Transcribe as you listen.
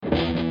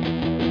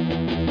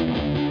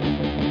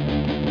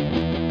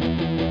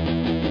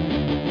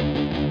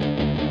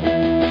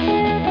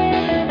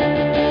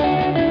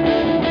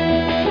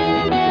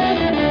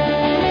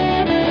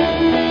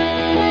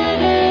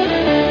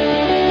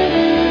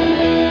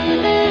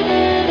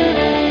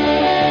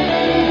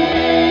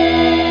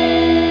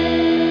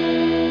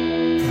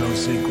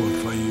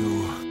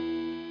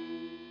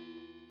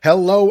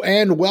Hello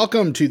and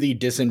welcome to the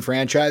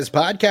Disenfranchised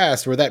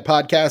Podcast, where that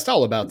podcast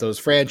all about those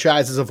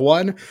franchises of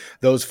one,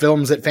 those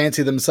films that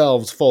fancy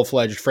themselves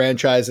full-fledged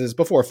franchises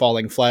before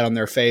falling flat on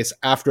their face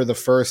after the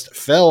first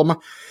film.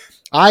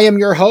 I am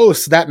your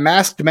host, that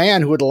masked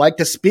man who would like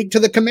to speak to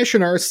the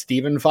commissioner,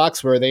 Stephen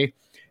Foxworthy.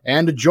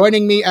 And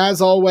joining me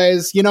as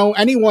always,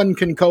 anyone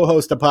can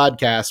co-host a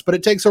podcast, but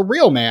it takes a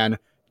real man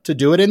to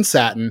do it in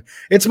satin.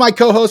 It's my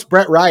co-host,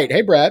 Brett Wright.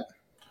 Hey, Brett.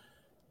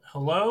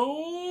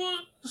 Hello,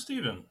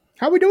 Stephen.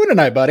 How we doing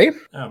tonight, buddy?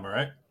 I'm all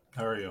right.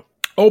 How are you?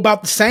 Oh,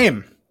 about the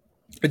same.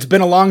 It's been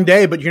a long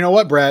day, but you know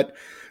what, Brett?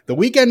 The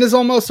weekend is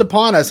almost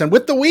upon us, and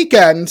with the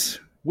weekend,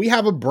 we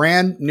have a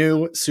brand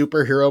new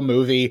superhero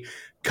movie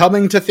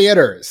coming to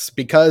theaters,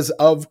 because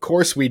of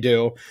course we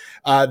do.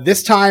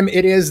 This time,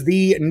 it is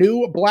the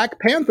new Black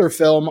Panther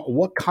film,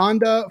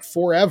 Wakanda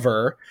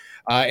Forever.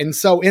 And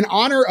so in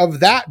honor of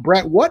that,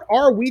 Brett, what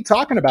are we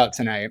talking about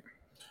tonight?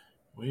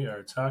 We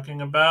are talking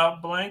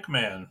about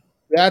Blankman.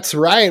 That's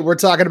right. We're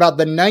talking about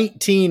the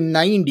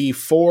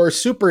 1994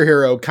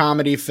 superhero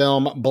comedy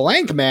film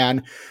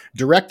Blankman,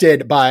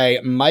 directed by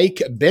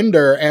Mike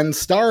Binder and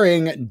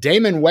starring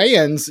Damon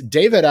Wayans,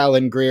 David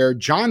Alan Grier,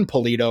 John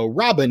Polito,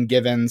 Robin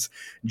Givens,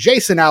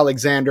 Jason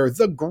Alexander,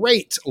 the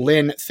great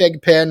Lynn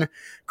Thigpen,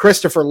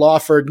 Christopher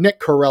Lawford, Nick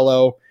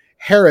Corello,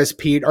 Harris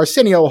Pete,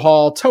 Arsenio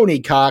Hall,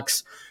 Tony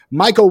Cox,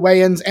 Michael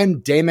Wayans,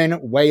 and Damon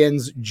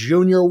Wayans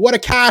Jr. What a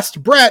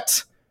cast,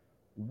 Brett!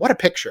 What a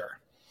picture.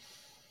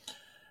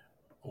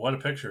 What a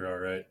picture, all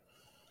right.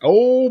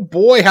 Oh,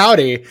 boy,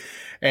 howdy.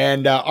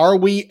 And are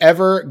we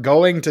ever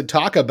going to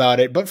talk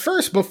about it? But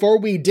first, before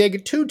we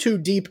dig too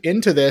deep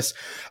into this,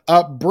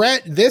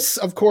 Brett, this,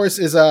 of course,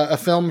 is a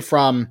film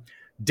from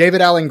David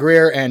Alan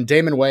Grier and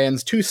Damon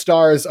Wayans, two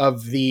stars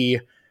of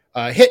the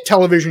hit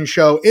television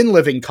show In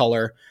Living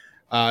Color.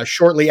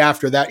 Shortly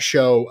after that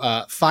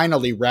show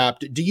finally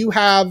wrapped, do you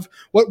have,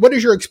 what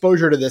is your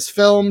exposure to this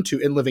film, to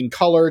In Living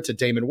Color, to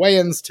Damon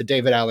Wayans, to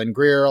David Alan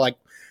Grier? Like,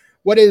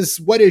 what is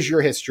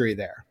your history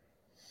there?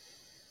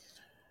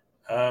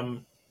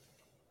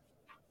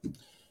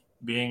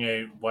 Being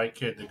a white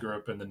kid that grew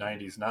up in the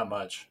 90s, not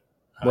much.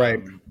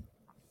 Right.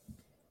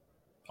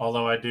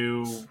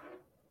 Although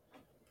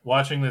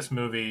watching this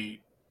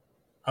movie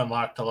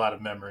unlocked a lot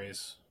of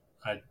memories.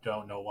 I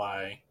don't know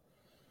why.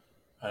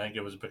 I think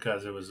it was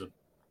because it was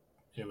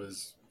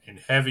in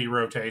heavy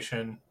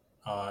rotation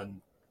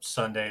on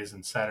Sundays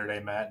and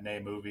Saturday matinee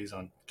movies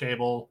on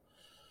cable.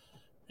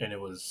 And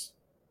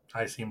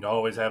I seem to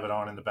always have it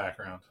on in the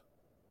background.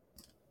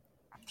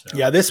 So.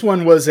 Yeah, this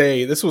was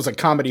a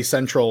Comedy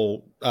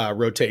Central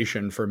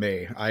rotation for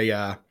me.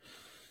 I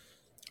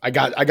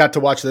got to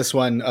watch this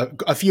one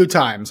a few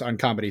times on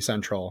Comedy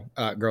Central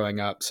growing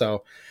up.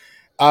 So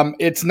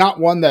it's not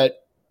one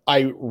that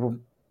I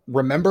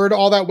remembered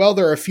all that well.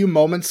 There are a few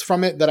moments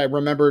from it that I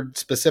remembered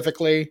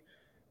specifically.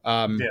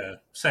 Yeah,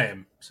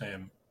 same.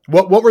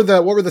 What were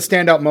the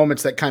standout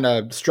moments that kind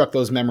of struck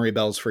those memory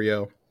bells for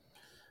you?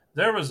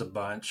 There was a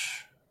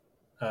bunch.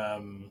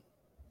 I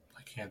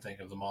can't think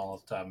of them all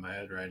off the top of my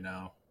head right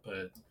now,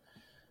 but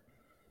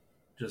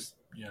just,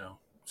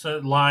 so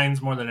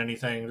lines more than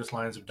anything, just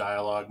lines of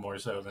dialogue more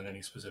so than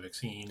any specific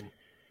scene.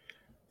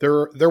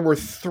 There were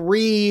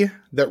three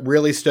that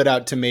really stood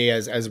out to me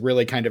as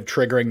really kind of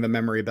triggering the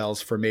memory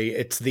bells for me.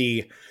 It's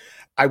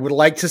I would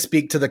like to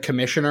speak to the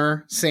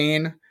commissioner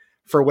scene.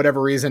 For whatever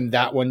reason,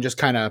 that one just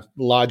kind of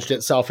lodged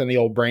itself in the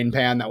old brain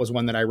pan. That was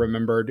one that I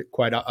remembered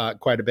quite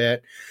a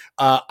bit.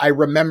 I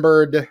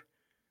remembered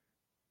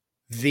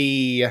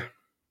the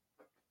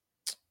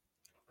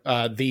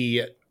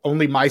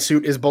only my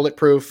suit is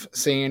bulletproof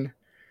scene.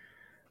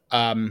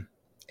 And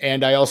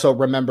I also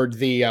remembered what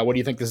do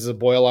you think, this is a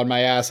boil on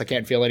my ass? I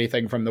can't feel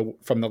anything from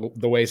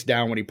the waist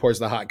down when he pours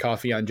the hot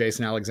coffee on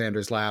Jason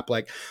Alexander's lap.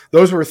 Like,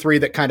 those were three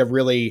that kind of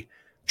really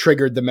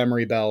triggered the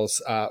memory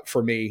bells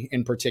for me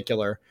in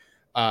particular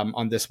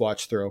on this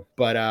watch through.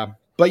 But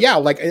yeah,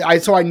 like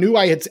I knew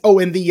I had,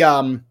 in the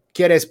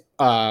 ¿Quieres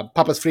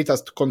papas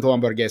fritas con tu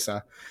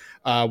hamburguesa?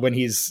 When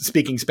he's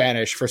speaking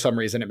Spanish for some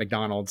reason at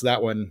McDonald's,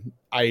 that one,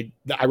 I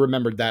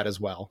remembered that as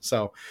well.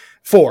 So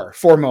four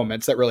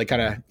moments that really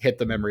kind of hit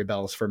the memory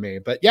bells for me.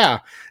 But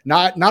yeah,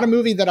 not a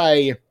movie that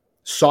I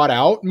sought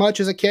out much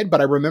as a kid, but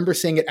I remember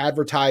seeing it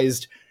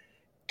advertised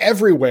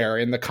everywhere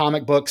in the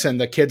comic books and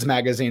the kids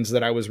magazines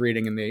that I was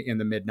reading in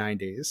the mid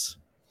 90s.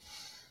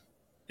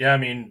 Yeah. I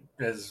mean,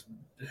 as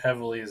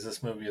heavily as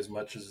this movie, as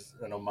much as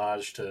an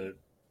homage to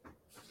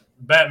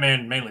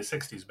Batman, mainly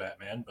 60s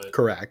Batman, but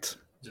correct.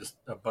 Just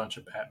a bunch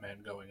of Batman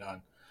going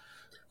on.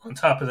 On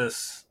top of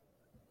this,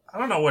 I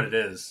don't know what it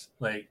is.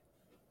 Like,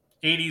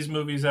 80s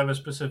movies have a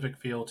specific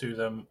feel to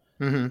them.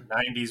 Mm-hmm.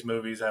 90s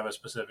movies have a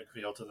specific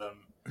feel to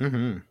them.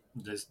 Mm-hmm.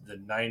 The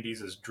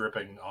 90s is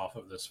dripping off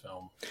of this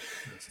film.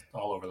 It's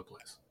all over the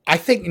place. I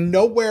think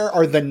nowhere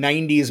are the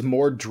 90s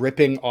more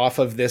dripping off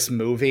of this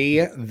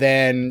movie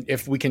than,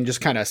 if we can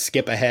just kind of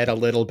skip ahead a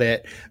little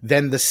bit,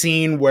 than the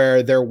scene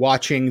where they're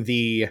watching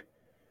the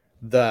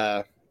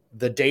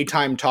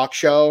daytime talk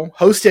show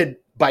hosted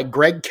by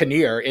Greg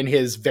Kinnear in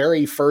his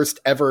very first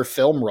ever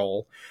film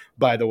role,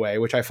 by the way,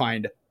 which I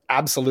find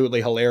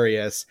absolutely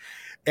hilarious.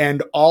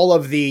 And all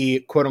of the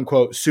quote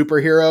unquote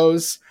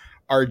superheroes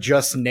are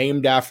just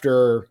named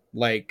after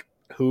like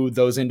who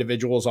those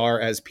individuals are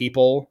as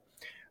people.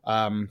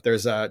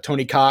 There's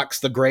Tony Cox,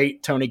 the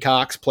great Tony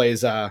Cox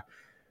plays a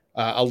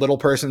little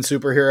person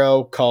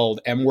superhero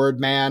called M-Word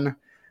Man,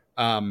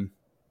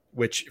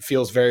 which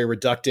feels very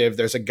reductive.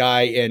 There's a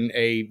guy in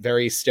a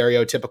very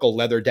stereotypical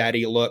leather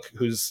daddy look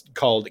who's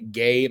called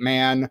Gay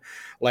Man.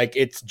 Like,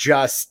 it's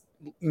just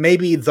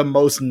maybe the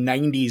most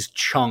 90s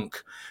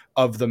chunk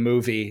of the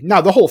movie.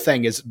 Now, the whole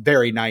thing is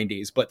very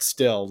 90s, but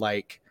still,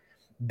 like,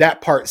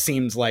 that part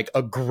seems like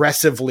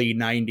aggressively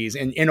 90s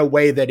and in a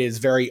way that is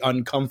very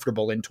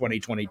uncomfortable in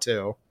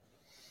 2022.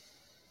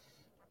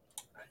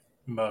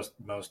 Most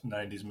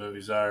 90s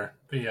movies are.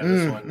 But yeah,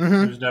 this one,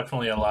 there's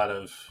definitely a lot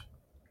of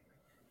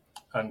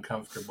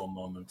uncomfortable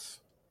moments.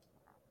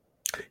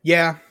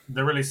 Yeah.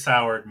 That really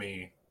soured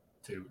me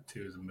to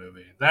the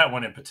movie. That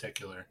one in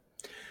particular.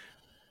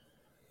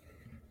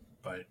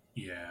 But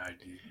yeah, I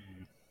do.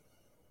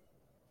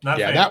 Not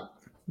a fan.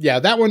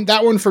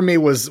 That one for me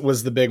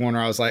was the big one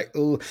where I was like,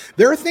 ooh.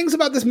 There are things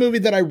about this movie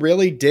that I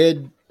really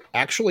did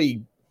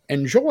actually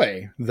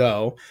enjoy,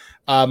 though,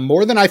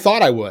 more than I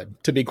thought I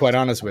would, to be quite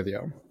honest with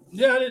you.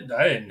 Yeah,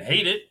 I didn't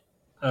hate it,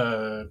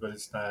 but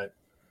it's not.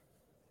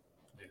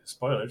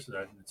 Spoilers.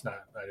 It's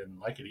not. I didn't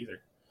like it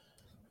either.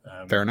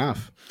 Fair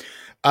enough.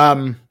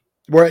 And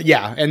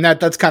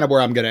that's kind of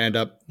where I'm going to end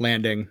up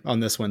landing on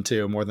this one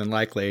too, more than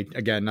likely.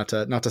 Again, not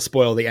to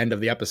spoil the end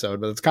of the episode,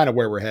 but it's kind of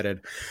where we're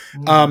headed.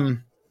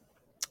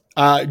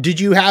 Did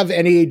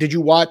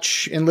you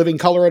watch In Living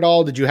Color at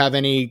all? Did you have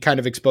any kind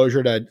of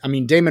exposure to, I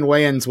mean, Damon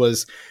Wayans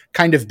was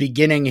kind of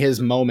beginning his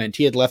moment.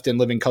 He had left In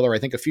Living Color, I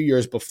think, a few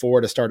years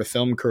before to start a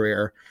film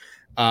career.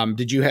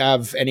 Did you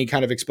have any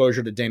kind of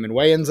exposure to Damon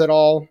Wayans at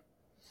all?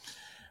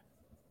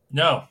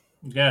 No.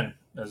 Again,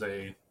 as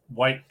a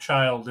white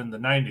child in the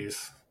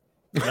 90s,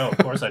 no, of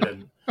course I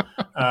didn't.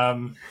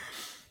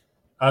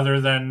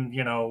 Other than,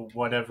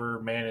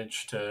 whatever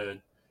managed to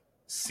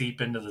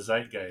seep into the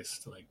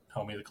zeitgeist, like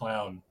Homie the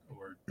Clown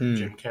or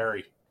Jim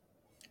Carrey.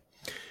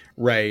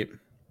 Right.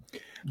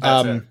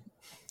 That's it.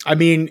 I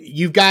mean,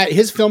 you've got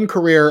his film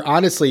career,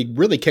 honestly,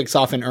 really kicks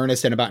off in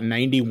earnest in about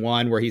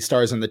 91, where he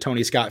stars in the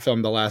Tony Scott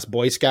film, The Last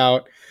Boy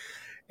Scout.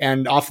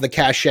 And off the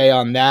cachet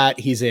on that,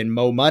 he's in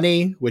Mo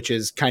Money, which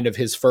is kind of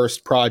his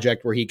first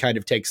project where he kind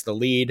of takes the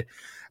lead.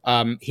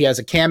 He has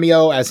a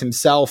cameo as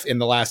himself in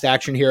The Last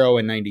Action Hero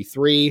in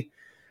 93.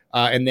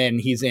 And then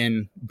he's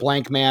in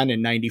Blankman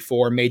in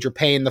 94, Major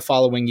Payne the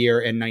following year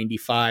in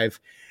 95.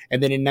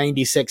 And then in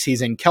 96,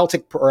 he's in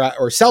Celtic Pride,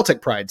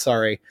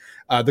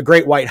 The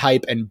Great White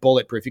Hype and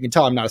Bulletproof. You can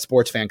tell I'm not a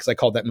sports fan because I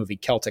called that movie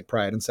Celtic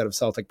Pride instead of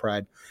Celtic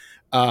Pride.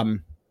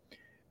 And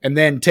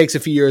then takes a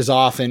few years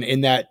off, and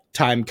in that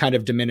time kind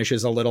of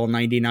diminishes a little.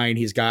 99,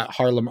 he's got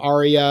Harlem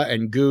Aria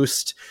and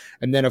Goosed.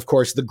 And then, of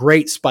course, the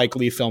great Spike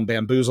Lee film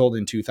Bamboozled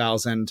in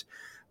 2000.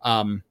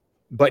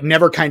 But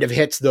never kind of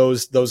hits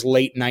those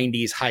late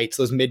 90s heights,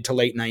 those mid to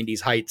late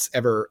 90s heights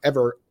ever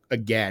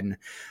again.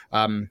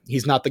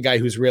 He's not the guy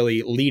who's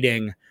really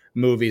leading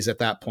movies at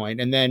that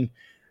point. And then,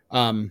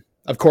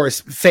 of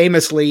course,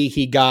 famously,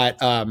 he got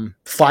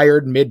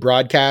fired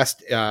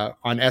mid-broadcast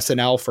on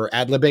SNL for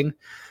ad-libbing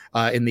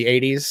in the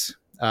 80s.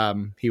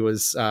 He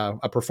was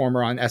a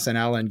performer on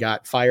SNL and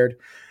got fired.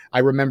 I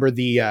remember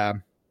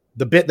the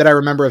bit that I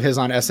remember of his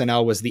on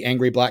SNL was the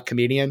angry black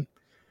comedian,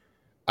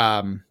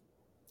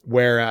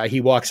 where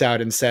he walks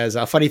out and says,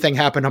 a funny thing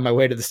happened on my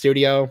way to the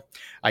studio.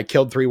 I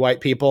killed 3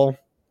 white people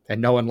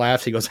and no one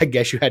laughs. He goes, I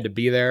guess you had to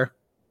be there.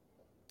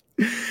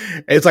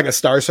 It's like a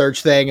Star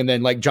Search thing. And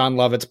then like John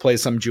Lovitz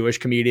plays some Jewish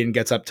comedian,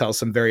 gets up, tells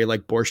some very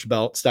like Borscht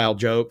Belt style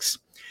jokes.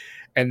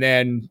 And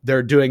then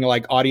they're doing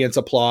like audience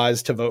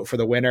applause to vote for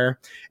the winner.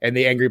 And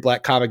the angry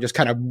black comic just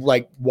kind of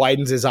like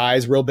widens his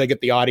eyes real big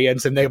at the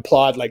audience, and they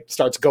applaud, like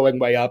starts going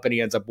way up, and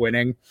he ends up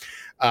winning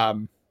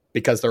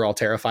because they're all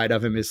terrified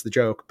of him is the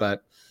joke.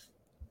 But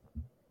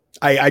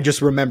I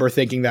just remember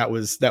thinking that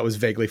was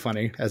vaguely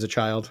funny as a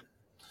child.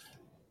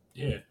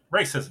 Yeah.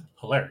 Racism.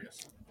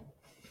 Hilarious.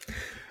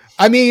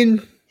 I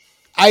mean,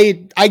 I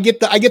get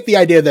the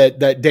idea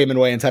that Damon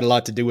Wayans had a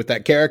lot to do with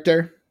that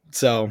character.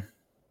 So,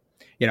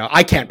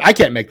 I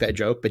can't make that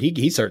joke, but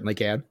he certainly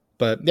can.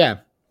 But yeah.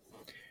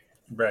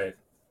 Right.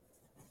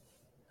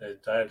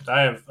 I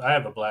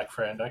have a black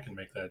friend. I can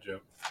make that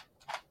joke.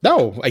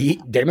 No,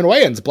 Damon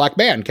Wayans, black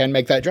man, can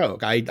make that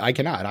joke. I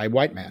cannot. I'm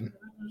white man.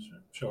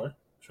 Sure.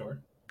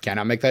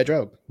 Cannot make that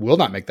joke. Will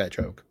not make that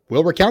joke.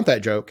 Will recount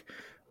that joke,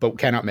 but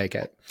cannot make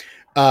it.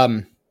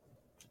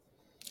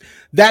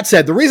 That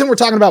said, the reason we're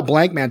talking about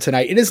Blankman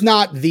tonight, it is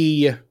not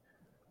the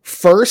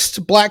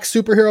first black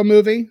superhero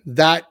movie.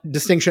 That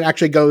distinction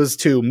actually goes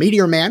to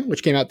Meteor Man,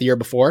 which came out the year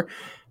before.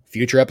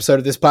 Future episode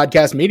of this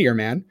podcast, Meteor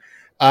Man,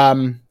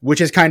 which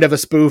is kind of a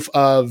spoof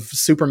of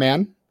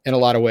Superman in a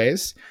lot of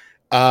ways,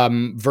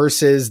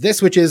 versus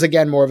this, which is,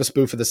 again, more of a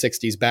spoof of the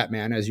 60s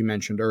Batman, as you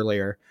mentioned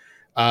earlier.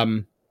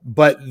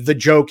 But the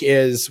joke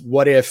is,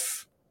 what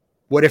if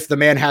What if the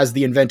man has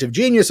the inventive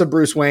genius of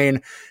Bruce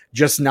Wayne,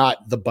 just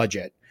not the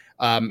budget?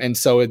 And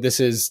so this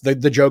is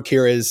the joke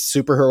here is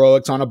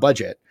superheroics on a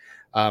budget.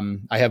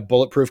 I have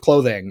bulletproof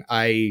clothing.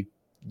 I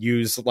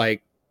use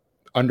like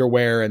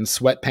underwear and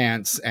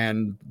sweatpants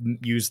and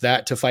use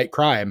that to fight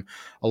crime,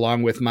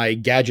 along with my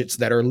gadgets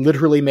that are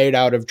literally made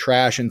out of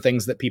trash and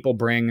things that people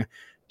bring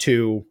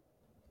to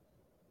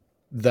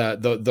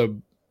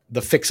the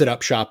fix it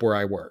up shop where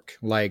I work.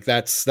 Like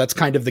that's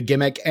kind of the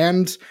gimmick.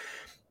 And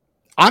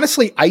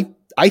honestly,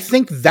 I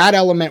think that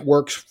element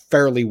works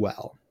fairly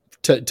well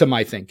to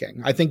my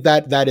thinking. I think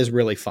that is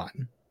really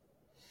fun.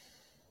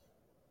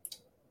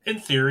 In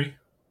theory,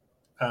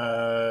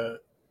 I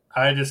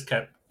just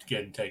kept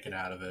getting taken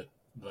out of it.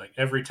 Like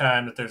every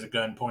time that there's a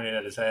gun pointed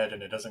at his head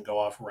and it doesn't go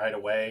off right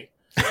away,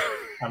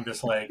 I'm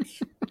just like,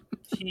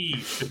 he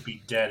should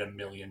be dead a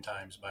million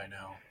times by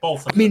now.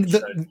 Both of them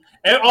should.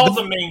 And all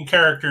the main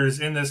characters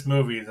in this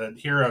movie, the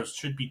heroes,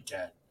 should be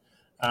dead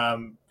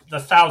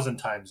 1,000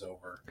 times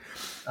over.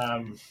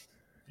 I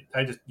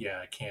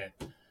can't.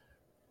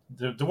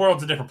 The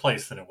world's a different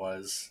place than it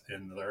was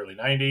in the early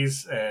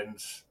 90s, and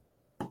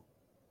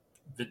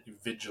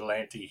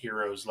vigilante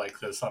heroes like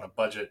this on a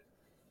budget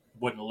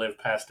wouldn't live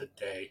past a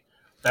day.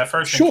 That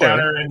first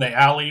encounter in the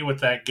alley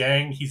with that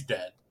gang, he's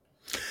dead.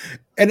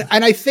 And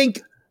I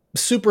think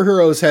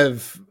superheroes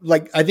have,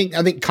 like, I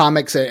think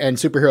comics and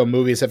superhero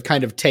movies have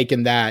kind of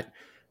taken that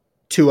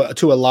to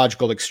a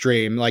logical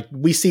extreme. Like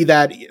we see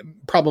that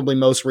probably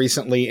most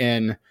recently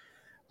in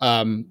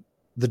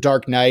The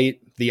Dark Knight,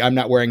 the I'm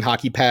not wearing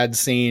hockey pads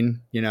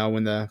scene, you know,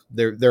 when they're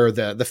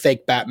the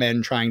fake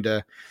Batman trying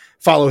to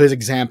follow his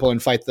example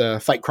and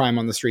fight crime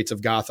on the streets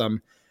of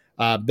Gotham.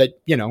 That,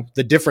 you know,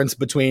 the difference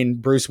between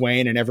Bruce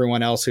Wayne and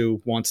everyone else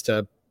who wants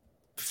to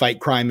fight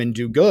crime and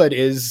do good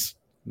is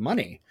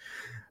money.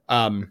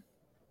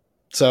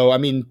 So, I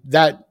mean,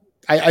 that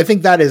I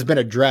think that has been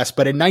addressed,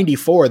 but in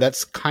 94,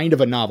 that's kind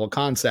of a novel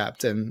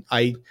concept. And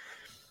I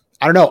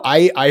don't know.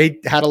 I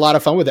had a lot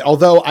of fun with it.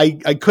 Although I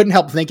couldn't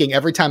help thinking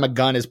every time a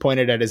gun is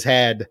pointed at his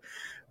head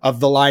of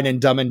the line in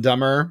Dumb and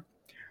Dumber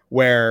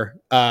where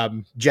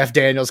Jeff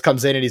Daniels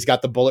comes in and he's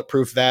got the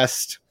bulletproof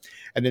vest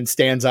and then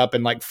stands up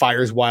and like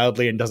fires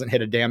wildly and doesn't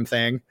hit a damn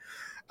thing.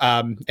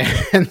 And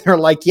they're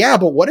like, yeah,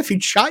 but what if he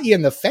shot you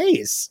in the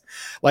face?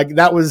 Like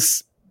that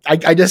was,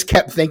 I just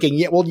kept thinking,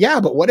 yeah,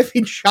 but what if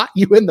he shot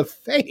you in the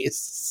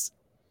face?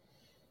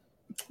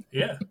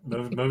 Yeah,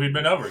 movie'd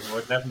been over. You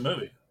wouldn't have a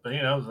movie. But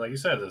you know, like you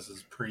said, this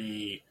is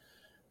pre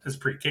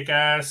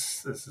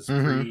Kick-Ass. This is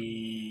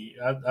pre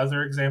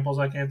other examples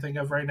I can't think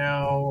of right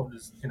now.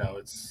 Just, you know,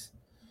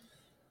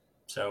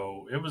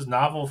 so it was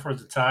novel for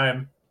the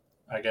time,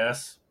 I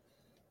guess.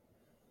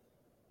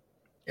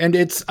 And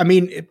it's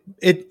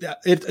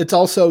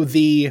also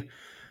the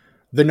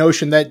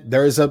notion that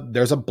there's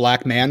a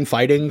black man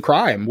fighting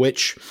crime,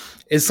 which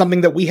is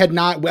something that we had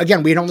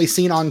only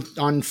seen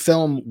on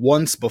film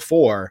once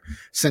before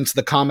since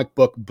the comic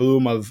book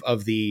boom of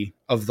the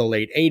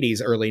late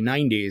 80s, early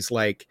 90s.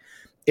 Like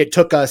it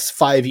took us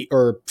 5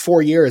 or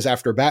 4 years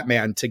after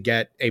Batman to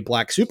get a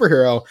black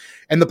superhero.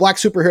 And the black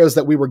superheroes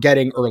that we were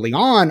getting early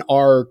on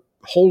are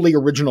wholly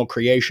original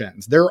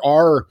creations. There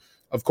are,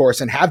 of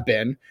course, and have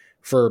been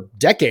for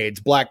decades,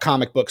 black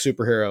comic book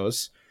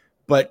superheroes,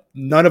 but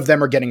none of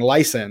them are getting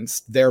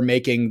licensed. They're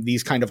making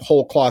these kind of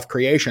whole cloth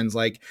creations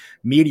like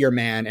Meteor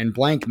Man and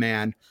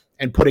Blankman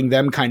and putting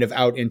them kind of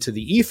out into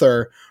the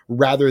ether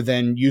rather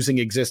than using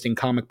existing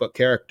comic book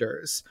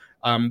characters,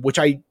 which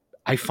I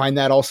find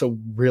that also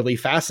really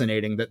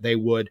fascinating that they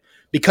would,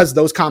 because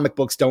those comic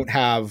books don't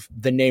have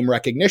the name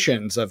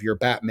recognitions of your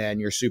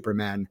Batman, your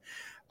Superman.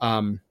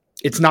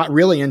 It's not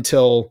really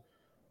until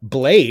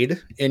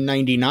Blade in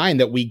 99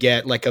 that we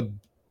get like a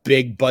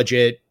big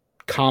budget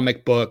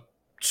comic book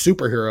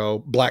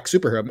black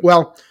superhero.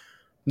 Well,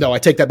 no, I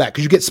take that back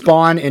because you get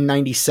Spawn in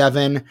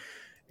 97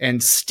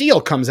 and Steel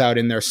comes out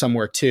in there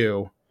somewhere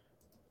too.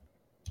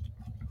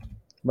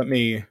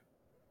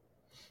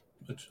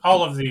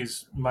 All of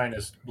these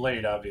minus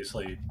Blade,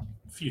 obviously,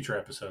 future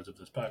episodes of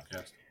this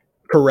podcast.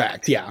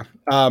 Correct. Yeah.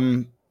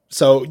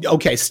 So,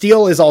 okay,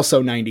 Steel is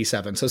also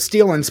 97. So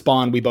Steel and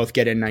Spawn, we both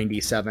get in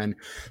 97.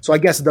 So I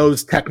guess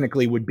those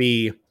technically would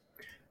be,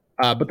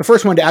 but the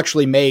first one to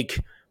actually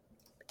make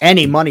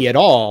any money at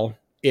all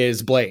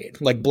is Blade.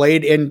 Like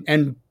Blade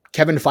and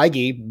Kevin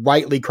Feige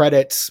rightly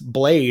credits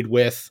Blade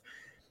with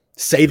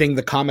saving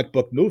the comic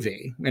book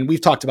movie. And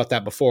we've talked about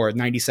that before.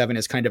 97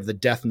 is kind of the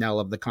death knell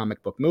of the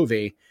comic book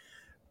movie.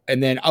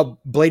 And then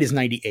Blade is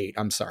 98.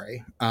 I'm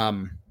sorry.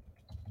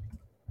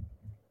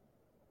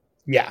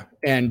 Yeah,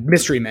 and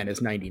Mystery Men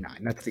is 99.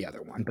 That's the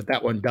other one, but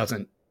that one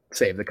doesn't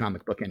save the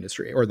comic book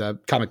industry or the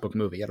comic book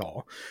movie at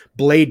all.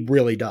 Blade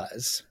really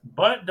does.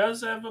 But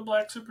does have a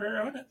black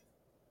superhero in it?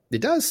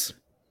 It does.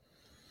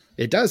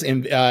 It does.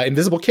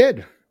 Invisible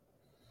Kid.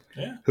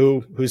 Yeah.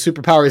 Whose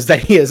superpower is that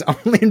he is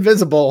only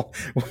invisible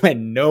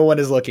when no one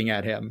is looking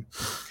at him,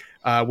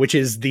 which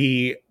is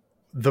the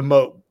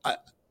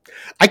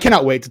I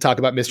cannot wait to talk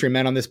about Mystery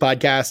Men on this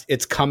podcast.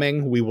 It's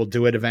coming. We will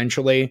do it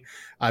eventually.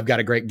 I've got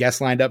a great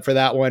guest lined up for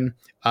that one.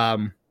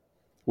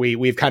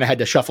 we've kind of had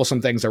to shuffle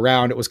some things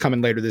around. It was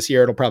coming later this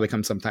year. It'll probably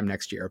come sometime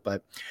next year.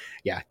 But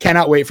yeah,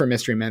 cannot wait for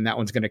Mystery Men. That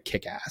one's going to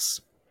kick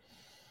ass.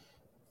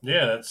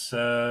 Yeah,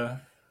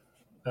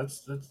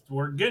 that's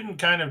we're getting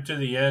kind of to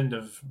the end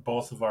of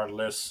both of our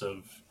lists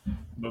of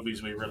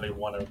movies we really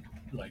want to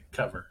like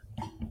cover.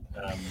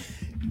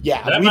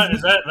 Yeah,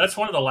 that's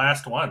one of the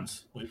last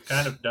ones. We've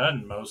kind of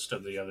done most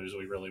of the others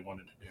we really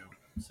wanted to do.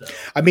 So.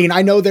 I mean,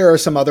 I know there are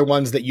some other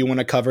ones that you want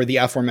to cover. The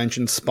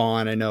aforementioned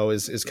Spawn, I know,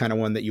 is kind of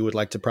one that you would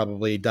like to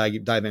probably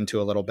dive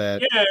into a little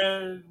bit.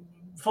 Yeah,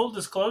 full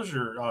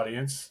disclosure,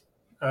 audience.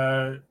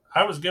 I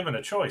was given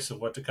a choice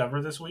of what to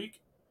cover this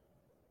week,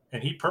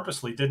 and he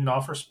purposely didn't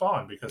offer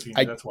Spawn because he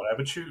knew that's what I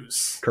would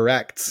choose.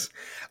 Correct.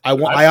 I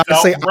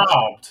honestly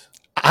robbed.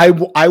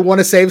 I want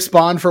to save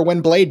Spawn for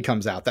when Blade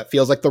comes out. That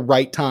feels like the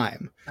right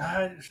time.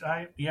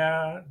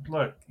 Yeah,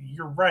 look,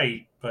 you're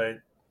right,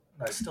 but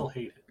I still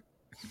hate it.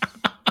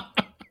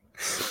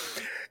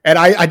 And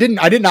I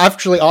didn't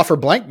actually offer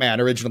Blankman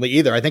originally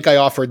either. I think I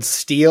offered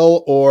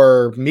Steel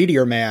or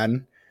Meteor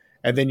Man,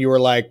 and then you were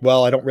like,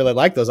 "Well, I don't really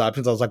like those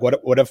options." I was like,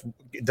 "What if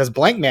does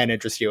Blankman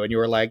interest you?" And you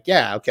were like,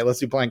 "Yeah, okay, let's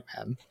do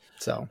Blankman."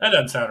 So that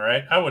doesn't sound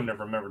right. I wouldn't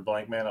have remembered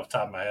Blankman off the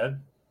top of my head.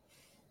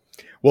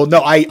 Well, no,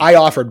 I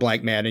offered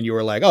Blankman, and you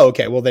were like, "Oh,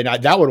 okay. Well, then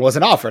that one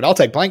wasn't offered. I'll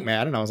take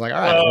Blankman." And I was like, "All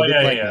right." Oh,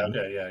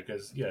 yeah,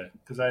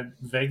 because I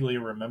vaguely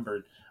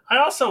remembered. I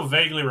also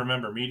vaguely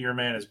remember Meteor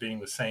Man as being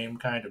the same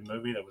kind of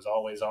movie that was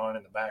always on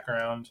in the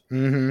background,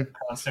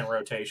 constant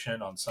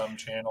rotation on some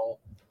channel.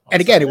 And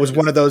again, it was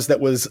one of those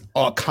that was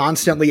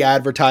constantly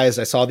advertised.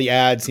 I saw the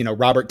ads,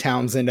 Robert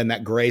Townsend in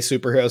that gray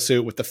superhero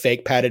suit with the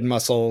fake padded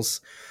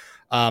muscles.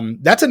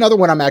 That's another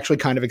one I'm actually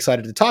kind of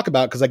excited to talk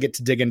about because I get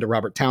to dig into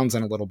Robert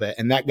Townsend a little bit.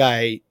 And that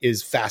guy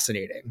is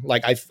fascinating.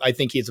 Like, I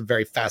think he's a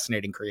very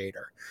fascinating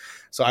creator.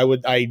 So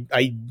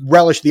I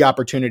relish the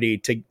opportunity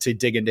to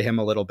dig into him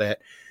a little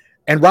bit.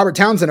 And Robert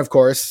Townsend, of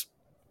course,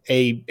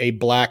 a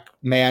black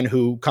man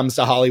who comes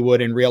to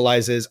Hollywood and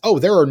realizes, oh,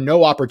 there are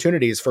no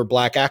opportunities for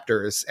black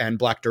actors and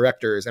black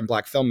directors and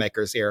black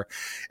filmmakers here.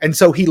 And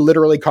so he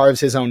literally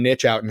carves his own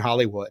niche out in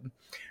Hollywood,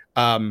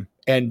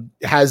 and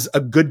has a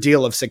good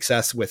deal of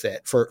success with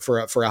it for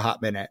a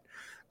hot minute.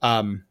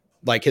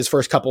 Like his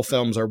first couple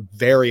films are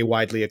very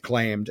widely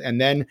acclaimed.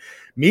 And then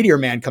Meteor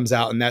Man comes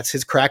out, and that's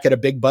his crack at a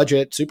big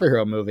budget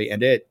superhero movie.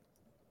 And it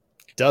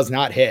does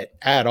not hit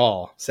at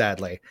all,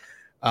 sadly.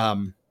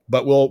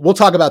 But we'll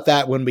talk about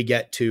that when we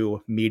get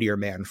to Meteor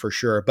Man for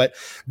sure. But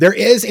there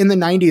is in the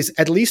 90s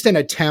at least an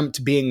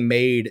attempt being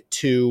made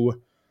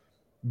to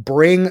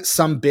bring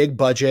some big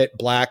budget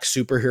black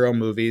superhero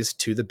movies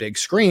to the big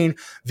screen.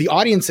 The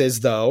audiences,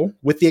 though,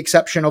 with the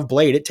exception of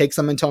Blade, it takes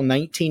them until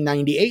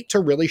 1998 to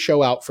really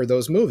show out for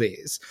those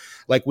movies.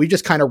 Like, we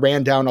just kind of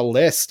ran down a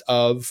list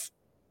of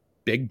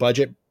big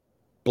budget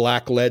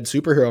black led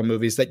superhero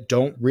movies that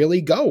don't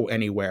really go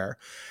anywhere.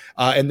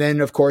 And then,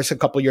 of course, a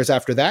couple years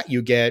after that,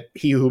 you get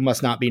He Who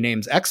Must Not Be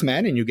Named's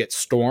X-Men, and you get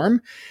Storm.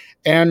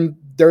 And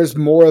there's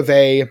more of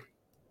a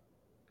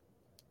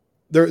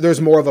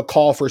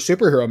call for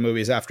superhero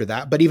movies after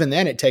that. But even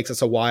then, it takes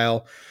us a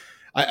while.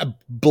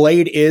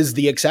 Blade is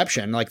the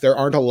exception. Like, there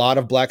aren't a lot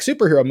of black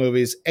superhero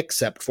movies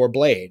except for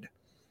Blade.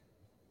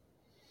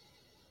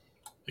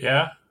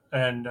 Yeah.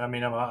 And I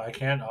mean, I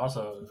can't help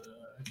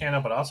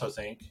but also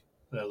think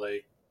that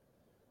like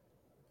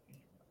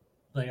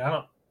I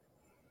don't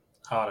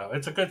know.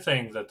 It's a good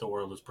thing that the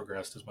world has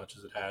progressed as much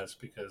as it has,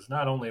 because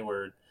not only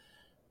were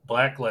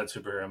black-led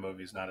superhero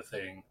movies not a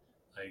thing,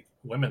 like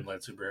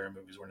women-led superhero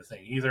movies weren't a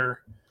thing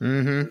either.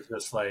 It's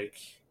just like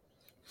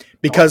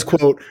because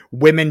quote,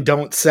 women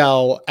don't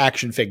sell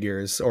action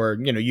figures, or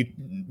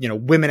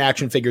women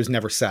action figures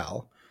never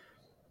sell.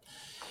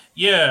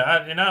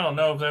 Yeah, I don't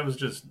know if that was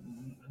just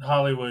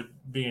Hollywood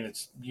being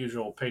its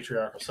usual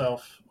patriarchal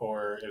self,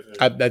 or if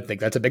I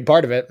think that's a big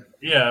part of it.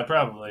 Yeah,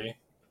 probably,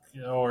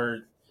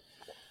 or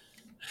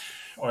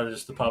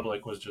just the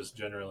public was just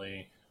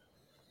generally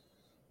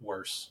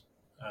worse.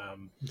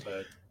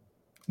 But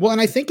well,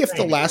 and I think if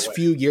the last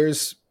few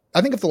years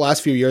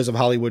of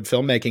Hollywood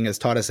filmmaking has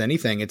taught us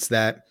anything, it's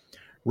that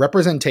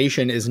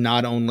representation is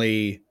not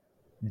only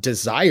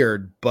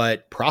desired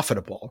but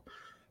profitable.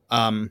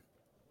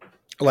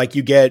 Like,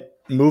 you get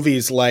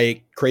movies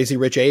like Crazy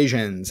Rich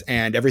Asians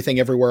and Everything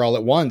Everywhere All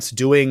at Once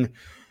doing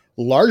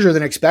larger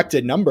than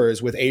expected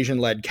numbers with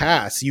Asian-led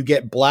casts. You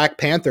get Black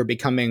Panther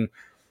becoming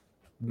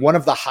one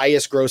of the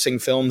highest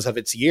grossing films of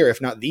its year, if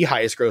not the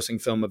highest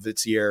grossing film of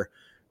its year.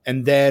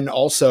 And then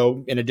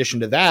also, in addition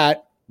to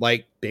that,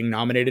 like, being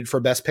nominated for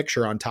Best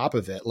Picture on top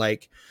of it.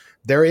 Like,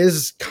 there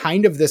is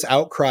kind of this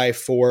outcry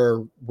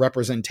for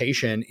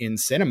representation in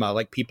cinema.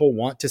 Like, people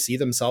want to see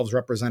themselves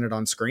represented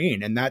on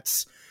screen. And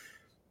that's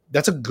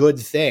a good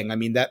thing. I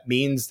mean, that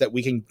means that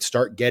we can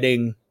start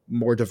getting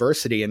more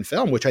diversity in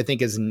film, which I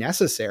think is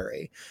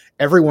necessary.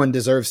 Everyone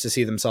deserves to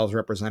see themselves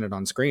represented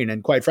on screen.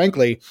 And quite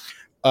frankly,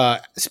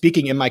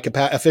 speaking in my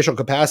official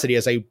capacity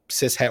as a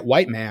cishet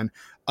white man,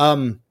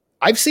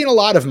 I've seen a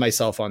lot of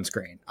myself on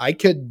screen. I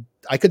could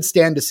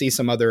stand to see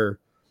some other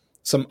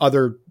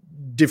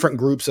different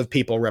groups of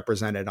people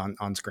represented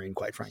on screen,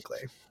 quite frankly.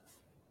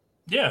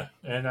 Yeah,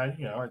 and I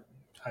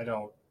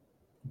don't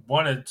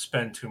want to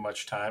spend too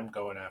much time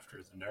going after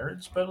the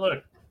nerds, but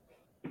look,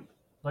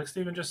 like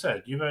Steven just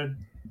said, you've had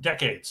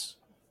decades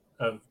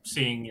of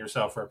seeing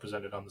yourself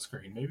represented on the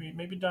screen.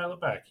 Maybe dial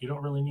it back. You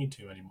don't really need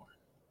to anymore.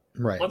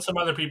 Right. Let some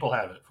other people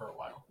have it for a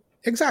while.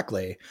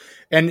 Exactly.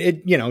 And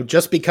it,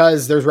 just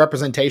because there's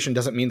representation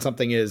doesn't mean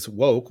something is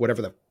woke,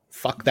 whatever the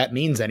fuck that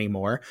means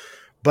anymore.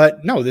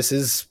 But no, this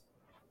is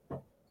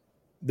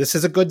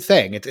a good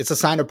thing. It's a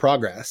sign of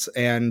progress.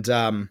 And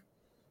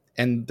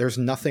there's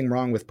nothing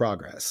wrong with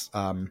progress.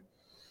 No,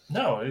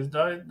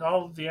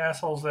 all the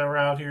assholes that were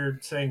out here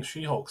saying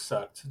She-Hulk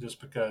sucked just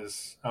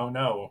because, oh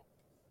no,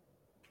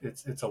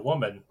 it's a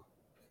woman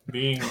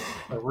being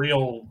a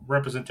real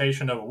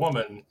representation of a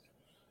woman.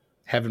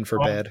 Heaven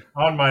forbid.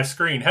 On my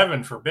screen,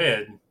 heaven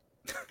forbid.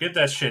 Get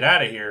that shit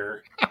out of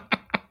here.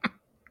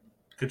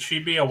 Could she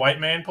be a white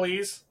man,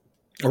 please?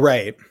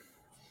 Right.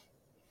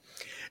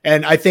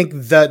 And I think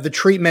the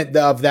treatment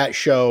of that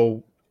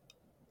show,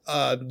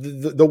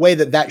 the way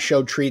that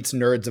show treats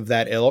nerds of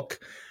that ilk,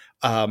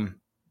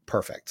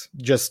 perfect.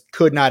 Just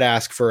could not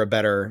ask for a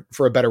better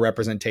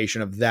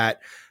representation of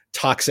that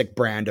toxic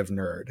brand of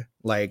nerd.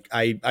 Like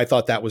I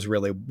thought that was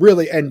really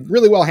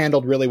well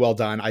handled, really well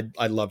done.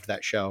 I loved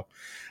that show.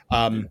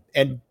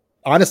 And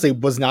honestly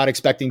was not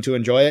expecting to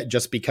enjoy it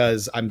just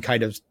because I'm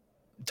kind of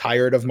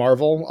tired of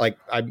Marvel. Like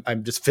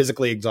I'm just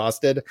physically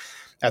exhausted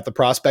at the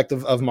prospect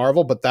of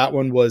Marvel, but that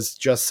one was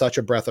just such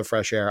a breath of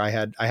fresh air. I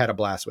had a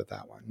blast with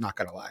that one. Not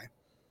gonna lie.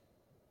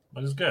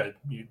 But it's good.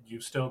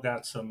 You've still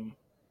got some,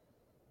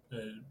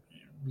 a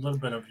little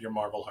bit of your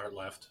Marvel heart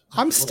left.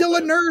 I'm still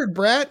a nerd,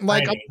 Brett.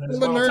 Like tiny. I'm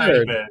still a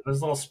nerd. There's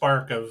a little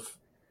spark of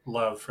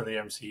love for the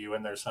MCU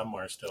in there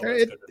somewhere still.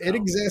 It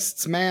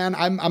exists, man.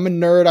 I'm a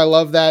nerd. I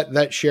love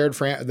that shared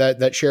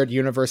that shared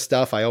universe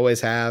stuff. I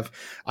always have.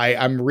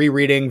 I'm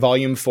rereading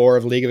Volume 4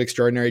 of League of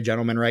Extraordinary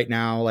Gentlemen right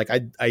now. Like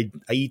I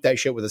eat that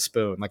shit with a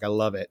spoon. Like I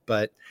love it.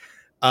 But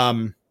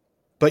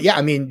yeah,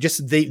 I mean,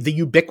 just the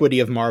ubiquity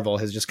of Marvel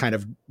has just kind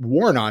of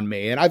worn on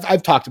me, and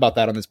I've talked about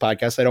that on this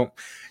podcast. I don't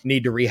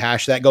need to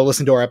rehash that. Go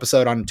listen to our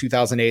episode on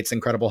 2008's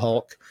Incredible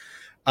Hulk.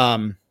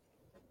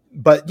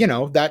 But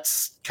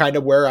that's kind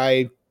of where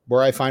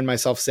I find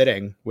myself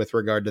sitting with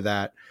regard to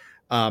that.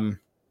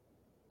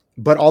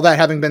 But all that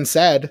having been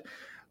said,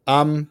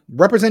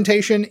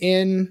 representation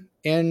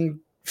in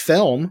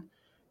film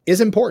is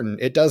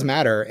important. It does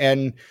matter.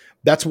 And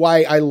that's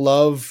why I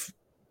love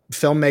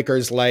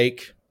filmmakers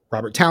like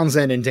Robert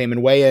Townsend and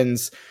Damon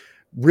Wayans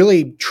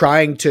really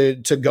trying to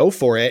go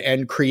for it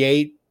and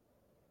create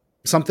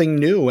something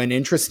new and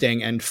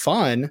interesting and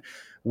fun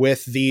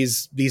with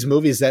these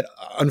movies that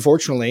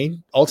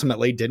unfortunately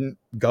ultimately didn't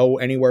go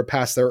anywhere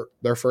past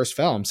their first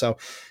film. So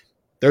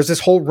there's this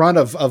whole run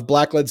of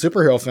black-led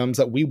superhero films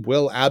that we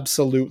will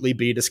absolutely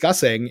be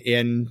discussing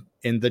in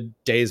the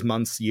days,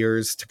 months,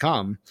 years to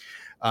come,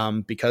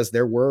 because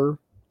there were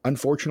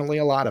unfortunately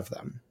a lot of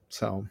them.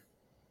 So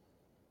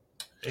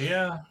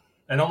yeah,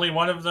 and only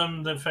one of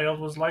them that failed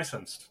was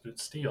licensed.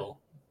 It's Steel,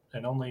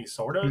 and only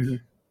sort of. Mm-hmm.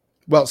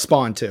 Well,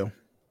 Spawn too.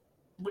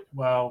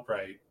 Well,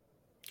 right.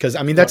 Because,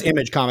 I mean, that's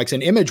Image Comics,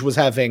 and Image was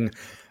having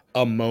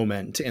a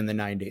moment in the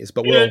 90s.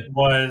 But it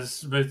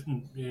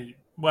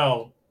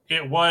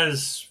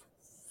was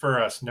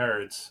for us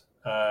nerds.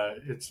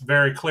 It's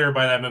very clear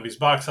by that movie's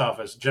box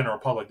office, general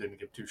public didn't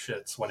give two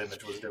shits what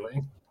Image was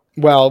doing.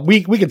 Well,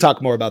 we can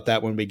talk more about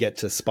that when we get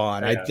to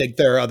Spawn. Yeah. I think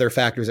there are other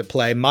factors at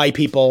play. My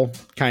people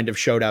kind of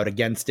showed out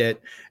against it,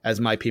 as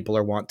my people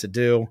are wont to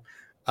do.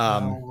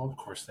 Of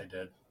course they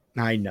did.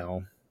 I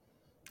know.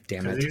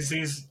 Damn it.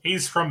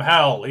 He's from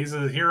hell. He's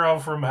a hero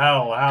from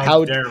hell.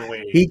 How dare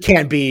we? He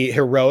can't be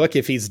heroic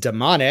if he's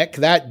demonic.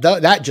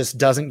 That just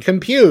doesn't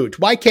compute.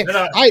 Why can't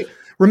I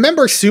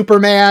remember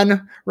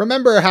Superman?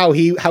 Remember how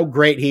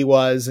great he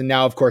was, and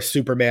now of course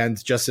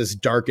Superman's just as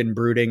dark and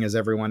brooding as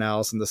everyone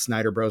else, and the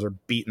Snyder Bros are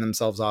beating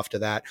themselves off to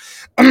that.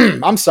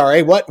 I'm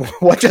sorry. What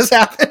just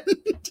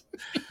happened?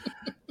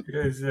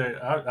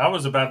 I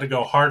was about to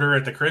go harder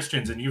at the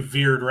Christians, and you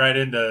veered right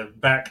into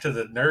back to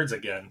the nerds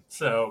again.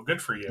 So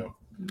good for you.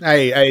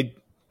 I'm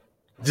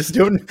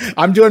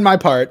doing my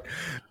part.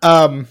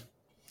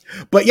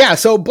 But yeah,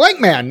 so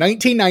Blankman,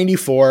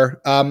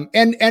 1994.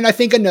 And I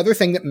think another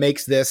thing that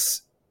makes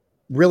this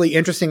really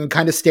interesting and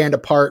kind of stand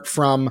apart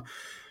from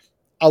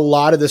a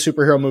lot of the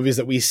superhero movies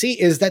that we see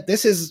is that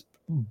this is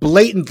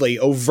blatantly,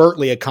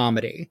 overtly a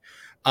comedy.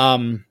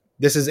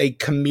 This is a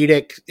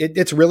comedic,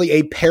 it's really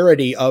a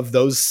parody of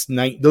those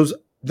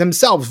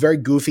themselves very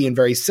goofy and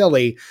very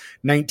silly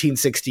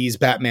 1960s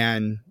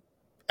Batman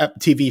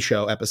TV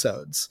show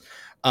episodes.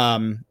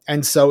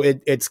 And so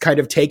it's kind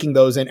of taking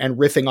those and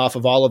riffing off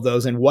of all of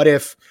those. And what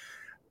if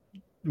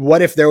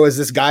there was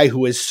this guy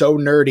who is so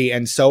nerdy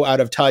and so out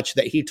of touch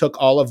that he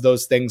took all of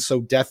those things so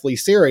deathly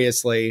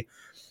seriously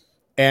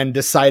and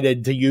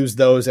decided to use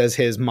those as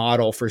his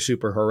model for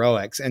super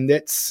heroics. And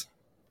it's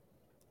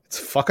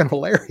fucking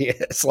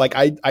hilarious. Like,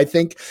 I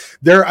think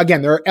there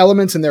are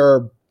elements and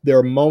there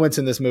are moments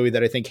in this movie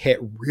that I think hit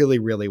really,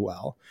 really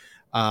well.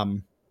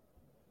 And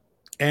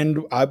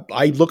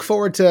I look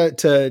forward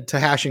to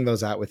hashing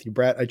those out with you,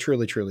 Brett. I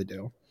truly, truly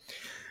do.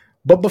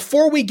 But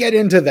before we get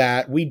into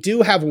that, we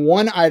do have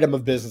one item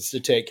of business to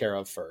take care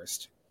of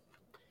first.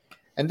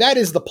 And that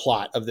is the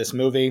plot of this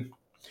movie.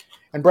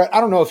 And Brett, I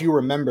don't know if you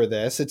remember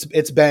this.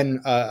 It's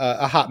been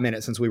a hot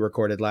minute since we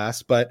recorded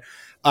last, but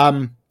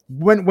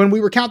when we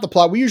recount the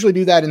plot, we usually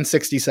do that in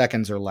 60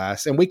 seconds or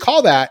less, and we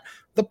call that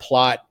the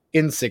plot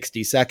in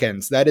 60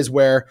 seconds. That is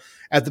where,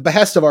 at the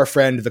behest of our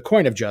friend, the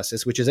Coin of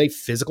Justice, which is a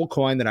physical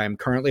coin that I am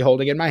currently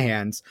holding in my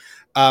hands,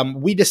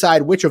 we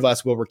decide which of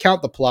us will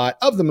recount the plot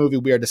of the movie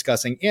we are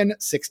discussing in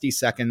 60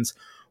 seconds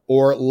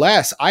or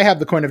less. I have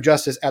the Coin of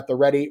Justice at the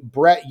ready.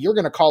 Brett, you're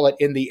going to call it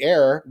in the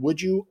air.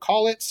 Would you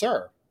call it,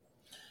 sir?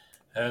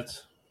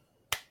 Heads.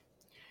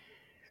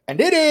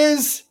 And it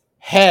is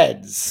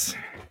heads.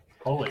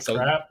 Holy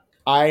crap.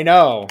 I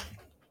know.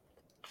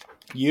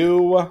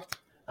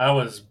 I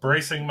was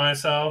bracing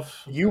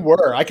myself. You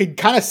were. I could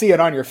kind of see it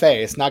on your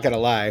face, not going to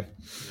lie.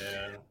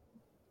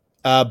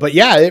 Yeah. But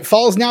yeah, it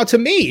falls now to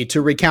me to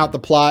recount the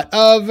plot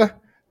of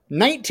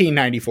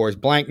 1994's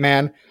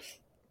Blankman.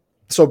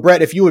 So,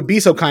 Brett, if you would be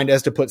so kind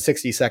as to put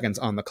 60 seconds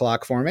on the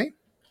clock for me.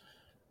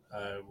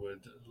 I would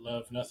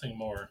love nothing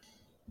more.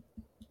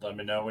 Let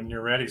me know when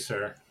you're ready,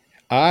 sir.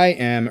 I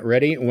am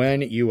ready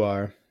when you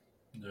are.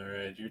 All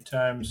right. Your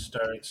time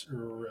starts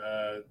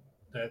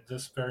at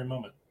this very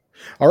moment.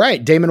 All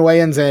right. Damon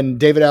Wayans and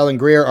David Alan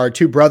Grier are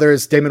two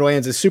brothers. Damon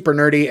Wayans is super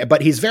nerdy,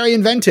 but he's very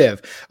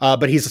inventive.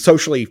 But he's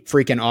socially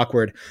freaking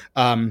awkward.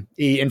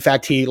 In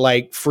fact, he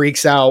like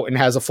freaks out and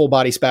has a full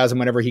body spasm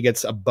whenever he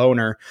gets a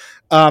boner.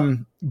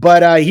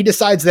 But he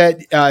decides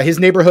that his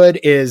neighborhood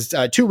is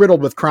too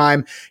riddled with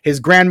crime. His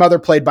grandmother,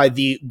 played by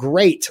the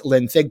great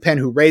Lynn Thigpen,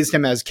 who raised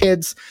him as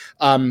kids,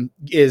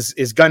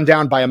 is gunned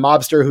down by a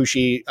mobster who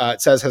she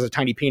says has a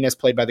tiny penis,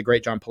 played by the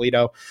great John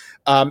Polito.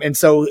 And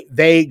so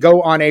they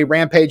go on a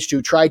rampage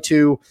to try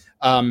to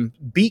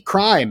beat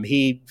crime.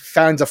 He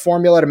finds a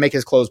formula to make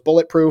his clothes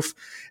bulletproof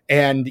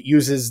and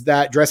uses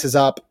that, dresses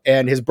up.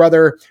 And his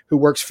brother, who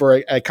works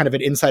for a kind of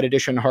an Inside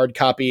Edition hard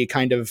copy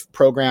kind of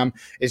program,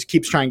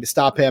 keeps trying to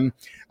stop him.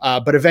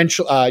 But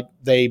eventually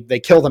they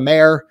kill the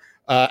mayor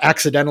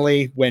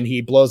accidentally when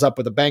he blows up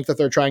with a bank that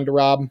they're trying to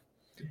rob.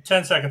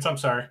 10 seconds. I'm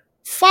sorry.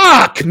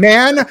 Fuck,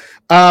 man.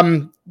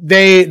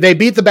 They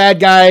beat the bad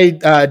guy.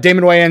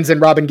 Damon Wayans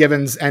and Robin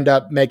Givens end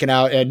up making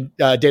out, and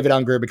David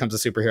Alan Grier becomes a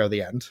superhero at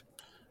the end.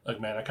 Look,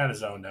 man, I kind of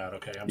zoned out.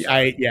 Okay, I'm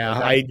sorry. You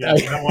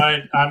know what?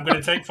 I'm going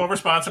to take full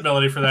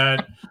responsibility for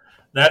that.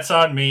 That's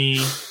on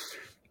me.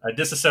 I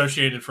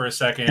disassociated for a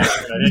second.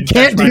 You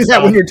can't do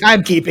that when you're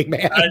timekeeping,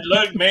 man.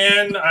 Look,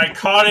 man, I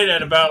caught it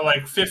at about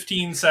like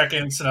 15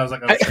 seconds, and I was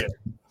like, oh, shit.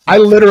 I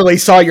literally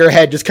saw your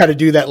head just kind of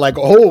do that, like,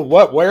 oh,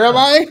 what? Where am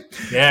I?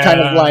 Yeah, kind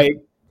of like,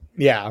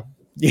 yeah.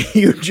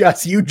 You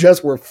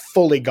just were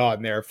fully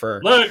gone there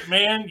for. Look,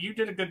 man, you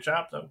did a good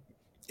job though.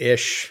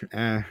 Ish.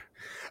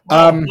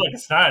 Well, look,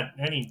 it's not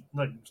any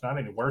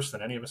worse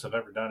than any of us have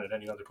ever done at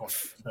any other point.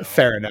 So.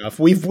 Fair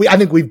enough. I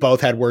think we've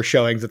both had worse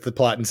showings at the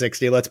plot in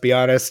 60. Let's be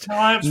honest. No,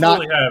 I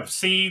absolutely have.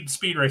 See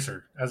Speed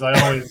Racer, as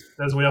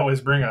we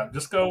always bring up.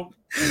 Just go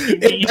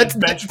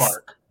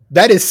benchmark.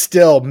 That is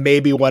still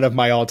maybe one of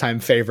my all-time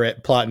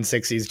favorite plot in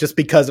 60s, just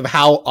because of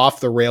how off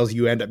the rails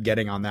you end up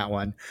getting on that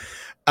one.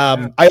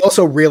 I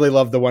also really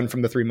love the one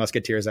from the Three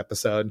Musketeers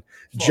episode,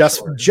 just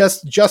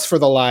for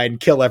the line,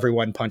 kill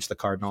everyone, punch the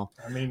cardinal.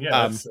 I mean,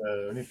 yeah,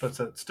 still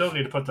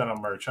need to put that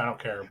on merch. I don't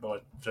care,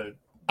 but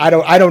I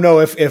don't know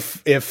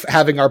if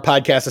having our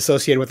podcast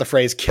associated with the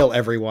phrase "kill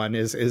everyone"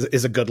 is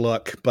a good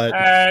look,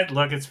 but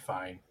look, it's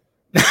fine.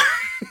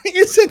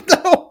 Is it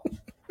though?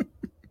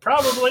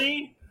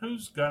 Probably.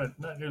 Who's gonna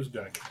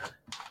care?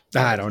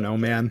 I don't know,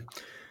 man.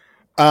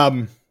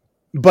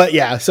 But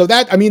yeah, so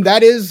that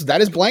is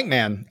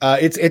Blankman.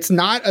 It's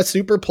not a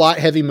super plot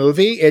heavy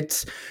movie.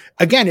 It's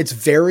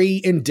very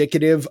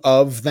indicative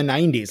of the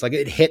 90s. Like,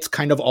 it hits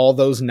kind of all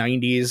those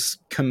 90s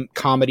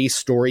comedy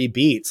story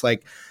beats.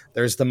 Like,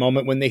 there's the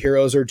moment when the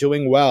heroes are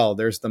doing well.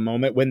 There's the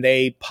moment when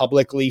they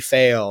publicly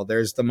fail.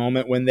 There's the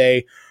moment when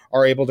they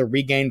are able to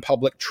regain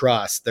public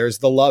trust. There's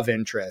the love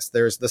interest.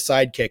 There's the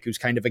sidekick who's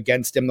kind of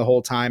against him the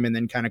whole time and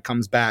then kind of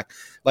comes back.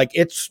 Like,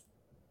 it's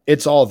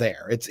all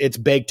there. It's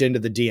baked into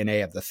the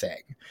DNA of the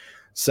thing.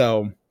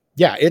 So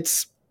yeah,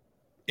 it's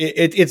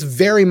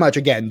very much,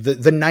 again, the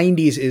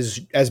 90s is,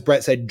 as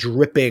Brett said,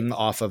 dripping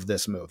off of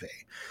this movie.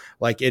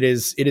 Like, it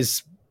is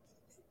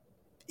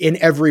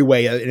in every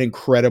way an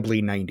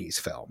incredibly 90s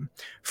film,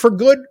 for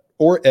good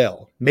or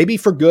ill. Maybe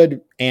for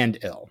good and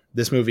ill.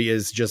 This movie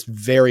is just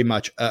very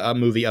much a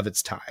movie of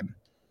its time.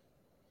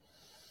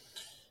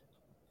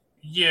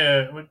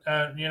 Yeah, and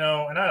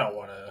I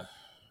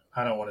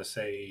don't want to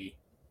say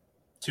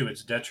to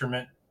its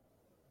detriment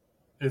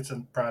it's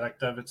a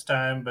product of its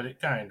time, but it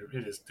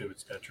is to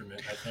its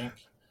detriment, I think.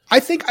 I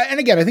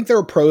think there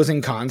are pros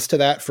and cons to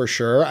that for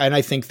sure. And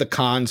I think the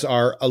cons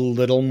are a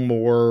little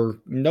more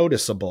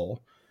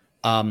noticeable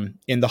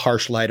in the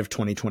harsh light of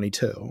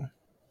 2022.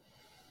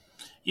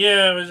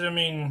 Yeah, I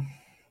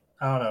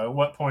don't know. At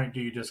what point do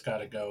you just got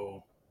to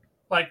go,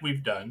 like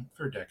we've done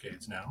for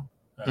decades now.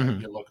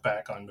 Mm-hmm. You look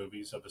back on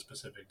movies of a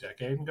specific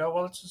decade and go,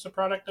 well, it's just a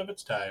product of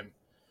its time.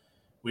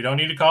 We don't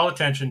need to call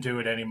attention to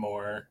it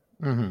anymore.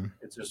 Mm-hmm.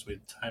 It's just with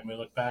time we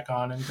look back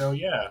on and go,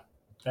 yeah,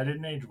 that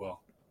didn't age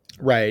well.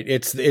 Right.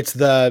 It's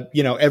the,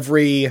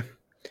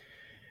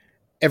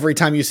 every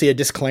time you see a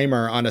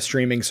disclaimer on a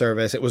streaming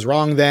service, it was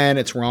wrong then,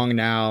 it's wrong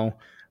now.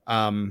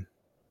 Um,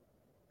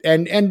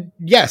 and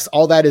yes,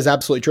 all that is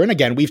absolutely true. And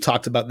again, we've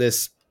talked about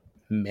this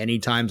many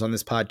times on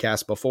this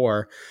podcast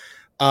before.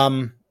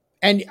 Um,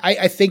 and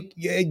I think,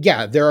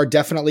 yeah, there are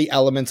definitely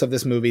elements of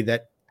this movie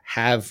that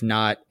have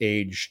not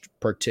aged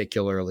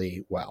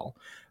particularly well.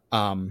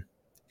 And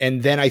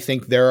then I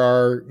think there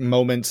are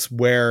moments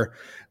where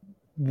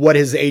what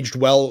has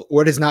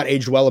not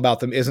aged well about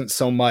them isn't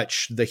so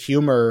much the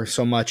humor,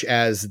 so much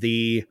as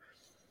the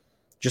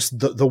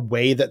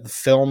way that the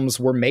films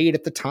were made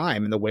at the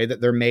time and the way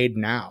that they're made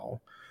now.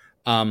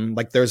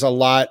 Like there's a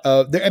lot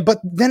of, but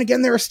then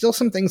again, there are still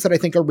some things that I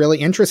think are really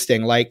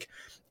interesting. Like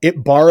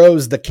it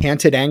borrows the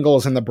canted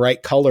angles and the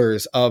bright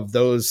colors of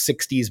those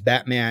 60s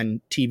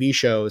Batman TV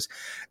shows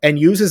and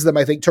uses them,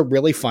 I think, to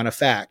really fun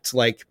effect.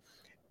 Like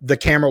the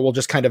camera will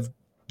just kind of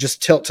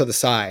just tilt to the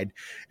side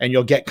and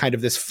you'll get kind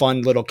of this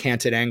fun little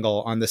canted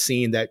angle on the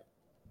scene that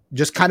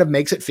just kind of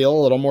makes it feel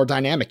a little more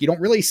dynamic. You don't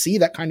really see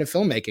that kind of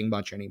filmmaking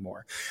much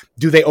anymore.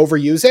 Do they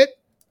overuse it?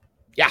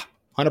 Yeah,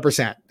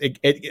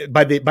 100%.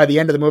 By the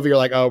end of the movie, you're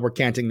like, oh, we're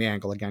canting the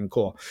angle again.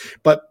 Cool.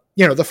 But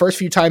the first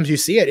few times you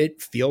see it,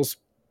 it feels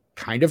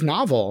kind of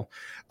novel.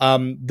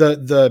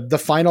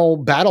 The final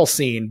battle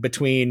scene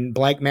between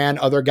Blankman,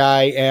 other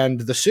guy, and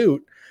the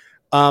suit.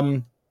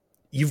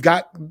 You've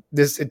got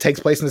this, it takes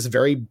place in this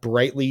very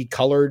brightly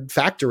colored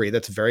factory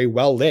that's very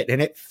well lit.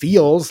 And it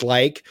feels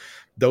like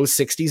those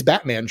 60s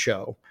Batman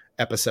show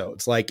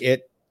episodes. Like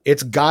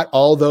it's got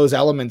all those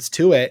elements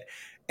to it.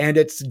 And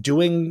it's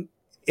doing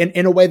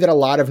in a way that a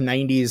lot of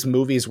 90s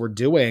movies were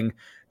doing,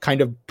 kind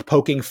of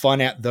poking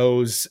fun at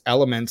those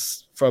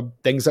elements from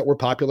things that were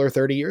popular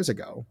 30 years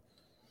ago.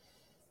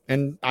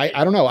 And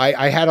I don't know.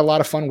 I had a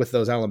lot of fun with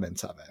those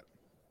elements of it.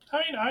 I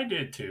mean, I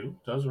did too.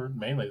 Those were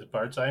mainly the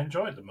parts I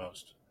enjoyed the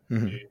most.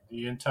 Mm-hmm.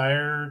 The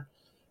entire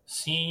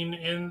scene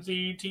in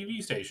the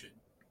TV station.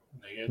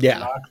 They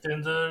get locked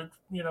in the,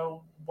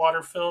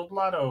 water-filled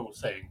lotto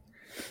thing.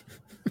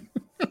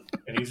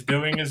 And he's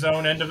doing his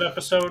own end of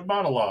episode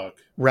monologue.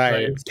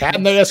 Right.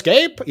 Can they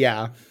escape?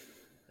 Yeah.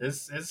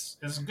 It's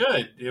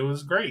good. It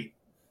was great.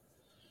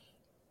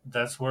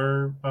 That's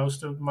where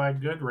most of my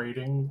good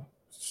rating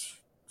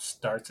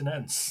starts and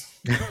ends.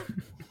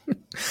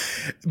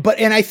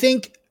 And I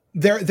think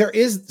there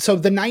is, so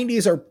the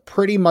 90s are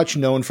pretty much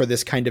known for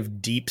this kind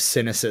of deep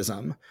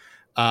cynicism.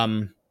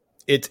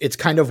 It's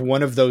kind of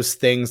one of those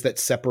things that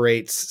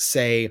separates,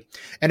 say,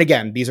 and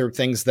again, these are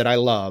things that I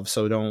love,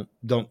 so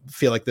don't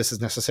feel like this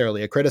is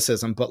necessarily a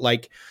criticism, but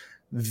like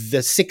the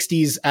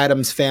 60s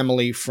Addams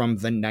Family from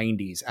the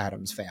 90s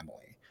Addams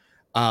Family.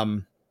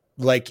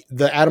 Like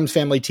the Addams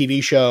Family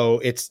TV show,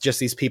 it's just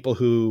these people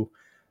who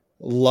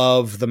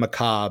love the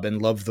macabre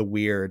and love the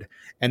weird.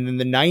 And in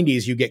the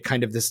 90s, you get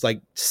kind of this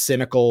like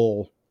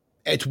cynical,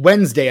 it's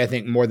Wednesday, I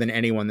think, more than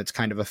anyone that's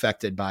kind of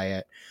affected by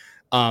it.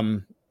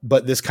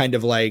 But this kind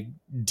of like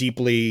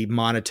deeply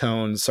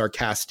monotone,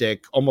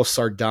 sarcastic, almost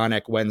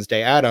sardonic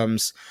Wednesday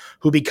Addams,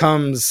 who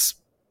becomes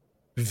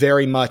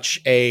very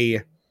much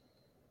a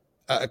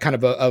kind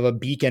of a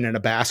beacon and a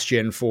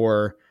bastion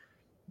for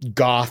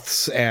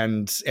goths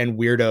and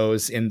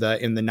weirdos in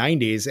the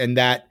 90s. And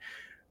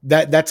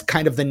that's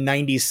kind of the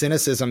 90s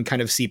cynicism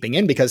kind of seeping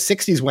in, because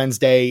 60s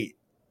Wednesday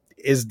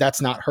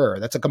that's not her.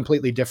 That's a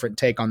completely different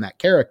take on that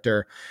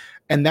character.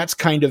 And that's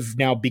kind of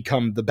now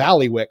become the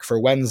ballywick for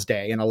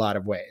Wednesday in a lot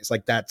of ways.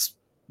 Like that's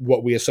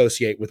what we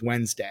associate with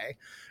Wednesday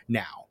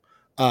now.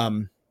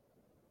 And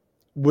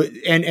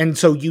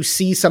so you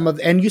see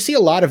you see a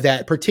lot of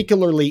that,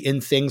 particularly in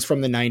things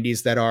from the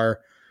 90s that are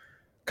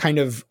kind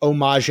of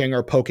homaging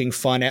or poking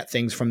fun at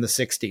things from the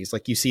 60s.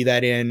 Like you see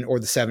that or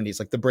the 70s,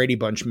 like the Brady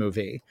Bunch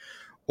movie,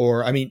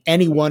 or, I mean,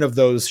 any one of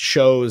those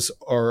shows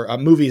or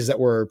movies that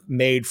were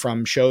made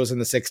from shows in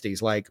the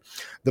 60s, like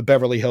the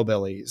Beverly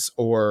Hillbillies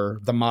or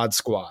the Mod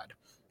Squad,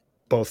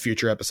 both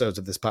future episodes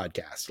of this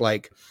podcast.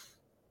 Like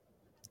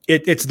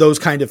it's those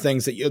kind of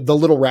things that the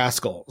Little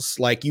Rascals,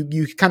 like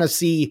you kind of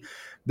see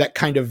that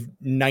kind of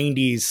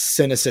 90s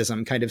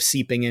cynicism kind of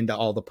seeping into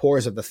all the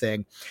pores of the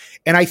thing.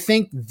 And I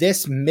think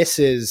this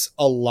misses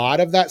a lot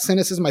of that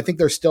cynicism. I think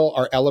there still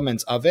are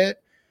elements of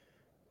it,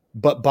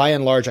 but by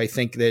and large, I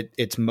think that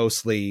it's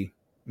mostly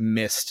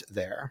missed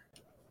there.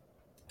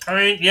 I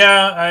mean,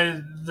 yeah,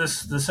 the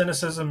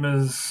cynicism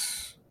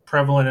is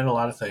prevalent in a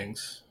lot of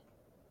things.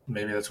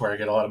 Maybe that's where I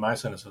get a lot of my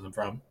cynicism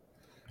from.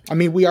 I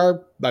mean, we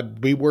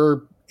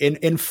were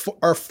in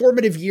our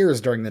formative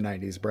years during the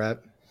 90s, Brett.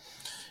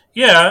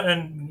 Yeah,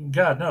 and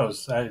God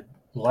knows, I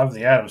love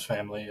the Addams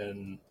Family,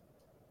 and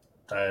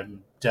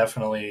I'm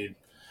definitely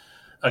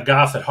a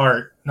goth at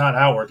heart. Not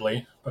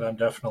outwardly, but I'm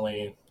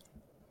definitely...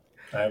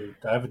 I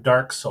have a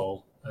dark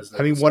soul. as they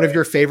I mean, would one of say.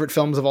 your favorite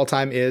films of all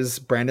time is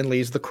Brandon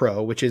Lee's The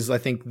Crow, which is, I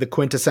think, the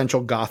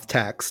quintessential goth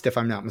text, if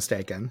I'm not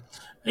mistaken.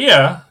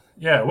 Yeah,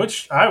 yeah,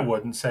 which I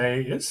wouldn't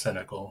say is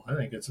cynical. I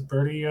think it's a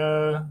pretty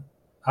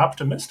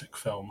optimistic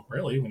film,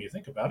 really, when you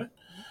think about it,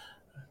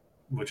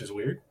 which is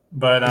weird.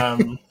 But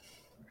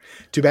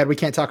Too bad we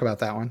can't talk about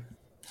that one.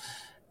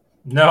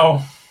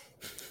 no,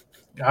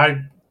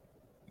 I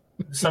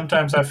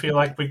sometimes I feel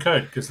like we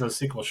could because those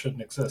sequels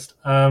shouldn't exist.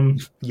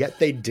 Yet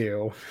they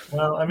do,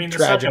 Well, I mean,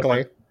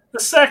 tragically. the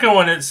second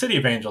one, City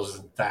of Angels,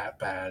 isn't that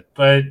bad,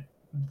 but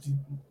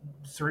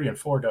 3 and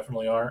 4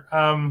 definitely are.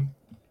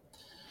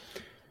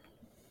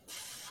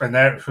 And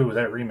that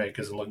remake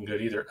isn't looking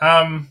good either.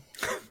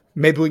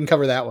 Maybe we can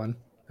cover that one.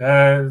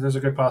 There's a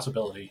good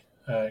possibility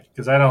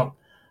because I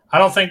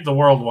don't think the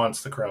world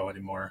wants the Crow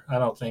anymore. I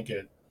don't think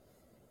it.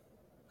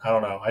 I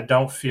don't know. I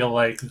don't feel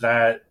like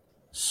that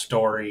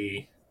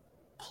story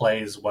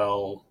plays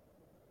well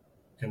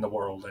in the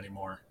world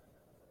anymore.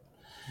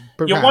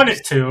 Perhaps. You want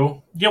it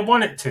to. You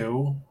want it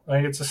to.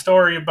 Like it's a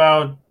story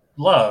about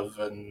love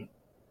and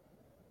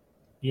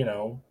you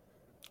know.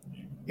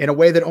 In a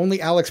way that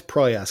only Alex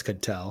Proyas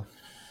could tell.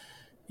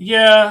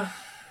 Yeah.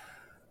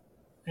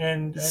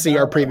 And See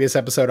our previous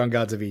episode on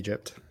Gods of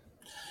Egypt.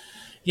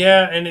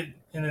 Yeah, and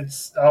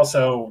it's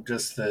also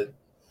just that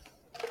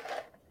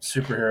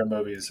superhero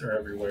movies are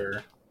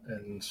everywhere,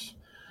 and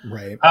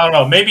right. I don't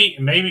know. Maybe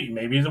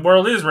the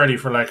world is ready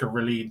for like a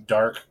really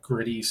dark,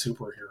 gritty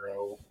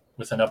superhero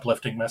with an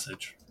uplifting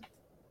message.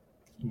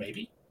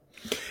 Maybe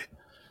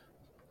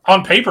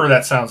on paper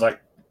that sounds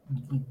like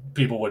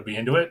people would be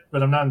into it,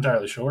 but I'm not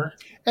entirely sure.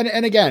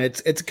 And again,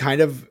 it's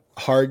kind of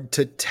hard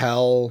to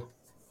tell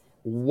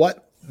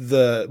what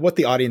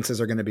the audiences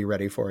are going to be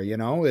ready for. You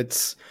know,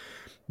 it's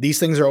these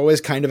things are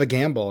always kind of a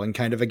gamble and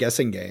kind of a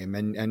guessing game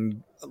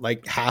and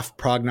like half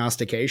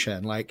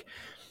prognostication. Like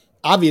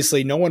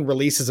obviously no one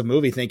releases a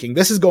movie thinking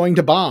this is going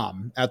to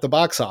bomb at the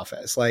box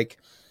office. Like,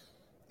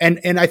 and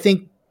I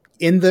think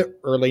in the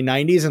early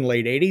 90s and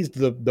late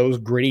 80s, those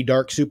gritty,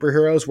 dark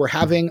superheroes were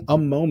having a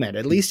moment,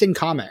 at least in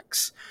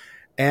comics.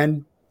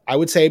 And I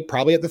would say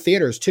probably at the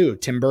theaters too.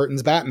 Tim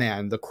Burton's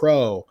Batman, The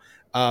Crow.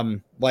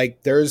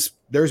 Like there's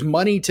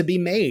money to be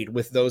made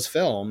with those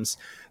films.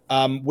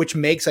 Which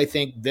makes, I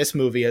think, this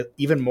movie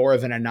even more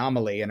of an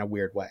anomaly in a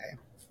weird way.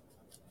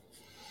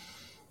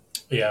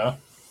 Yeah.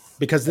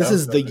 Because this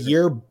is the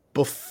year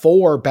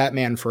before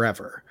Batman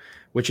Forever,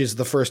 which is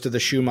the first of the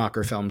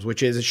Schumacher films,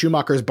 which is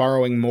Schumacher's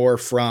borrowing more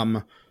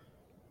from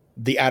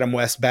the Adam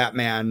West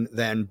Batman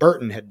than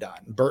Burton had done.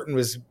 Burton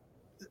was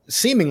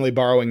seemingly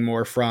borrowing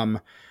more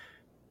from,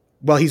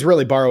 well, he's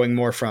really borrowing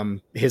more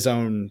from his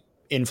own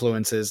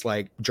influences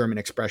like German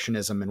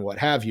Expressionism and what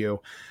have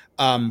you.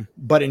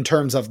 But in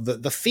terms of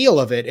the feel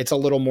of it, it's a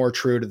little more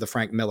true to the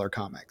Frank Miller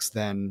comics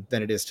than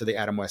it is to the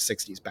Adam West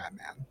 60s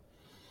Batman,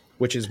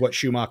 which is what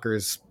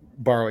Schumacher's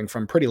borrowing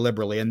from pretty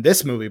liberally. And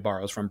this movie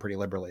borrows from pretty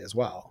liberally as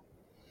well.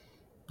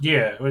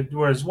 Yeah.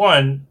 Whereas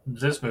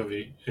this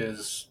movie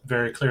is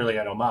very clearly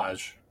an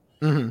homage.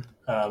 Mm-hmm.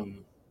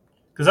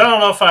 Because I don't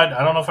know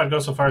if I'd go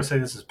so far as to say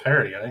this is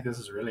parody. I think this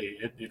is really,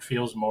 it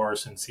feels more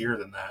sincere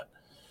than that.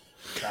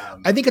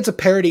 I think it's a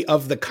parody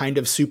of the kind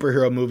of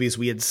superhero movies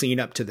we had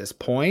seen up to this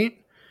point,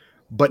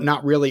 but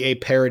not really a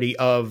parody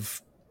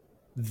of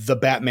the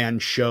Batman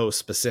show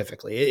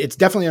specifically. It's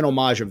definitely an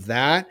homage of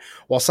that,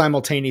 while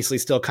simultaneously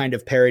still kind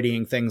of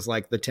parodying things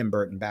like the Tim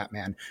Burton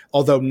Batman,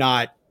 although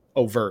not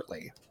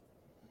overtly.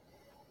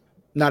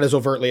 Not as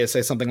overtly as,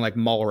 say, something like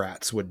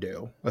Mallrats would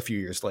do a few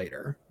years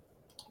later.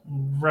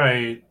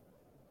 Right.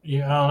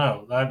 Yeah, I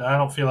don't know. I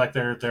don't feel like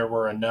there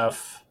were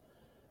enough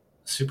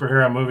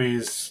superhero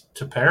movies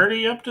to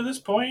parody up to this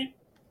point.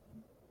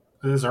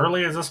 As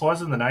early as this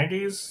was in the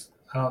 90s,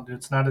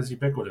 it's not as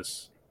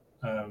ubiquitous.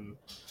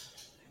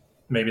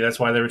 Maybe that's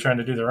why they were trying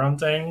to do their own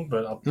thing,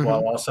 but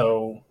while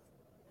also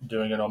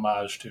doing an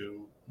homage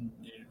to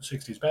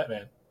 60s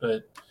Batman.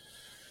 But,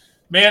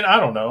 man, I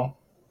don't know.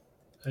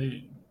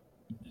 I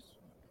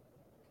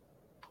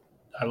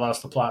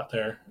lost the plot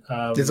there.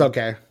 It's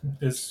okay.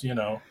 It's,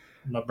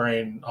 my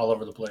brain all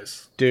over the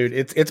place. Dude,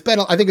 I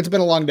think it's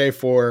been a long day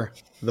for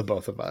the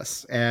both of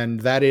us.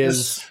 And that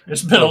is...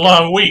 It's been a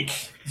long week.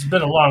 It's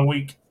been a long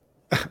week.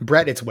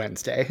 Brett, it's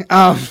Wednesday.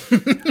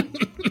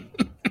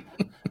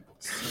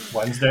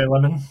 Wednesday,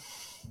 Lemon?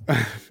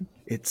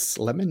 It's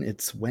Lemon,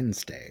 it's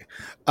Wednesday.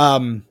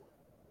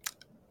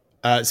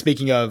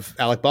 Speaking of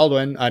Alec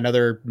Baldwin,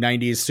 another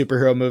 90s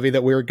superhero movie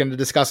that we were going to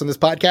discuss on this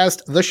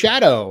podcast, The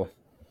Shadow.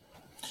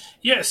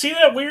 Yeah, see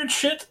that weird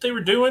shit that they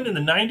were doing in the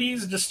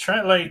 90s? Just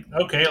trying,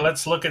 okay,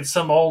 let's look at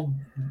some old,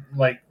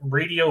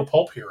 radio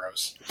pulp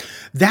heroes.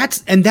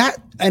 And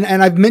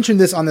I've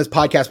mentioned this on this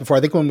podcast before, I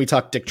think when we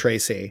talked Dick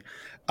Tracy,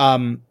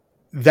 that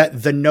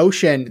the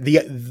notion,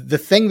 the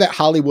thing that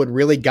Hollywood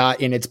really got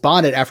in its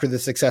bonnet after the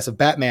success of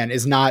Batman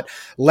is not,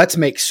 let's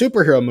make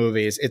superhero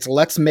movies, it's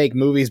let's make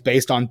movies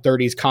based on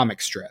 30s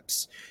comic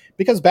strips.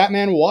 Because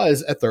Batman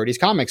was a 30s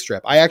comic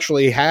strip. I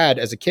actually had,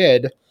 as a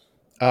kid...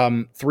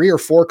 3 or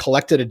 4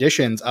 collected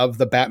editions of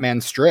the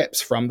Batman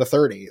strips from the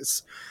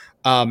 30s.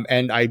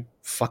 And I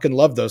fucking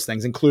love those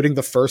things, including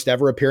the first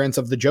ever appearance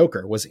of the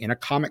Joker was in a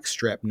comic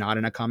strip, not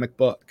in a comic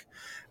book.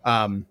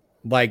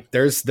 Like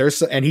there's,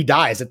 and he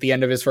dies at the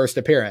end of his first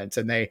appearance,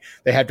 and they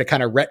had to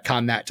kind of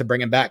retcon that to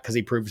bring him back because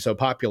he proved so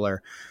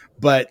popular.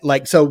 But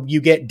like, so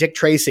you get Dick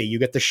Tracy, you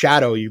get the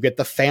Shadow, you get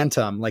the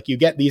Phantom, like you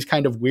get these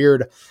kind of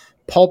weird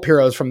pulp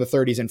heroes from the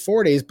 30s and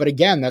 40s. But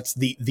again, that's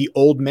the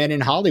old men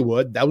in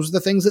Hollywood. That was the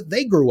things that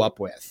they grew up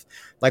with.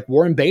 Like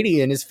Warren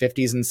Beatty in his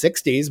 50s and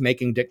 60s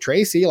making Dick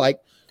Tracy. Like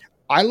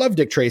I loved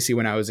Dick Tracy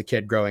when I was a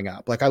kid growing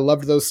up. Like I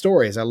loved those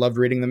stories. I loved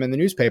reading them in the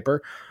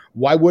newspaper.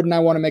 Why wouldn't I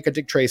want to make a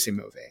Dick Tracy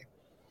movie?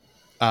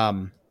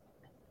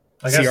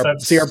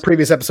 See our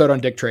previous episode on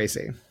Dick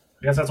Tracy.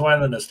 I guess that's why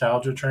the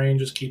nostalgia train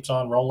just keeps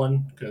on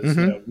rolling, because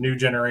new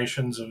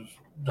generations of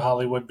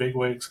Hollywood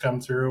bigwigs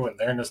come through and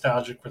they're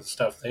nostalgic for the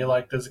stuff they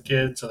liked as a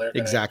kid, so they're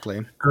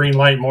exactly green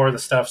light more of the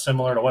stuff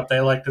similar to what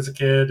they liked as a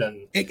kid.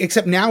 And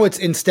except now it's,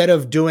 instead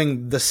of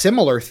doing the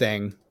similar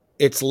thing,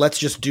 it's let's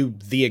just do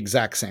the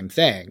exact same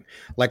thing.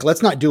 Like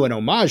let's not do an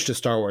homage to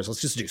Star Wars.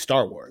 Let's just do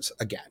Star Wars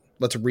again.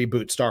 Let's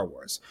reboot Star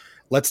Wars.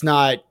 Let's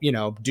not,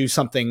 do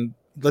something.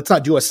 Let's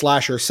not do a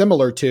slasher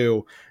similar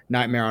to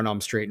Nightmare on Elm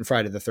Street and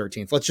Friday the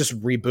 13th. Let's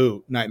just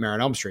reboot Nightmare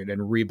on Elm Street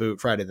and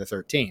reboot Friday the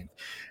 13th.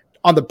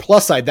 On the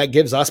plus side, that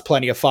gives us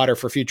plenty of fodder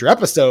for future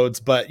episodes.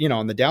 But,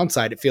 on the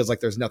downside, it feels like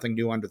there's nothing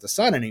new under the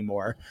sun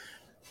anymore.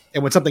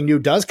 And when something new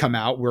does come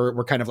out,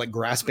 we're kind of like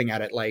grasping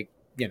at it like,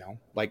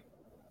 like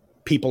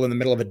people in the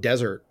middle of a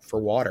desert for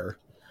water.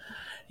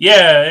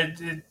 Yeah,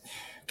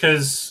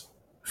 because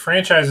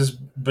franchises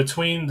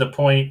between the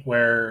point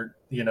where,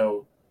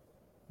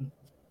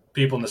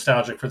 people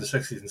nostalgic for the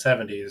 60s and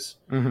 70s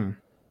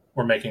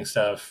were making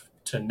stuff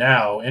to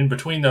now, in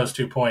between those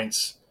 2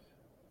 points,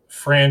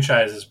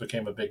 franchises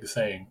became a big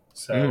thing.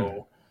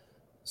 So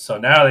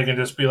now they can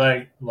just be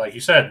like you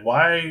said,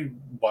 why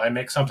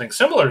make something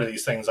similar to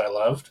these things I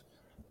loved?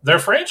 They're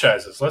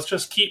franchises. Let's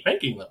just keep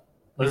making them.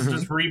 Let's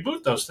just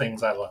reboot those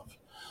things I love.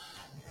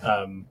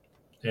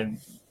 And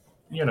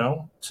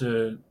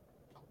to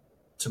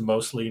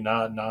mostly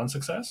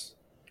non-success.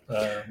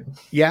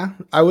 Yeah,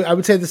 I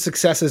would say the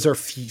successes are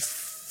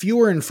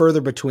fewer and further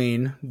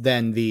between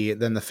than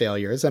the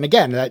failures. And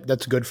again,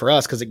 that's good for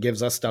us because it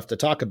gives us stuff to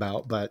talk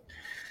about. But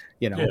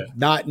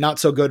not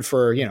so good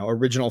for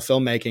original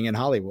filmmaking in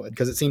Hollywood,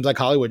 because it seems like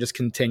Hollywood just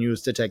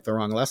continues to take the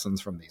wrong lessons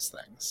from these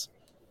things.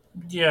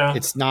 Yeah,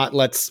 it's not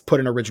let's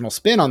put an original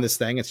spin on this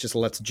thing. It's just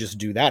let's just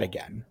do that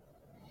again.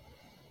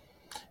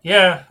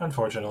 Yeah,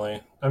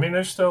 unfortunately. I mean,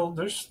 there's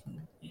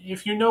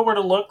if you know where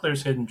to look,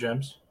 there's hidden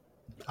gems.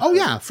 Oh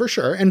yeah, for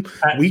sure. And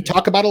we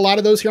talk about a lot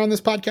of those here on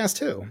this podcast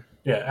too.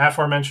 Yeah,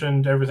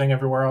 aforementioned Everything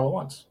Everywhere All at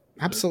Once.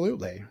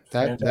 Absolutely.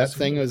 That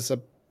thing was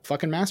a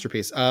fucking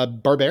masterpiece.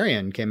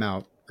 Barbarian came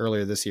out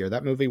earlier this year.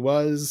 That movie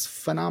was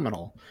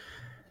phenomenal.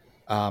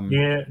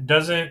 It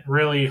doesn't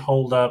really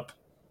hold up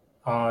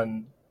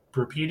on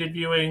repeated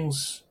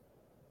viewings,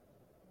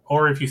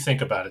 or if you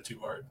think about it too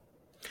hard.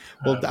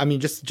 Well, I mean,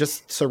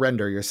 just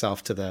surrender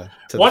yourself to the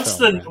once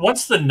the film,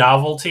 once the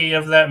novelty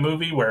of that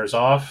movie wears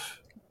off,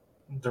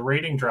 the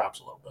rating drops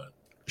a little bit.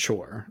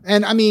 Sure.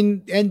 And I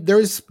mean, and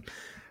there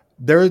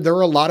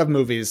are a lot of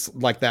movies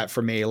like that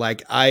for me.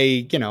 Like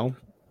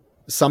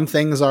some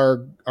things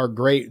are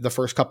great the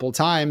first couple of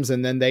times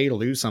and then they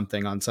lose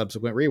something on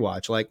subsequent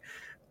rewatch. Like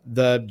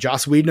the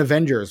Joss Whedon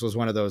Avengers was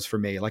one of those for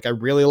me. Like I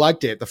really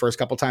liked it the first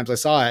couple of times I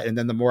saw it. And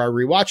then the more I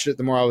rewatched it,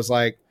 the more I was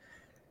like,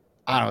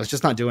 I don't know, it's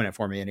just not doing it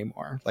for me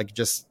anymore. Like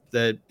just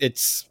that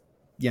it's,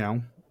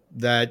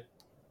 that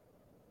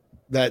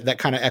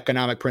kind of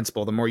economic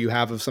principle. The more you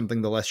have of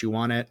something, the less you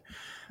want it.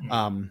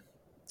 The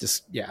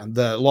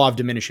law of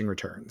diminishing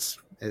returns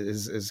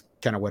is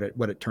kind of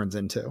what it turns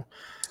into.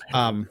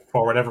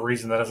 For whatever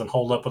reason, that doesn't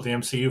hold up with the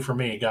MCU for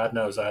me. God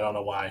knows, I don't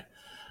know why.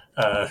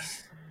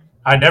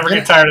 I never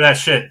get tired of that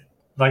shit.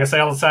 Like I say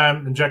all the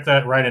time, inject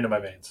that right into my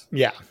veins.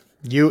 Yeah.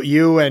 You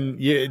are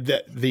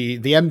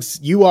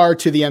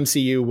to the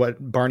MCU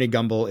what Barney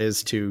Gumble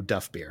is to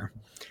Duff Beer.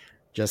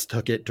 Just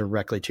hook it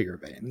directly to your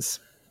veins.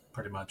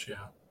 Pretty much,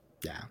 yeah.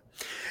 Yeah.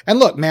 And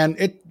look, man,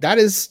 that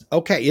is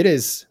okay. It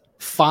is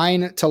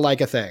fine to like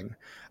a thing.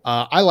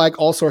 I like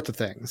all sorts of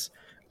things.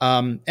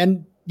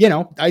 And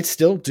I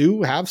still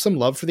do have some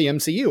love for the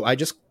MCU. I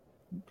just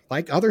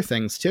like other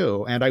things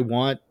too. And I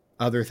want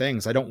other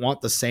things. I don't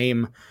want the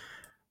same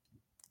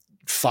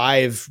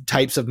 5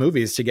 types of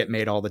movies to get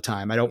made all the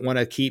time. I don't want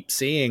to keep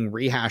seeing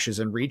rehashes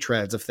and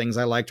retreads of things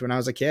I liked when I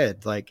was a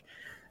kid. Like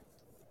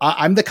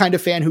I'm the kind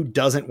of fan who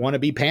doesn't want to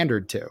be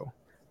pandered to.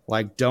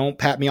 Like, don't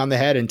pat me on the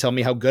head and tell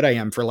me how good I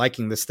am for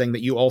liking this thing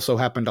that you also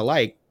happen to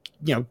like.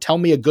 Tell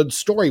me a good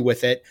story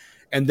with it,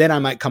 and then I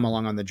might come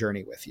along on the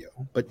journey with you.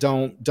 But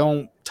don't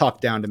talk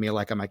down to me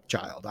like I'm a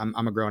child.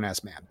 I'm a grown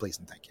ass man. Please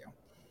and thank you.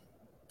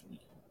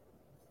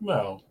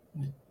 Well,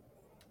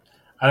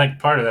 I think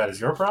part of that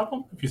is your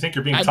problem. If you think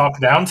you're being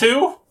talked down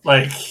to,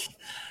 like,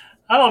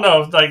 I don't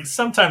know. Like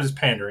sometimes it's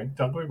pandering.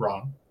 Don't get me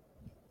wrong.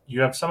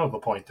 You have some of a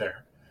point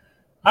there.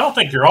 I don't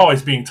think you're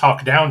always being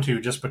talked down to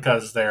just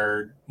because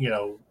they're,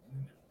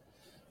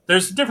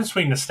 there's a difference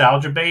between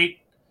nostalgia bait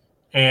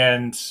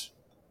and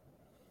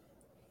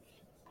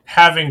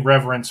having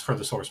reverence for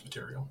the source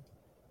material.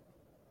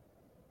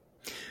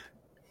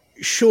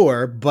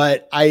 Sure,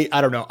 but I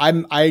don't know.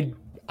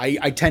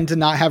 I tend to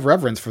not have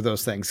reverence for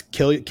those things.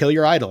 Kill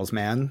your idols,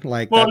 man.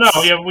 Like, Well, that's,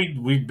 no, yeah,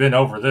 we've been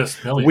over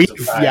this millions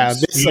of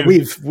times.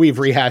 we've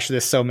rehashed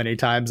this so many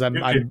times. You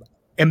I'm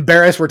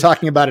embarrassed we're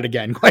talking about it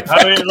again. Quite I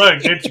mean,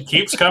 frankly. look, it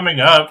keeps coming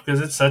up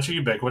because it's such a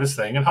ubiquitous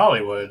thing in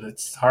Hollywood.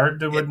 It's hard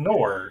to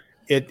ignore.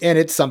 And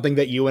it's something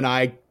that you and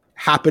I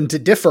happen to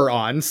differ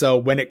on. So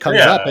when it comes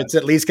up, Yeah. it's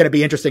at least going to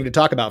be interesting to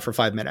talk about for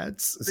 5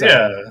 minutes. So,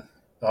 Yeah.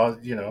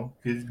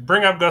 You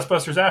bring up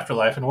Ghostbusters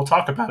Afterlife and we'll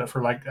talk about it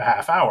for like a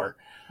half hour.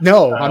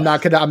 no, I'm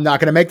not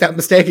gonna make that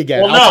mistake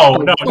again. Well,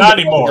 no, not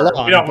anymore.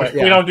 Long, we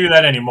don't do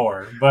that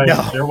anymore. But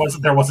No. there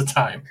was a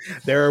time.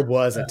 There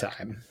was a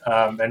time.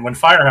 And when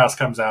Firehouse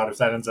comes out, if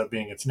that ends up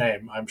being its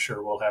name, I'm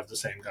sure we'll have the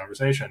same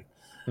conversation.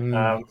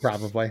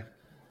 Probably.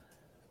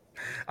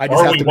 I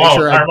just have to make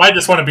sure. I might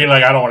just want to be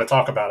like, I don't want to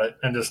talk about it,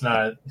 and just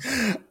not.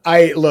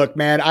 Look,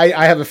 man.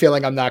 I have a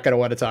feeling I'm not going to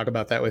want to talk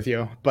about that with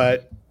you,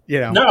 but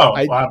no,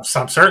 I'm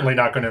certainly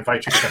not going to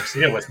invite you to come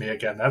see it with me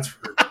again. That's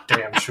for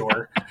damn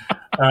sure.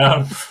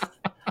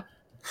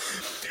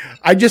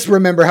 I just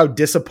remember how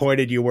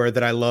disappointed you were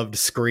that I loved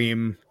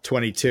Scream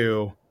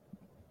 22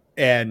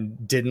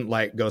 and didn't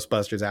like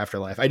Ghostbusters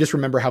Afterlife. I just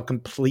remember how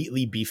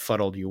completely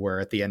befuddled you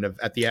were after the end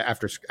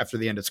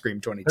of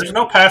Scream 22. There's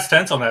no past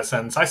tense on that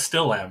sentence. I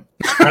still am.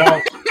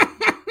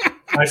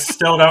 I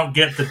still don't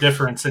get the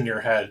difference in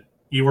your head.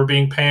 You were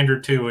being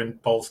pandered to in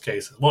both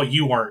cases. Well,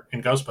 you weren't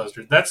in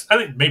Ghostbusters. I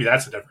think maybe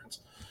that's the difference.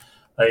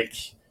 Like,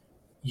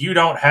 you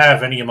don't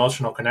have any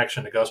emotional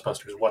connection to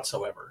Ghostbusters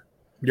whatsoever.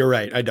 You're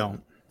right. I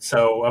don't.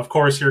 So, of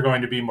course, you're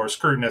going to be more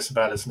scrutinous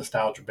about its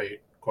nostalgia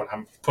bait.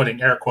 I'm putting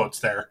air quotes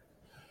there.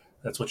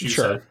 That's what you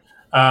said.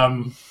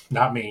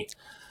 Not me.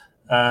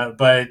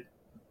 But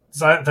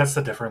that's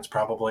the difference,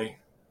 probably.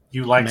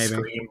 You like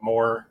Scream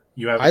more.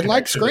 I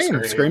like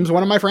Scream. Scream's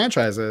one of my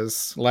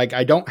franchises. Like,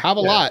 I don't have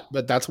a lot,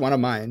 but that's one of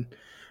mine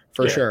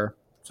for sure.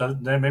 So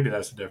maybe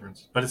that's the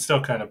difference. But it's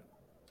still kind of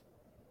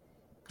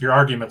your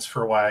arguments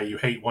for why you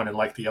hate one and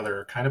like the other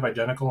are kind of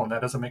identical, and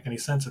that doesn't make any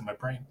sense in my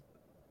brain.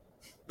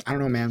 I don't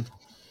know, man.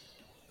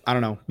 I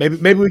don't know.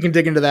 Maybe we can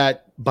dig into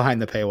that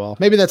behind the paywall.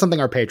 Maybe that's something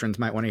our patrons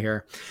might want to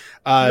hear.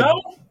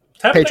 No.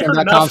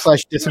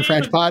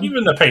 Patreon.com/disenfranchisepod.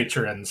 Even the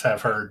patrons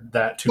have heard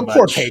that too much.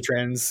 Poor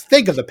patrons.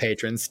 Think of the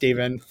patrons,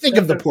 Stephen. Think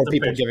of the poor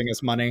people giving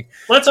us money.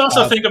 Let's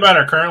also think about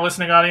our current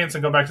listening audience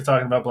and go back to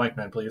talking about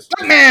Blankman, please.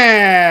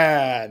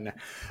 Blankman!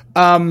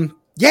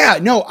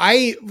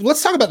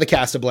 Let's talk about the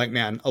cast of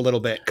Blankman a little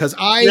bit, because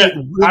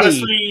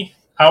honestly,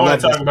 I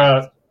want to talk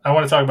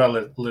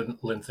about Lynn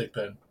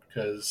Thigpen.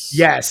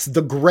 Yes,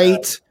 the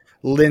great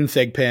Lynn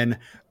Thigpen.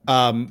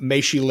 May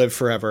she live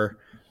forever.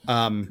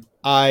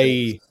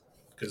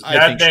 Because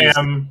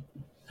goddamn,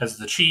 as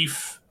the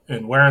chief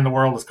in Where in the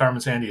World is Carmen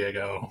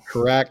Sandiego.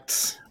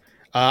 Correct.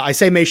 I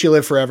say may she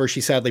live forever. She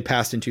sadly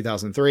passed in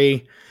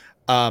 2003.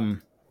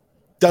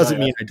 Doesn't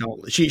mean I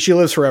don't. She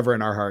lives forever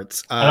in our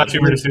hearts. I thought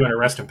you were just doing a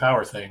rest in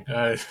power thing.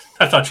 I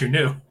thought you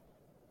knew.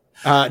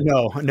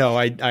 No,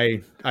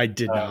 I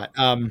did not.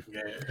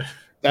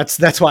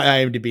 That's why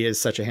IMDb is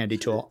such a handy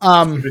tool.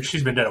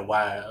 She's been dead a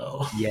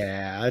while.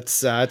 Yeah,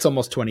 it's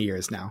almost 20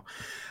 years now.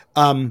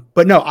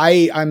 But no,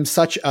 I'm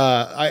such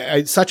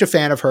a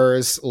fan of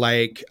hers.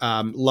 Like,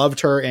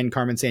 loved her in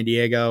Carmen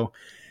Sandiego.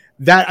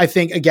 That, I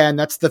think, again,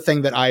 that's the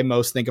thing that I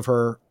most think of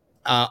her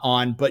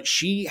on. But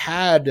she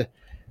had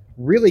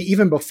really,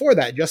 even before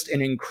that, just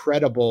an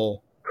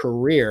incredible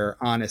career.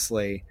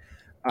 Honestly,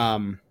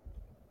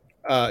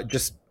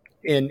 just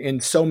in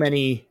so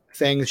many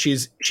things.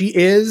 She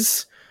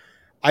is.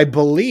 I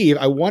believe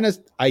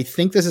I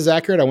think this is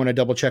accurate. I want to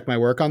double check my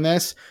work on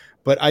this,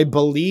 but I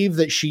believe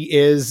that she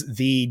is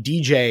the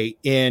DJ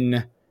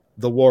in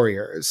The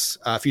Warriors,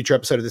 a future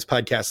episode of this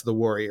podcast, The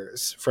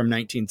Warriors from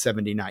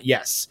 1979.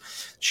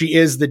 Yes, she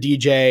is the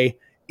DJ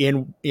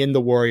in The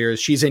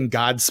Warriors. She's in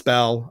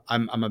Godspell.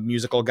 I'm a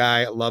musical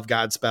guy. I love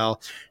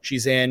Godspell.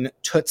 She's in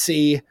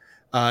Tootsie,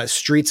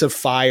 Streets of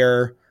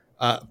Fire,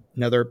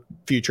 another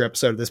future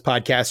episode of this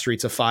podcast,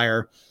 Streets of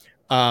Fire.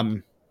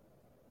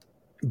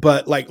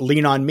 But like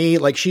Lean on Me,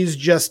 like she's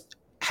just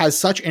has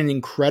such an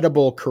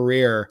incredible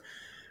career.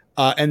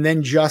 And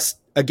then just,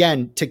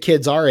 again, to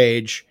kids our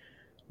age,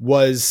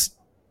 was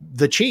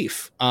the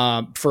chief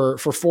for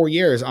 4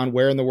 years on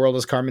Where in the World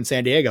is Carmen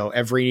Sandiego.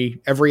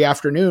 Every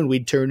afternoon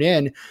we'd tune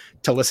in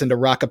to listen to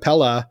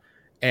Rockapella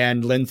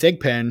and Lynn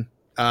Thigpen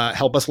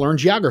help us learn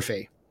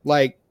geography.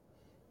 Like,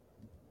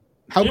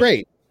 how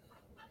great.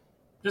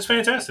 Just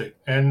fantastic.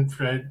 And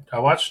I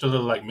watched a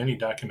little like mini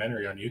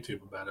documentary on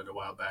YouTube about it a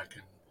while back,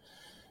 and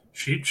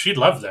she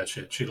loved that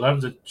shit. She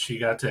loved that she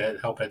got to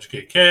help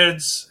educate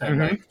kids, and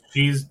like,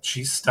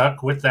 she's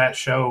stuck with that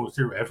show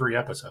through every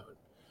episode.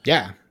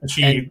 Yeah, and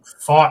she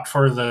fought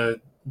for the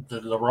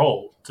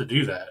role to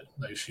do that.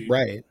 Like she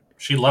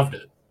loved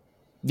it.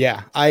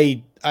 Yeah,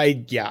 I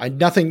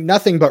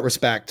nothing but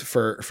respect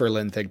for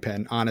Lynn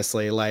Thigpen.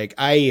 Honestly, like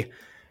I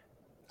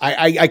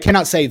I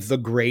cannot say the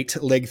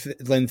great Lynn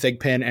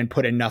Thigpen and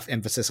put enough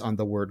emphasis on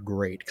the word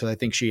great, because I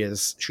think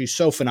she's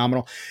so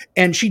phenomenal,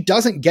 and she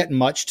doesn't get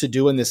much to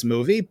do in this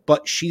movie,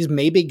 but she's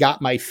maybe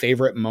got my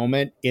favorite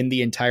moment in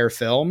the entire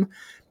film,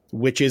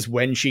 which is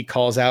when she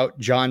calls out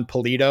John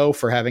Polito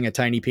for having a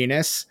tiny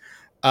penis.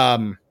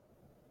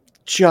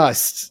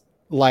 Just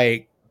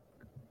like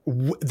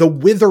the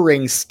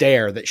withering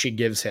stare that she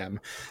gives him.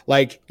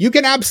 Like, you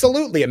can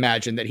absolutely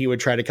imagine that he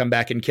would try to come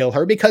back and kill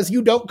her, because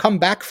you don't come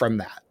back from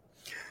that.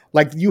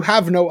 Like, you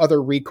have no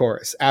other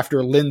recourse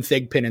after Lynn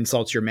Thigpen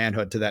insults your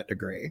manhood to that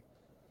degree.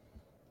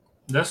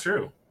 That's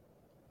true.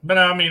 But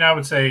I mean, I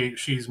would say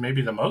she's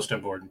maybe the most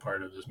important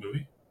part of this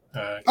movie.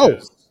 Oh,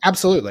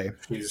 absolutely.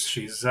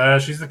 She's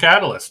the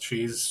catalyst.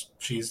 She's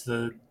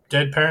the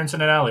dead parents in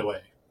an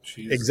alleyway.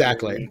 She's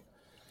exactly.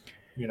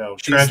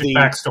 Tragic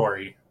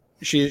backstory.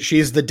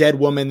 She's the dead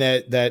woman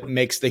that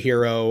makes the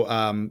hero,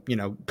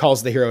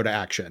 calls the hero to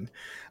action.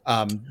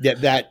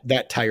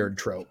 That tired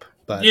trope.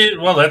 But yeah,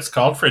 well, that's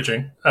called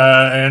fridging,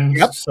 and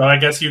yep. So I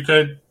guess you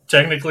could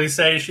technically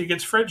say she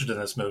gets fridged in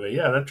this movie.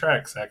 Yeah, that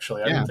tracks.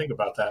 Actually, I didn't think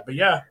about that, but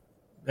yeah.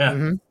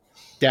 Mm-hmm.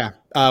 Yeah,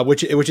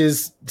 which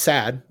is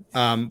sad.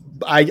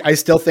 I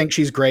still think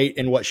she's great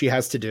in what she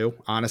has to do.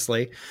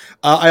 Honestly,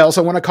 I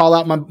also want to call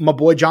out my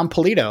boy John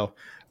Polito,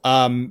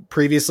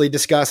 previously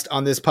discussed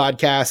on this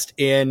podcast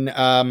in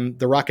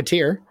The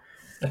Rocketeer,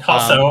 and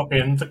also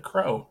in The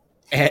Crow.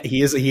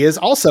 He is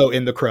also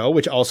in The Crow,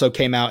 which also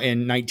came out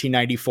in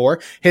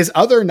 1994. His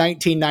other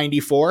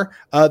 1994,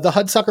 The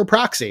Hudsucker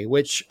Proxy,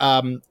 which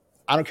I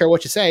don't care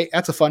what you say,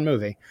 that's a fun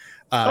movie.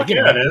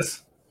 It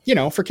is.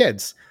 For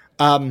kids.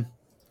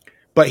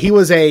 But he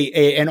was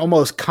an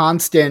almost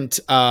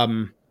constantly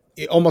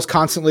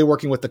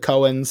working with the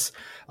Coens.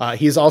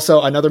 He's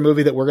also another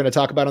movie that we're going to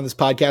talk about on this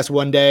podcast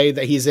one day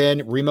that he's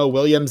in, Remo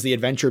Williams' The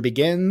Adventure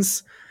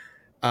Begins.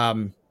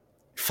 I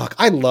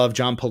love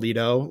John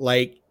Polito.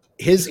 Like,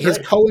 his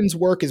Coen's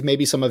work is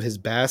maybe some of his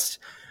best,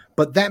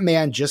 but that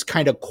man just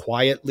kind of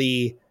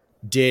quietly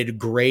did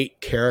great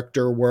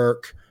character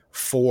work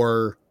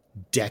for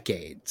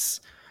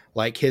decades.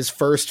 Like, his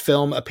first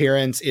film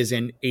appearance is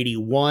in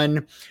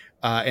 1981.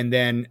 And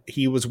then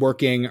he was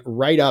working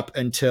right up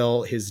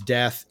until his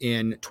death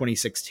in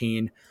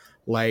 2016.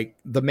 Like,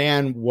 the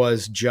man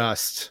was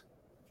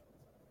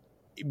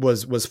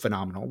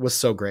phenomenal, was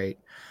so great.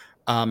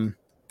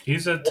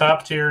 He's a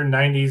top tier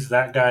 90s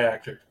that guy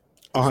actor.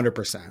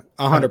 100%.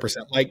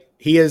 Like,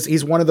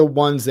 he's one of the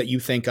ones that you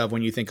think of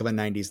when you think of a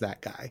 90s that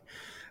guy.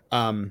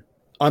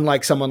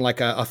 Unlike someone like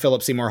a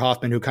Philip Seymour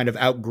Hoffman, who kind of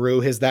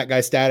outgrew his that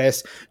guy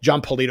status,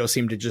 John Polito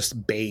seemed to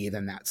just bathe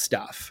in that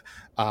stuff.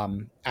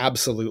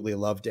 Absolutely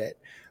loved it.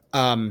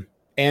 And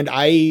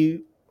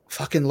I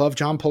fucking love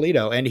John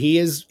Polito, and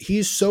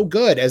he's so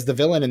good as the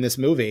villain in this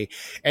movie.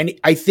 And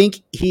I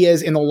think he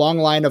is in the long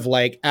line of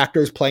like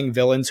actors playing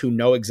villains who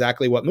know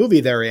exactly what movie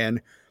they're in.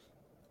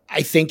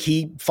 I think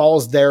he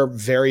falls there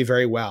very,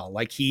 very well.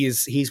 Like,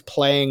 he's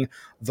playing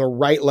the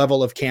right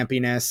level of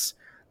campiness,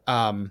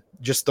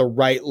 just the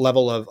right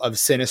level of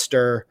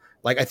sinister.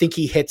 Like, I think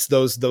he hits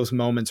those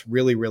moments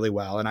really, really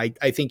well. And I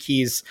think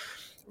he's,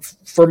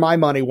 for my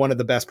money, one of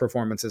the best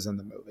performances in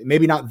the movie.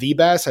 Maybe not the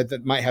best. I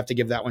might have to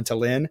give that one to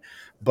Lynn,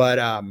 but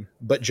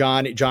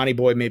Johnny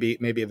Boy maybe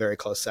a very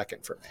close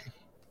second for me.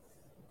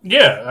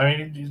 Yeah, I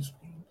mean,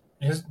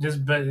 his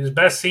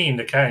best scene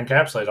to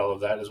encapsulate all of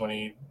that is when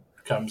he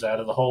comes out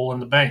of the hole in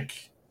the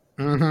bank.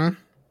 Mm-hmm.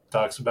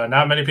 Talks about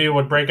not many people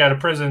would break out of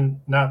prison,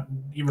 not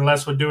even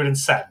less would do it in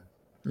satin.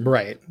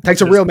 Right.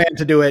 Takes a real man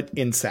to do it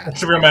in satin.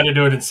 It's a real man to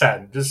do it in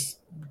satin. Just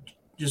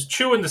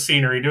chewing the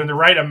scenery, doing the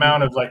right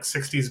amount of like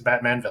 60s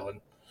Batman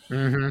villain.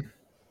 Mm-hmm.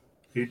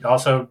 He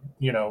also,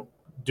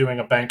 doing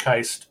a bank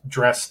heist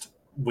dressed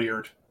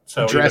weird.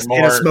 So dressed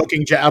even more,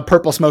 in a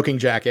purple smoking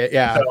jacket.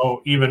 Yeah.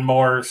 So even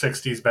more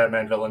 60s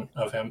Batman villain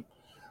of him.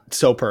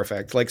 So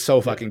perfect, like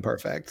so fucking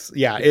perfect.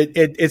 Yeah,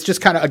 it's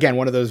just kind of, again,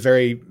 one of those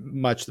very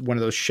much one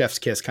of those chef's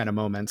kiss kind of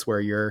moments where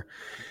you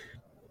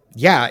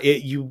get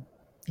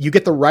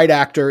the right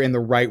actor in the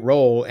right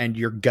role and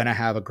you're gonna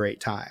have a great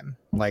time.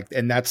 Like,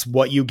 and that's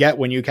what you get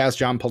when you cast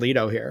John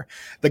Polito here.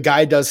 The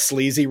guy does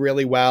sleazy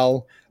really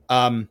well.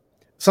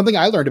 Something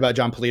I learned about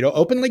John Polito: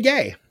 openly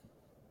gay.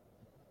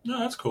 No,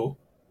 that's cool.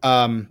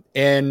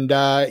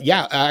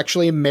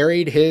 Actually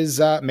married his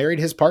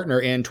partner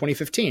in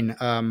 2015.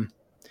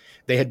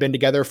 They had been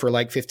together for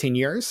like 15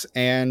 years,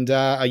 and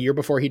a year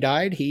before he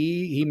died,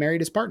 he married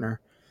his partner.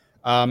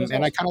 And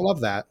awesome. I kind of love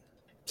that.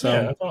 So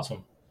yeah, that's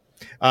awesome.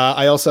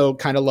 I also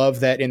kind of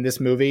love that in this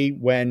movie,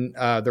 when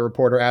the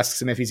reporter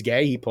asks him if he's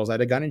gay, he pulls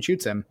out a gun and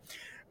shoots him.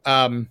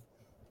 And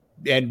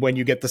when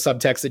you get the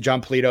subtext that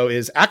John Polito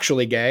is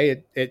actually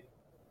gay, it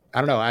I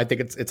don't know. I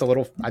think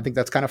I think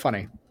that's kind of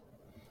funny.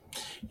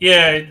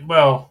 Yeah,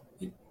 well,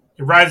 it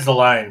rides the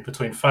line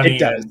between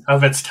funny and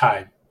of its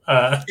time.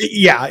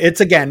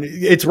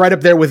 It's right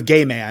up there with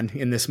Gay Man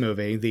in this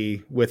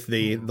movie, with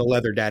the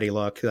leather daddy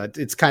look.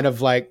 It's kind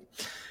of like,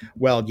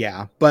 well,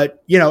 yeah,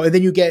 but and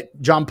then you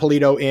get John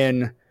Polito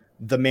in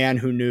The Man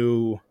Who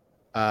Knew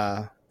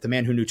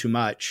Too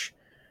Much,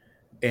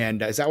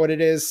 And is that what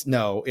it is?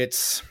 No,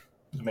 it's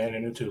The Man Who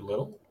Knew Too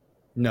Little.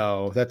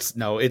 it's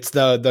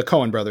the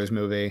Coen Brothers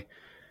movie.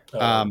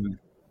 Oh,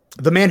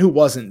 The Man Who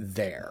Wasn't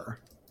There.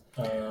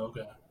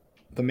 okay.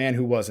 The Man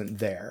Who Wasn't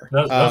There.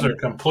 Those are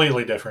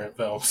completely different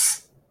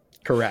films.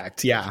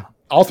 Correct. Yeah.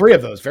 All three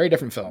of those, very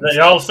different films.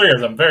 All three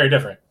of them, very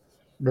different.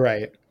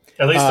 Right.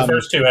 At least the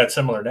first two had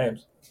similar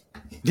names.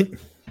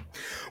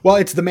 Well,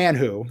 it's The Man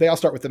Who. They all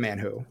start with The Man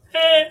Who.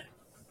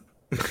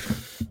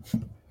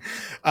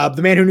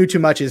 The Man Who Knew Too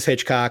Much is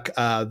Hitchcock.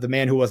 The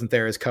Man Who Wasn't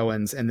There is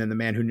Coen's. And then The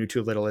Man Who Knew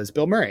Too Little is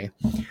Bill Murray.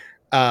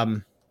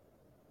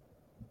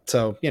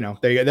 So,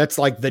 that's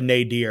like the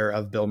nadir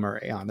of Bill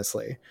Murray,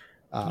 honestly.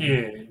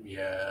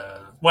 Yeah.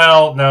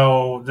 Well,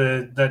 no,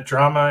 the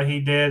drama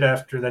he did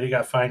after that, he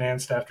got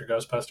financed after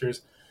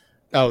Ghostbusters.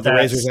 Oh, The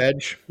Razor's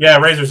Edge? Yeah,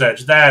 Razor's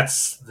Edge.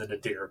 That's the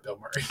nadir of Bill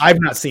Murray. I've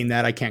not seen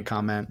that. I can't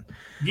comment.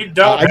 You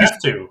don't have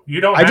to. You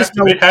don't have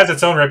to. It has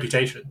its own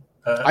reputation.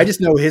 I just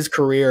know his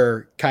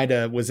career kind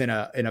of was in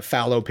a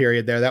fallow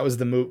period there. That was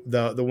the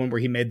one where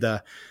he made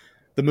the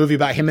movie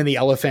about him and the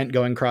elephant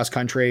going cross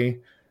country.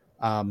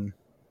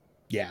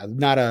 Yeah,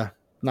 not a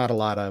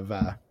lot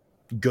of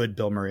good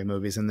Bill Murray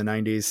movies in the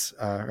 90s,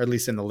 or at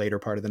least in the later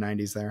part of the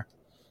 90s there,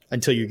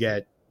 until you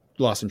get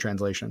Lost in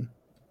Translation.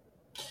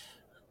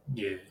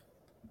 Yeah.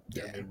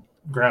 I mean,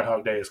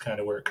 Groundhog Day is kind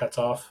of where it cuts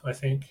off, I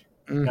think,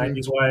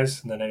 90s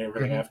wise, and then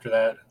everything after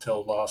that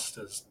until Lost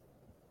is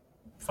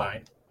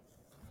fine.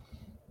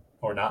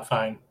 Or not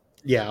fine.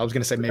 Yeah, I was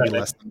going to say maybe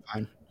less than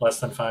fine. Less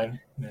than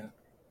fine, yeah.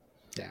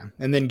 Yeah,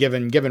 and then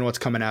given what's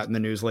coming out in the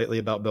news lately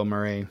about Bill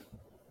Murray.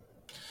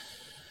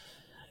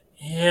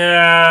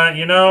 Yeah,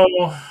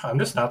 I'm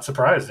just not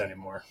surprised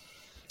anymore.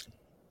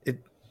 It's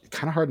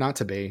kind of hard not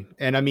to be.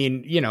 And I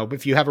mean,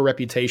 if you have a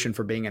reputation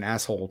for being an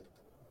asshole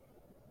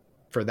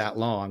for that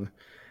long,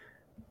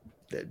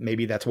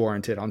 maybe that's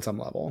warranted on some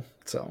level.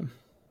 So,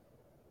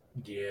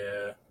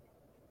 yeah.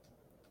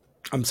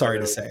 I'm sorry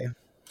to say.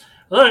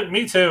 Look,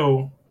 me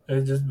too. I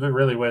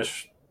really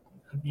wish,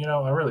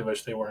 I really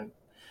wish they weren't,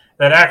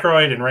 that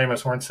Aykroyd and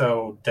Ramis weren't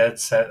so dead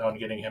set on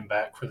getting him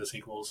back for the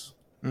sequels.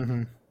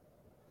 Mm-hmm.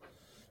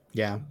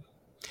 Yeah.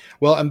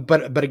 Well,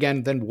 but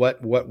again, then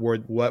what would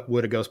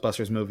a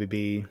Ghostbusters movie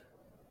be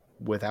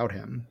without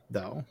him,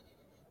 though?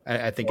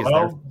 I think is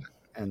there,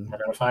 and we're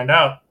gonna find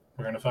out.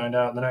 We're gonna find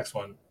out in the next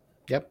one.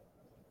 Yep.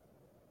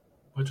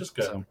 Which is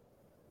good. So,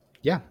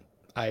 yeah,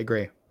 I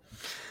agree.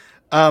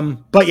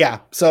 But yeah,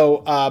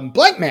 so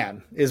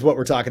Blankman is what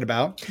we're talking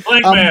about.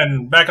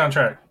 Blankman, back on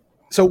track.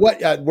 So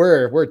what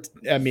we're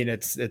I mean,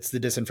 it's the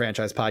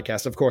Disenfranchised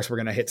podcast. Of course, we're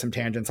going to hit some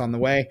tangents on the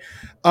way.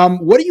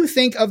 What do you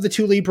think of the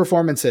two lead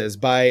performances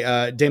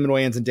by Damon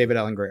Wayans and David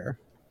Alan Grier?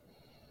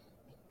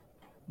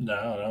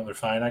 No, they're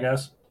fine, I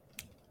guess.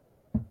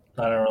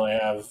 I don't really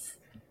have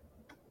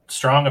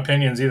strong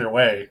opinions either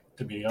way,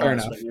 to be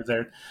honest with you.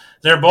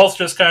 They're both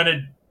just kind of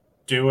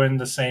doing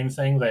the same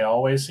thing they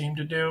always seem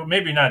to do.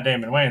 Maybe not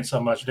Damon Wayans so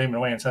much. Damon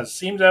Wayans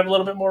seems to have a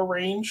little bit more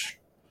range.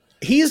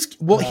 He is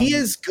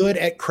good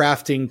at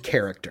crafting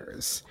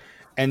characters.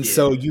 And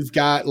so you've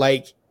got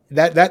like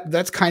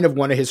that's kind of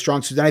one of his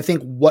strong suits. And I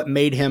think what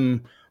made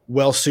him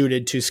well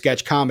suited to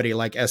sketch comedy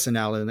like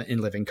SNL and In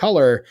Living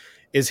Color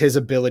is his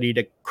ability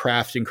to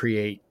craft and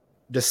create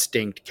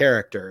distinct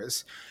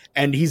characters.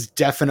 And he's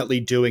definitely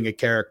doing a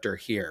character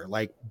here.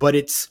 But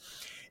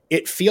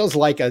it feels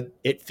like an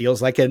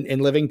In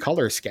Living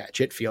Color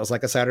sketch. It feels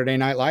like a Saturday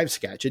Night Live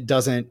sketch. It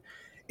doesn't.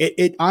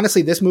 It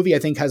honestly, this movie I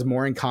think has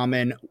more in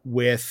common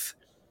with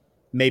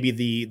maybe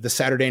the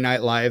Saturday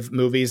Night Live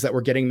movies that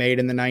were getting made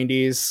in the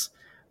 90s.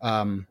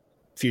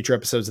 Future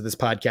episodes of this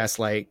podcast,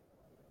 like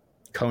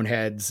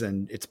Coneheads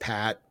and It's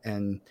Pat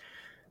and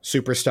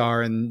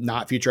Superstar, and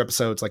not future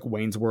episodes like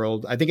Wayne's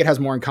World. I think it has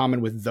more in common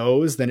with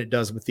those than it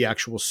does with the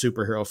actual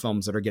superhero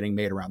films that are getting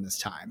made around this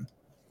time.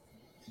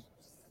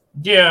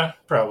 Yeah,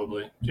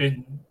 probably.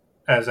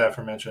 As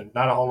aforementioned,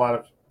 not a whole lot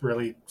of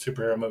really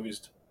superhero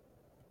movies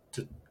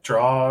to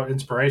draw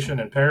inspiration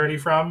and parody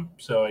from.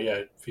 So yeah,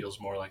 it feels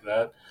more like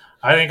that.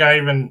 I think I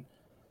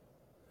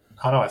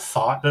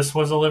thought this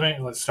was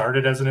it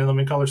started as an In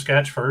Living Color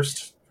sketch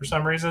first for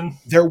some reason.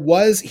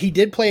 He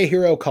did play a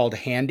hero called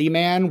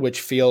Handyman, which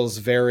feels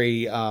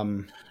very,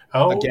 of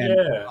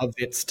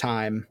its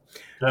time.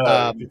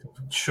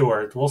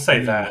 Sure. We'll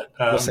say that.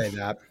 We'll say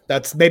that.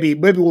 That's maybe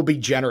we'll be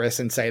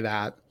generous and say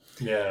that.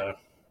 Yeah.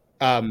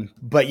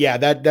 But yeah,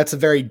 that's a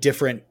very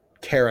different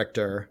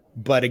character.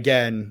 But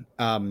again,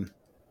 and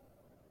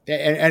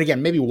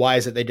again, maybe why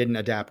is it they didn't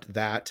adapt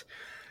that?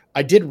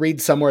 I did read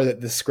somewhere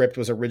that the script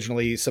was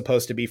originally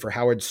supposed to be for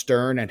Howard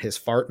Stern and his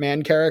Fart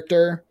Man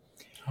character.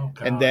 Oh,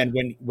 God. And then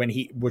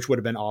which would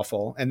have been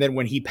awful. And then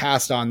when he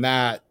passed on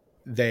that,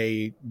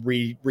 they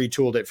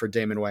retooled it for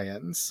Damon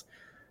Wayans.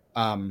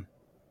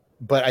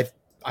 But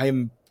I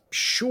am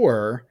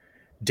sure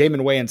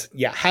Damon Wayans,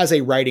 has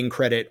a writing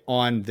credit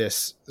on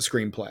this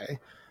screenplay.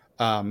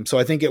 So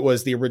I think it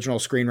was the original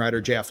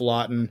screenwriter, J.F.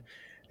 Lawton,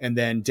 and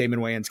then Damon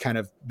Wayans kind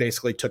of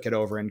basically took it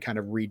over and kind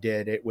of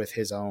redid it with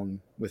his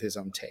own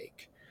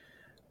take.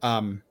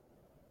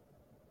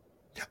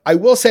 I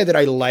will say that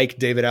I like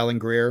David Alan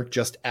Grier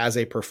just as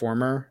a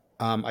performer.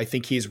 I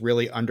think he's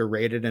really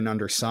underrated and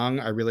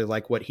undersung. I really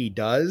like what he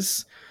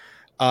does.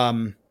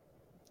 Um,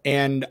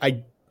 and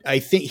I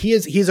think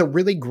he's a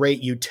really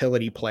great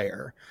utility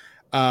player.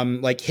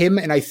 Like him,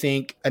 and I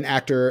think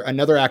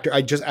another actor.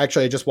 I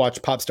just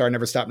watched Pop Star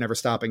Never Stop Never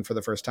Stopping for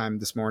the first time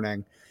this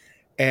morning,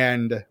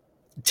 and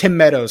Tim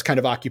Meadows kind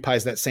of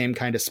occupies that same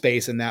kind of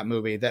space in that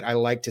movie that I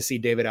like to see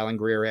David Alan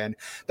Grier in.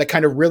 That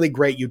kind of really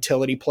great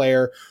utility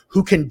player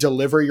who can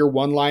deliver your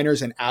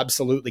one-liners and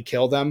absolutely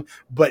kill them,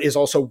 but is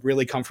also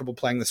really comfortable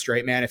playing the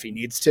straight man if he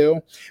needs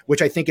to,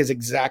 which I think is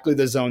exactly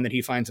the zone that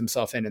he finds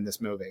himself in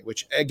this movie,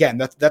 which again,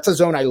 that's a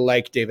zone I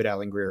like David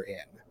Alan Grier in.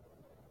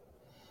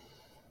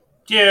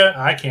 Yeah,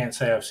 I can't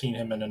say I've seen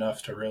him in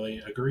enough to really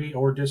agree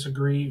or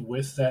disagree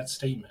with that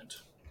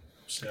statement.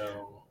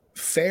 So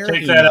fair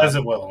take enough. that as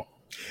it will.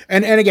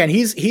 And again,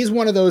 he's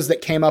one of those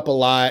that came up a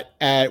lot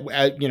at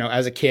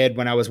as a kid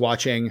when I was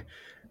watching,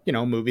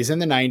 movies in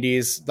the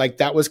 90s. Like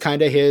that was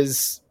kind of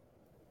his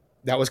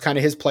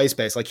play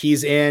space. Like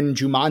he's in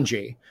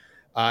Jumanji.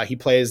 He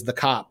plays the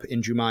cop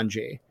in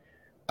Jumanji,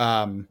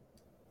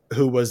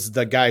 who was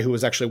the guy who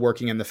was actually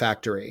working in the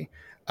factory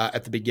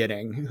at the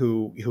beginning,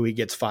 who he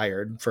gets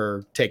fired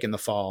for taking the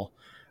fall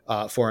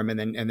for him,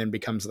 and then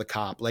becomes the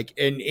cop. Like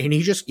and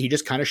he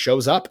just kind of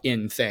shows up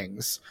in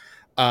things.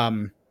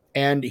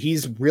 And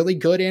he's really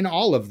good in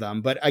all of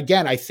them. But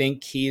again, I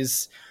think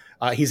he's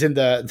in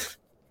the,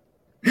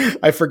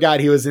 I forgot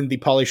he was in the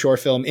Pauly Shore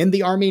film In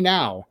the Army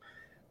Now,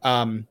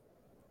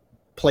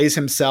 plays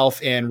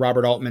himself in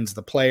Robert Altman's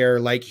The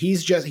Player. Like he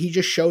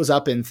just shows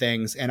up in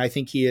things. And I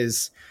think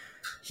he's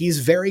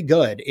very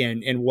good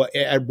in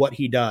what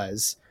he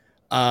does.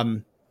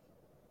 I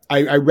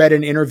read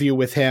an interview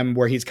with him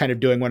where he's kind of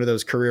doing one of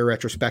those career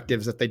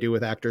retrospectives that they do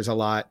with actors a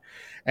lot.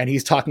 And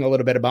he's talking a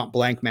little bit about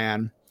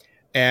Blankman.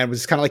 And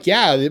was kind of like,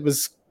 yeah, it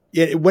was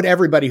what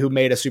everybody who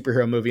made a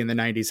superhero movie in the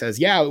 90s says.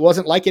 Yeah, it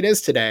wasn't like it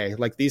is today.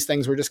 Like these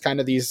things were just kind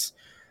of these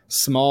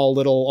small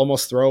little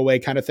almost throwaway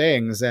kind of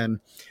things. And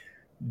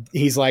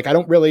he's like, I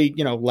don't really,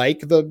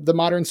 like the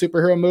modern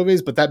superhero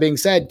movies. But that being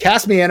said,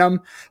 cast me in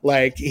them.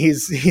 Like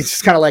he's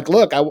just kind of like,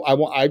 look,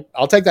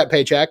 I'll take that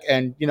paycheck.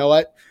 And you know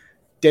what?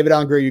 David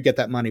Alan Grier, you get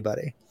that money,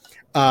 buddy.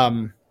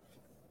 But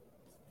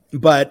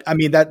I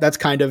mean, that's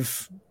kind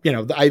of,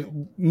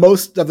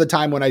 most of the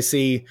time when I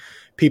see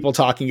people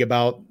talking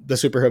about the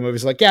superhero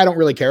movies, like, yeah, I don't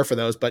really care for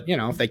those, but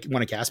if they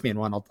want to cast me in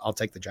one, I'll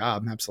take the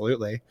job.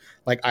 Absolutely.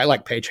 Like I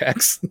like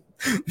paychecks.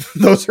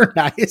 Those are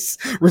nice.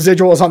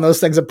 Residuals on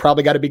those things have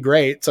probably got to be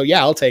great. So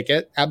yeah, I'll take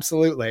it.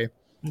 Absolutely.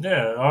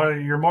 Yeah. Or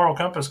your moral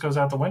compass goes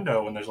out the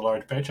window when there's a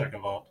large paycheck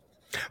involved.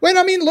 Well,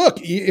 I mean, look,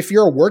 if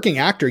you're a working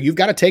actor, you've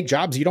got to take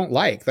jobs you don't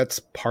like. That's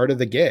part of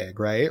the gig,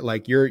 right?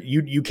 Like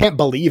you can't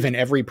believe in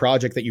every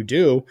project that you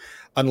do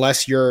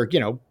unless you're,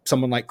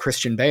 someone like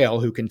Christian Bale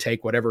who can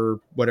take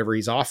whatever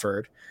he's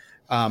offered.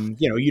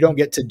 You don't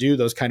get to do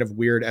those kind of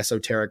weird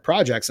esoteric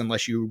projects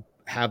unless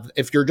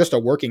if you're just a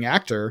working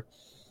actor.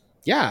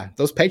 Yeah,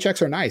 those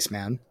paychecks are nice,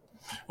 man.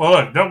 Well,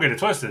 look, don't get it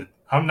twisted.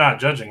 I'm not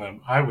judging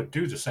them. I would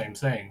do the same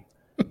thing.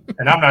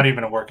 And I'm not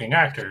even a working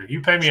actor.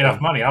 You pay me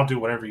enough money, I'll do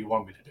whatever you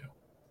want me to do.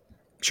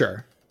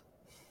 Sure.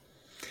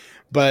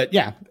 But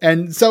yeah.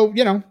 And so,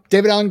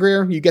 David Alan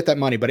Grier, you get that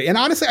money, buddy. And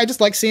honestly, I just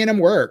like seeing him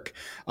work.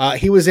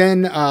 He was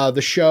in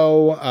the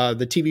show,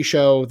 the TV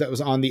show that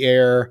was on the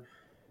air.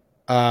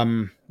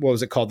 What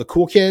was it called? The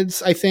Cool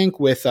Kids, I think,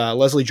 with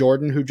Leslie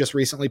Jordan, who just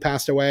recently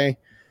passed away.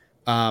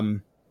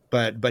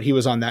 But he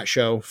was on that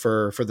show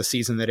for the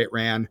season that it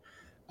ran.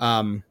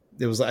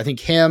 It was, I think,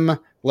 him,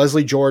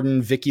 Leslie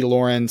Jordan, Vicki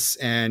Lawrence,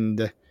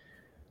 and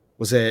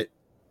was it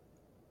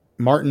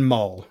Martin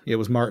Mull? It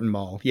was Martin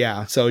Mull.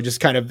 Yeah. So just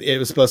kind of, it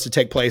was supposed to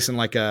take place in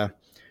like a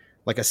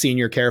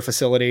senior care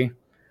facility,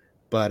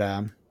 but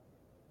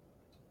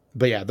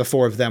yeah, the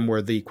four of them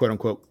were the quote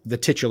unquote, the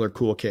titular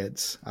cool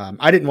kids.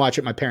 I didn't watch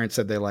it. My parents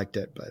said they liked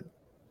it, but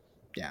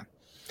yeah.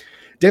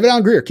 David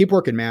Alan Grier, keep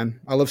working,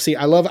 man. I love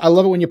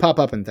it when you pop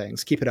up in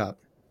things. Keep it up.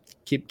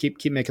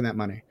 Keep making that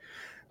money.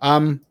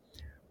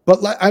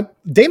 But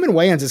Damon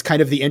Wayans is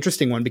kind of the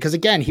interesting one because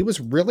again, he was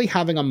really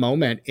having a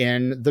moment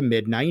in the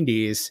mid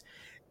 90s.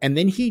 And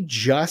then he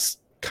just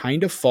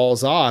kind of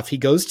falls off. He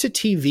goes to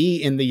TV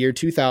in the year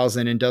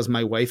 2000 and does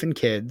My Wife and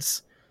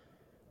Kids.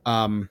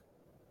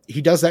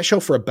 He does that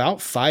show for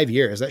about 5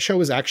 years. That show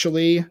was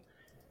actually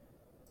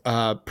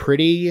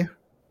pretty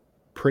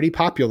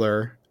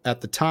popular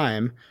at the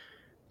time.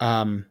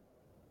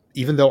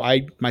 Even though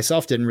I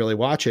myself didn't really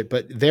watch it,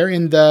 but there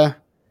in the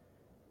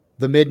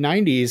mid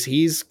 90s,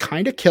 he's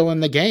kind of killing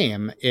the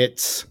game.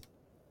 It's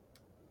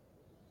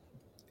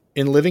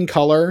in Living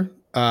Color,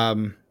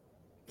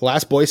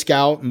 Last Boy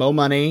Scout, Mo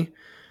Money.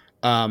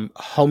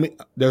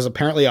 There's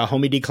apparently a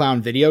Homie D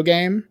Clown video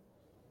game,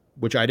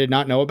 which I did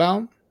not know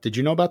about. Did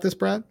you know about this,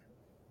 Brett?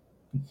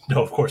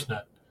 No, of course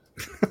not.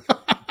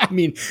 I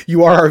mean,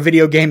 you are our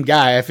video game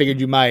guy. I figured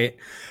you might.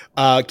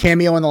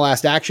 Cameo in The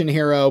Last Action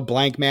Hero,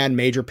 Blankman,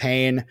 Major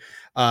Payne,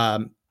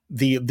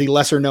 the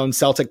lesser known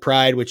Celtic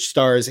Pride, which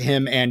stars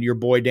him and your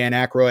boy Dan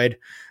Aykroyd.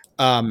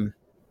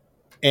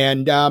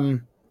 and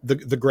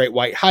the Great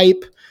White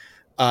Hype,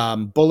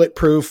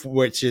 Bulletproof,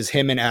 which is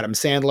him and Adam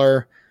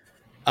Sandler.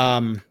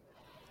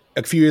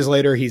 A few years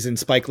later, he's in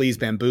Spike Lee's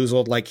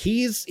Bamboozled. Like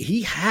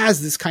he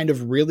has this kind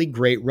of really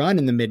great run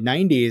in the mid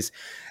 '90s,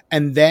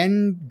 and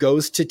then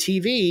goes to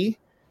TV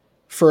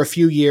for a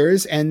few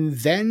years, and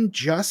then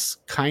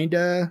just kind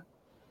of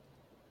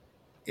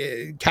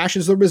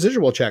cashes the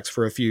residual checks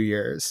for a few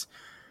years.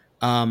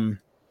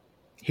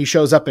 He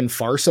shows up in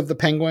Farce of the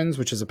Penguins,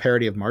 which is a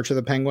parody of March of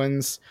the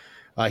Penguins.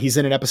 He's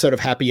in an episode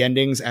of Happy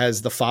Endings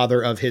as the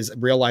father of his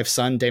real life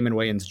son, Damon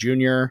Wayans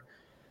Jr.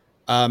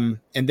 And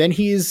then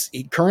he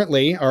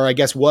currently, or I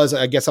guess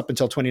up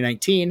until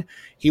 2019,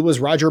 he was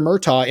Roger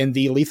Murtaugh in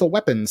the Lethal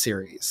Weapon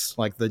series,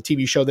 like the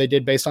TV show they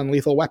did based on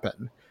Lethal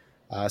Weapon.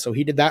 So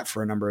he did that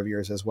for a number of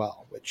years as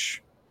well,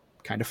 which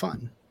kind of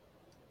fun.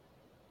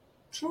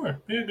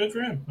 Sure. Yeah, good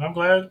for him. I'm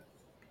glad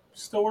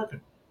he's still working.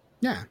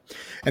 Yeah.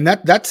 And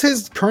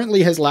that's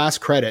currently his last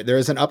credit. There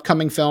is an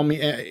upcoming film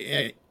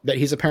that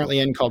he's apparently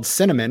in called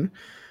Cinnamon,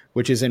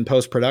 which is in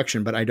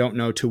post-production, but I don't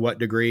know to what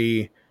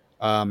degree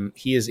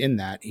he is in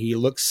that. He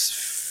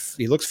looks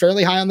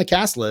fairly high on the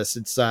cast list.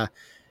 It's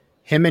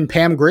him and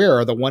Pam Grier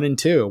are the 1 and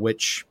 2,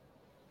 which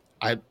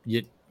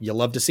you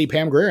love to see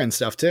Pam Grier and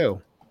stuff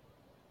too.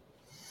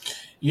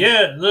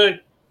 Yeah, look,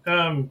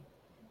 Mr.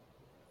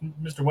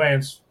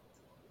 Wayans,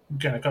 I'm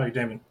gonna call you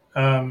Damon.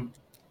 I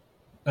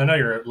know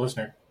you're a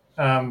listener.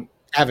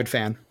 Avid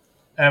fan.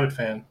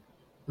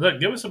 Look,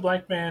 give us a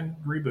Blankman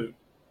reboot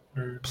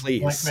or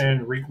please.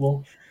 Blankman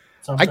requel.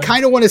 Something. I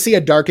kind of want to see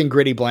a dark and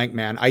gritty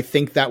Blankman. I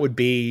think that would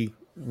be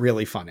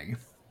really funny.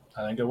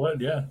 I think it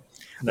would. Yeah,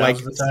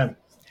 now's the time.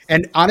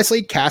 And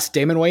honestly, cast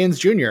Damon Wayans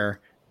Jr.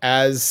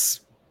 as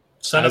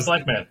son of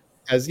Blankman.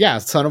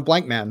 Son of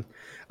Blankman.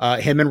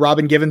 Him and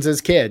Robin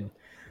Givens' kid,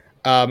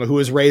 who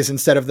was raised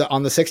instead of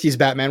on the 60s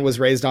Batman, was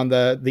raised on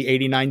the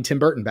 89 Tim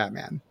Burton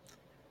Batman.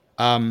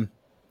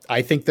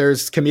 I think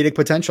there's comedic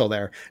potential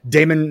there.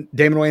 Damon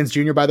Wayans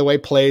Jr., by the way,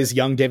 plays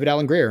young David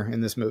Alan Grier in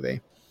this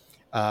movie,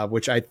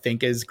 which I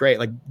think is great.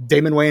 Like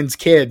Damon Wayans'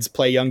 kids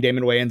play young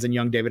Damon Wayans and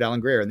young David Alan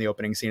Grier in the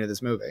opening scene of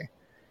this movie,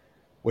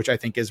 which I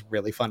think is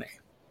really funny.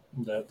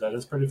 That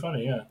is pretty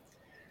funny, yeah.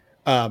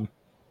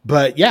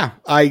 But yeah,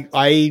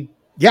 I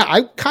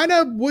kind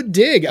of would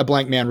dig a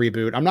Blankman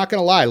reboot. I'm not going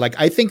to lie. Like,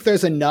 I think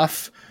there's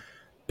enough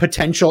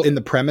potential in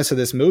the premise of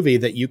this movie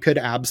that you could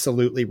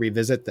absolutely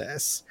revisit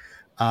this.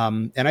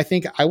 And I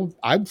think I,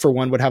 for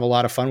one, would have a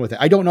lot of fun with it.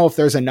 I don't know if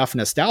there's enough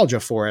nostalgia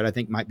for it. I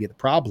think might be the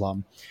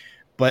problem,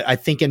 but I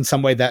think in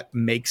some way that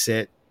makes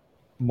it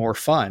more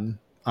fun,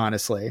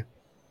 honestly.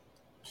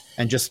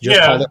 And just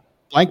call it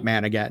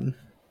Blankman again.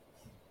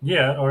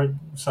 Yeah. Or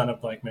Son of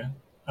Blankman.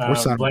 Or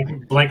Son of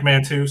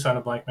Blankman 2, Son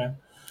of Blankman.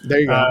 There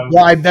you go.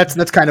 Well,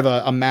 that's kind of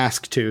a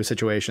Mask 2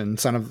 situation.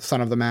 Son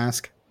of the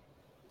Mask.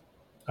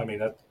 I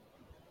mean,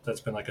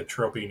 that's been like a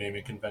tropey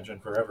naming convention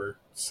forever.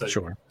 So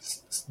sure.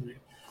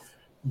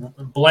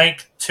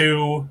 Blank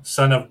 2,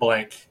 Son of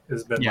Blank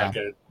has been like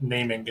a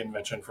naming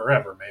convention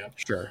forever, man.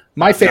 Sure.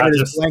 My favorite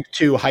is Blank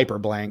 2 Hyper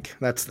Blank.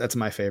 That's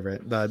my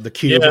favorite. The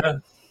cube. Yeah.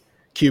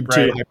 Cube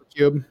right. 2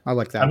 Hypercube. I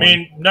like that. I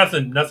mean,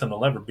 nothing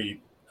will ever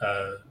beat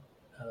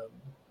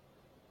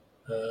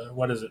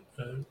what is it?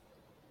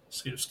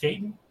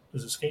 Skating?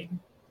 Is it skating?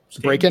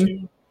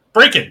 Breaking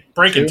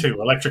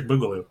 2, Electric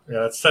Boogaloo.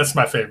 Yeah, that's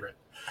my favorite.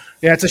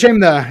 Yeah, it's a shame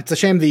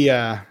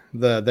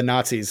the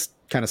Nazis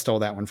kind of stole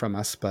that one from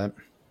us, but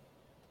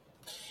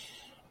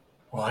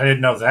well, I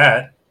didn't know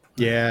that.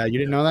 Yeah, you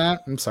didn't know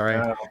that? I'm sorry.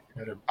 I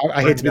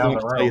hate to be the one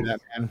to tell you that,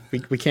 man.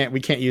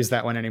 We can't use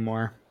that one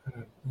anymore.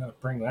 I'm gonna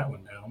bring that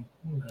one down.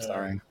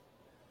 Sorry.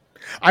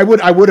 I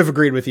would have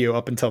agreed with you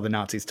up until the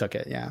Nazis took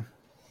it. Yeah.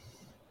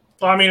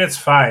 Well, I mean, it's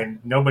fine.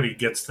 Nobody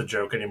gets the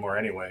joke anymore,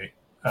 anyway.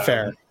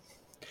 Fair.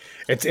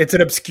 It's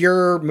an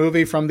obscure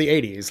movie from the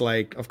 80s.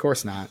 Like, of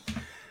course not.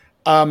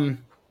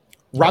 Robin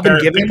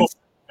Givens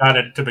got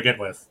it to begin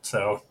with,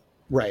 so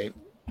right.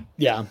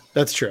 Yeah,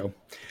 that's true.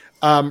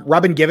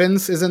 Robin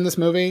Givens is in this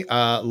movie.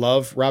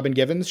 Love Robin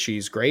Givens.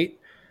 She's great.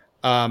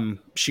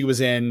 She was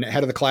in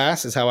Head of the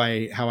Class is how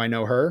I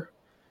know her.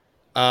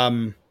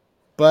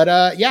 But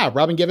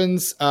Robin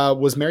Givens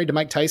was married to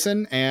Mike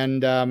Tyson,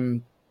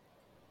 and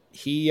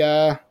he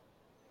that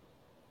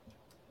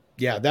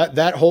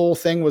whole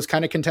thing was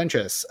kind of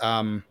contentious.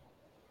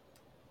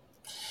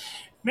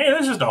 Man,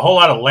 there's just a whole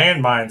lot of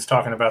landmines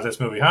talking about this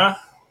movie, huh?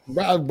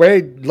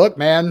 Wait, look,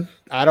 man.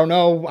 I don't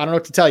know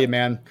what to tell you,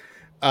 man.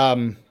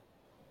 Some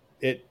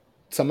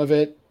of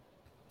it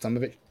kind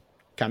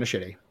of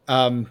shitty.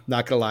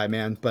 Not gonna lie,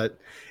 man, but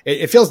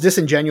it feels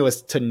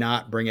disingenuous to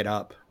not bring it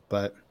up.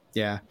 But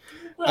yeah,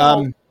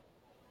 well,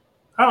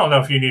 I don't know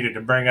if you needed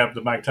to bring up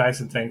the Mike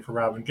Tyson thing for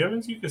Robin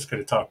Givens. You just could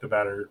have talked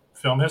about her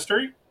film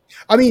history.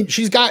 I mean,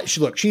 she's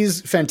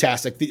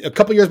fantastic. A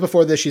couple years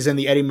before this, she's in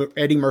the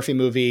Eddie Murphy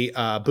movie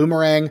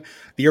Boomerang.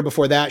 The year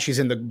before that, she's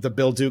in the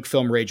Bill Duke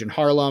film Rage in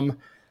Harlem.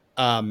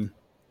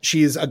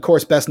 She's of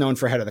course best known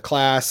for Head of the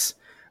Class,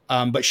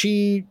 but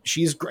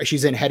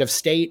she's in Head of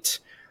State,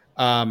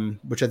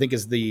 which I think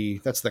is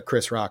that's the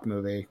Chris Rock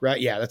movie,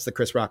 right? Yeah, that's the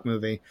Chris Rock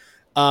movie.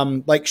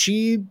 Like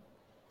she's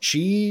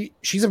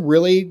a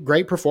really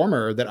great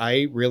performer that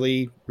I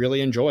really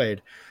really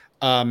enjoyed.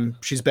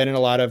 She's been in a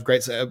lot of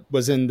great.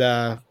 Was in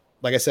the,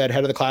 like I said,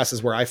 Head of the Class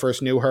is where I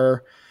first knew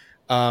her.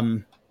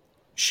 Um,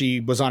 she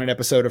was on an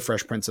episode of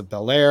Fresh Prince of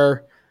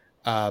Bel-Air.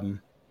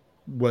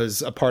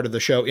 Was a part of the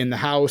show In the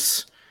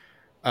House,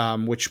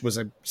 which was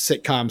a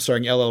sitcom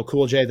starring LL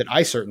Cool J that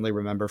I certainly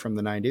remember from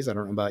the 90s. I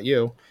don't know about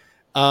you.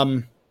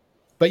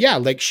 But yeah,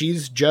 like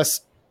she's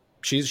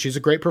a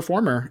great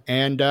performer,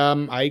 and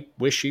I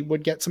wish she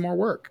would get some more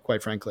work,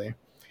 quite frankly.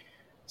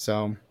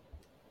 So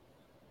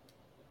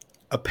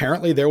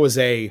apparently there was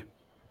a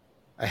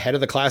Head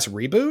of the Class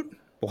reboot.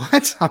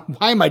 What?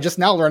 Why am I just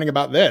now learning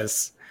about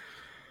this?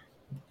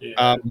 Yeah,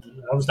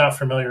 I was not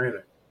familiar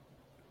either.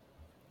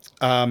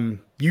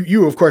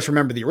 You of course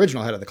remember the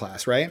original Head of the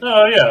Class, right?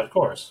 Oh yeah, of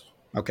course.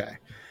 Okay.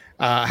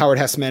 Howard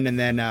Hessman and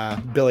then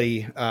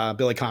Billy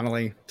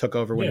Connolly took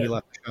over when he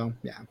left the show.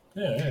 Yeah.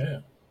 Yeah.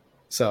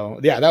 So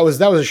yeah, that was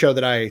a show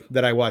that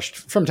I watched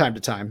from time to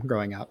time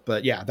growing up.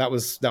 But yeah, that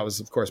was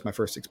of course my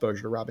first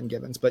exposure to Robin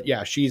Givens. But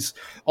yeah, she's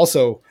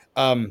also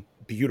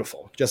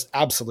beautiful, just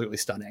absolutely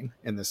stunning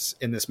in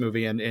this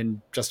movie and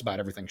in just about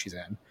everything she's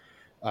in,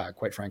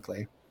 quite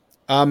frankly.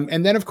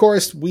 And then of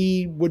course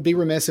we would be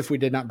remiss if we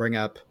did not bring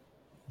up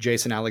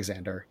Jason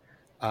Alexander,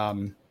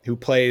 who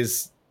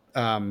plays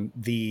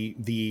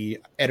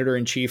the editor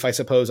in chief, I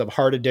suppose, of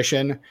Hard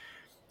Edition,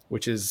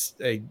 which is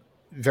a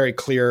very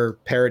clear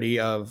parody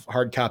of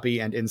Hard Copy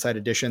and Inside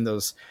Edition,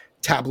 those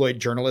tabloid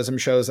journalism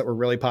shows that were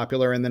really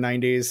popular in the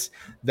 90s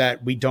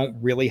that we don't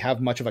really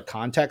have much of a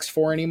context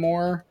for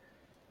anymore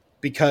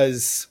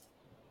because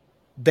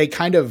they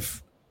kind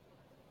of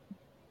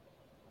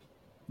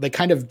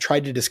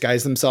tried to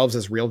disguise themselves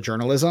as real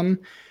journalism,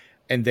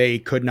 and they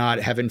could not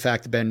have in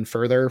fact been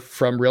further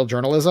from real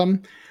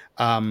journalism.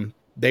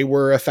 They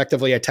were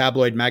effectively a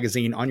tabloid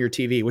magazine on your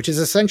TV, which is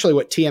essentially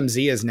what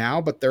TMZ is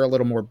now, but they're a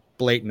little more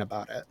blatant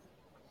about it.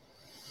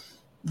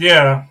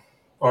 Yeah,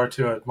 or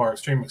to a more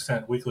extreme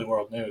extent, Weekly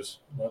World News.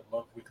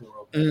 Love Weekly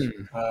World News.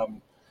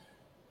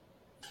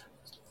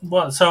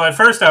 Well, so at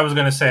first I was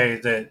going to say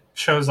that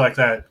shows like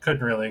that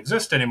couldn't really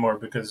exist anymore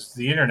because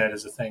the internet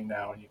is a thing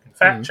now and you can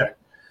fact check.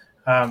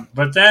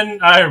 But then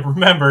I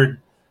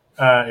remembered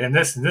in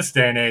this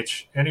day and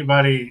age,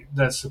 anybody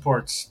that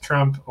supports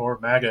Trump or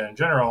MAGA in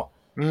general,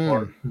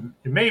 or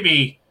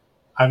maybe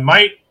I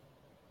might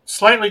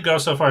slightly go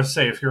so far as to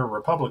say if you're a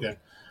Republican,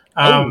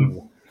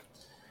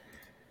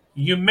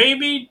 you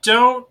maybe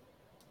don't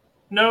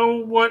know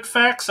what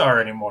facts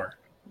are anymore.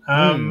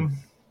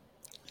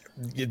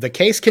 The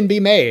case can be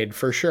made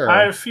for sure.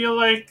 I feel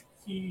like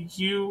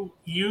you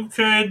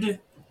could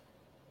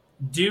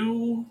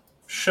do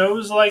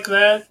shows like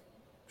that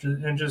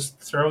and just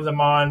throw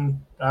them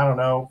on, I don't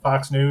know,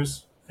 Fox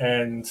News,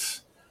 and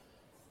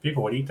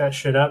people would eat that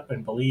shit up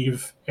and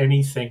believe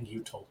anything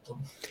you told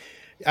them.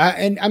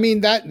 And I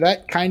mean,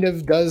 that kind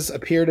of does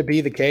appear to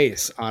be the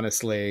case,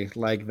 honestly.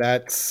 Like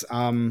that's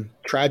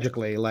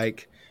tragically,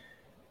 like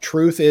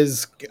truth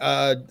is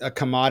a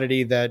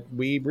commodity that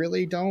we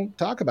really don't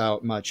talk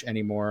about much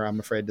anymore, I'm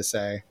afraid to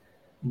say.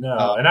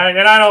 No, and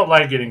I don't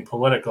like getting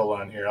political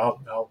on here.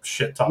 I'll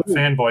shit talk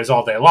fanboys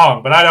all day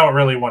long, but I don't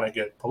really want to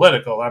get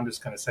political. I'm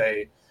just going to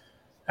say,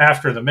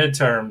 after the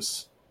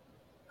midterms,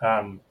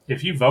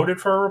 if you voted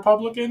for a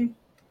Republican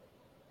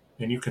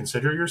and you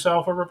consider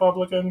yourself a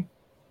Republican,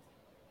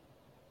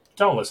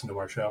 don't listen to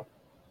our show.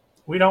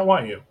 We don't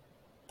want you.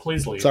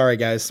 Please leave. Sorry,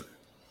 guys.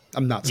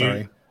 I'm not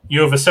sorry.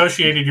 You have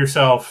associated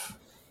yourself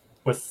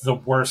with the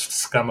worst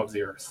scum of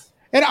the earth.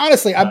 And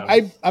honestly,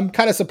 I'm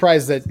kind of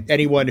surprised that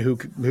anyone who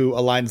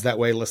aligns that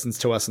way listens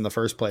to us in the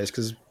first place,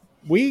 because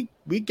we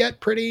get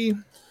pretty.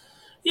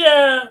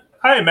 Yeah,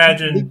 I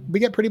imagine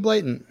we get pretty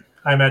blatant.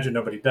 I imagine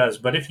nobody does,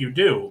 but if you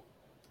do,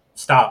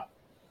 stop,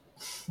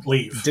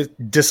 leave,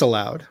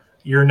 disallowed.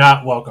 You're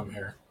not welcome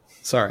here.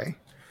 Sorry,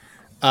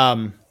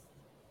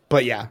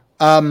 but yeah,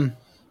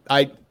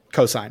 I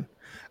co-sign.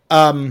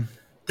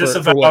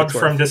 Disavowed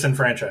from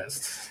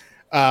disenfranchised.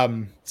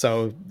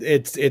 So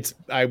it's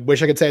I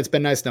wish I could say it's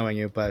been nice knowing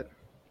you, but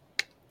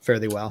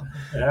fairly well.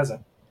 It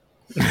hasn't.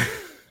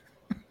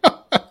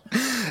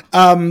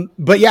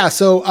 But yeah,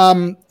 so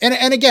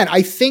and again,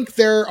 I think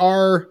there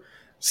are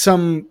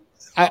some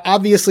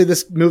obviously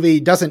this movie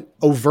doesn't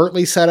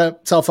overtly set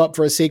itself up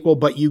for a sequel,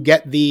 but you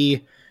get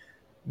the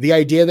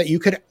idea that you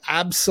could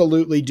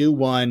absolutely do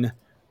one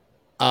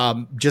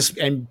just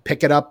and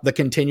pick it up the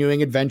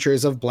continuing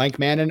adventures of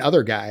Blankman and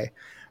Other Guy.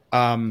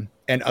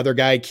 And Other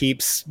Guy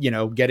keeps,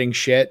 getting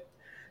shit,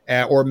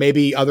 or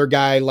maybe Other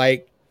Guy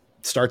like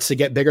starts to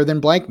get bigger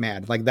than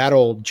Blankman, like that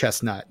old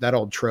chestnut, that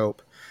old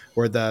trope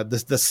where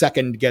the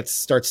second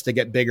starts to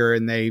get bigger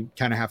and they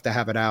kind of have to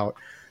have it out.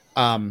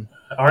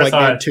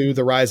 Blankman 2,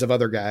 The Rise of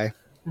Other Guy.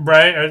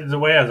 Right. The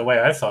way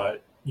I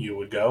thought you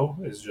would go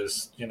is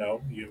just,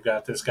 you've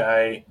got this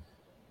guy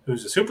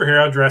who's a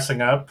superhero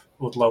dressing up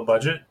with low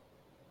budget.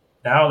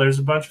 Now there's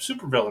a bunch of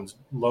supervillains,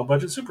 low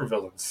budget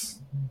supervillains.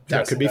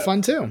 That could be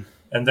fun too.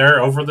 And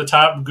they're over the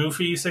top,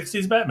 goofy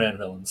 60s Batman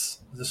villains.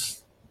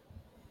 This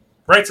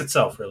writes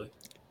itself, really.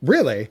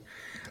 Really?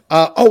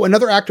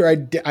 Another actor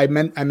I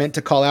meant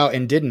to call out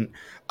and didn't.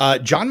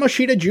 John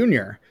Moschitta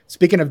Jr.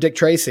 Speaking of Dick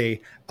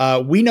Tracy,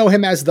 we know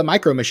him as the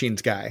Micro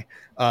Machines guy,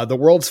 the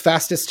world's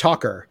fastest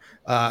talker,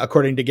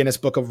 according to Guinness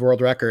Book of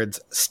World Records.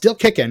 Still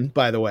kicking,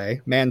 by the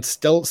way, man,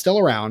 still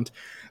around.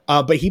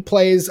 But he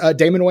plays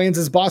Damon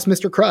Wayans' boss,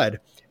 Mr. Crud,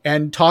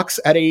 and talks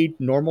at a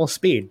normal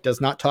speed. Does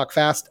not talk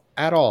fast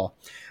at all,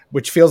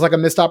 which feels like a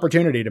missed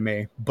opportunity to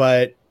me.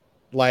 But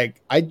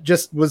like, I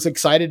just was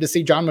excited to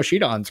see John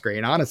Moschitta on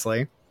screen,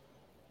 honestly.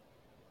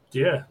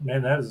 Yeah,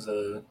 man, that is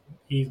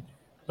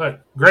look,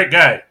 great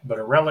guy, but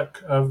a relic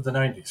of the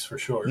 '90s for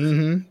sure.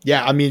 Mm-hmm.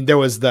 Yeah, I mean, there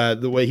was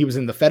the way he was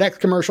in the FedEx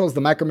commercials,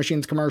 the Micro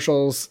Machines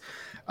commercials.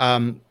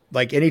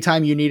 Like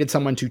anytime you needed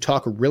someone to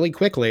talk really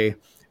quickly,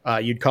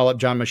 you'd call up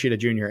John Moschitta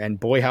Jr. and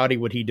boy howdy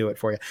would he do it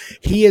for you.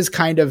 He is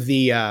kind of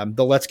the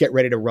Let's Get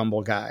Ready to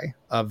Rumble guy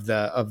of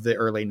the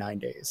early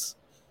 '90s.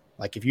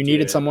 Like if you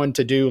needed someone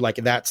to do like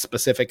that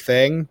specific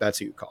thing, that's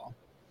who you call.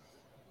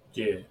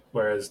 Yeah.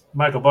 Whereas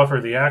Michael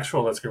Buffer, the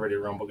actual Let's Get Ready to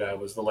Rumble guy,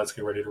 was the Let's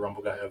Get Ready to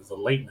Rumble guy of the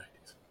late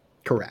 '90s.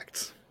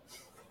 Correct.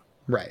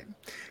 Right.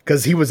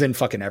 Because he was in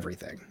fucking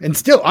everything. And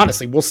still,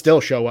 honestly, will still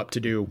show up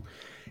to do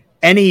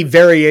any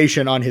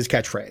variation on his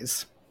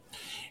catchphrase.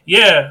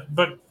 Yeah,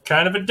 but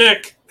kind of a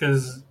dick,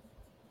 because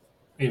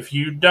if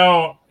you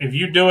do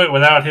it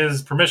without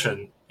his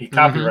permission, he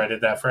copyrighted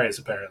that phrase,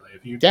 apparently.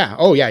 You're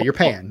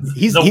paying.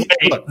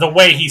 The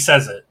way he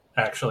says it,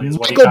 actually, is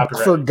what he Michael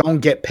copyrighted. Buffer don't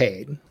get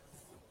paid.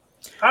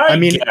 I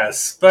mean,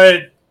 guess,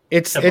 but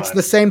it's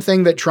the same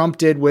thing that Trump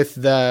did with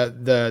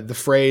the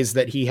phrase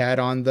that he had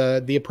on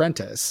the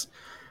Apprentice.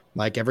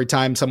 Like every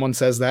time someone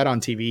says that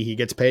on TV, he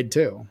gets paid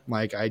too.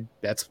 Like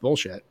that's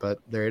bullshit, but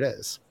there it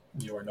is.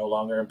 You are no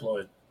longer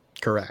employed.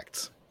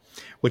 Correct.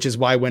 Which is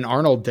why when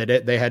Arnold did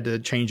it, they had to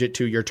change it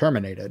to "you're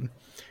terminated."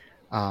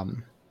 Well,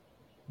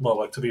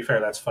 look, to be fair,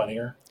 that's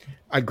funnier.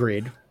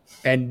 Agreed,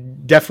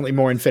 and definitely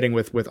more in fitting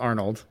with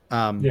Arnold.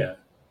 Yeah,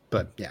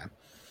 but yeah.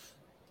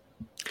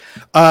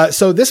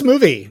 So this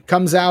movie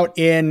comes out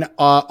in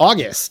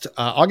August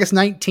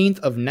 19th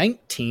of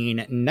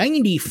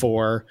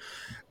 1994.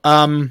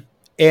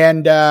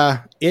 And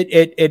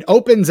it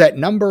opens at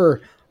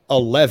number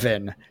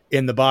 11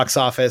 in the box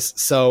office.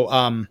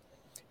 So,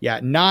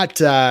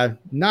 not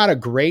a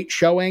great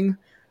showing,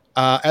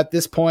 at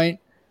this point.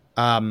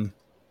 But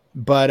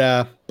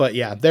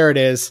yeah, there it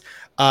is.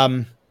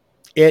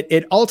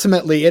 It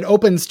ultimately, it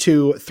opens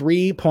to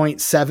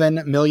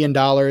 $3.7 million,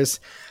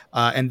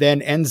 and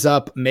then ends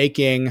up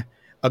making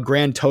a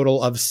grand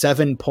total of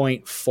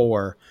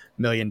 $7.4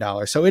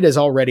 million. So it has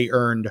already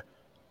earned,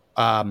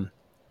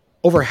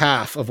 over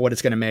half of what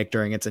it's going to make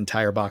during its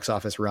entire box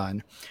office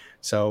run.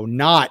 So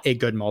not a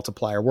good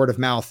multiplier. Word of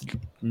mouth,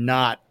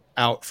 not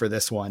out for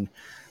this one.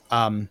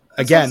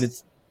 Again,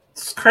 it's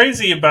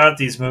crazy about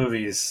these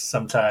movies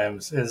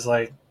sometimes is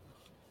like,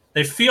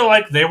 they feel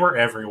like they were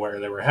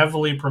everywhere. They were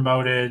heavily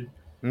promoted.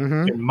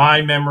 Mm-hmm. In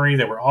my memory,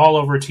 they were all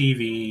over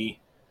TV.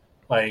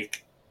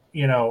 Like,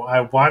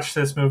 I watched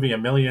this movie a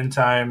million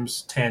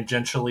times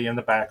tangentially in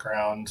the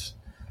background.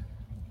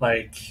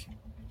 Like,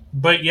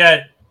 but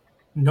yet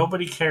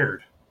nobody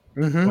cared.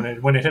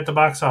 Mm-hmm. When it hit the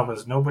box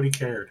office, nobody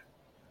cared.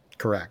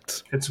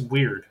 Correct. It's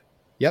weird.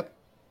 Yep.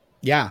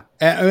 Yeah.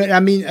 And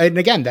I mean, and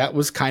again, that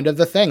was kind of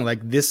the thing.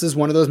 Like, this is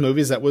one of those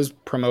movies that was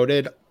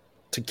promoted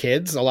to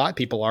kids a lot,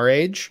 people our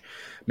age,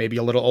 maybe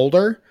a little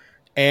older,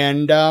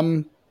 and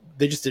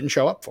they just didn't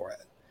show up for it.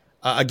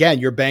 Again,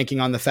 you're banking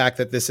on the fact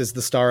that this is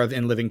the star of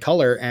In Living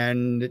Color,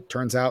 and it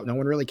turns out no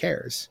one really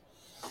cares.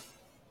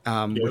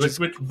 Which,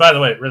 by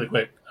the way, really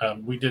quick,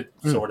 we did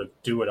sort of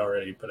do it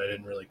already, but I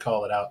didn't really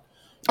call it out.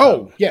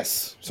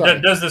 Yes. Sorry.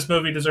 Does this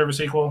movie deserve a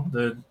sequel?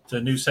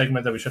 The new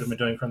segment that we should have been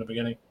doing from the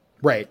beginning?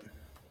 Right.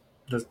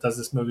 Does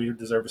this movie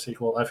deserve a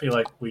sequel? I feel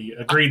like we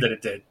agreed that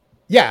it did.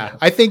 Yeah,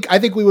 I think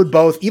we would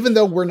both, even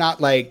though we're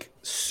not like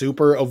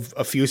super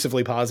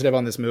effusively positive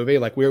on this movie,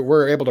 like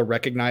we're able to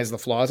recognize the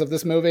flaws of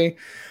this movie.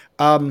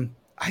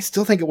 I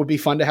still think it would be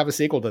fun to have a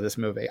sequel to this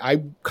movie.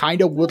 I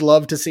kind of would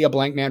love to see a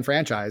Blankman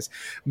franchise,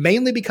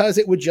 mainly because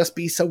it would just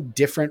be so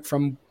different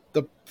from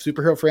the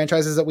superhero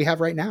franchises that we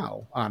have right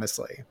now,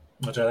 honestly.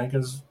 Which I think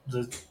is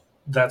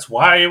that's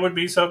why it would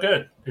be so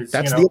good.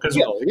 That's the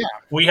appeal, yeah.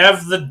 We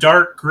have the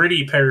dark,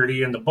 gritty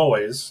parody in The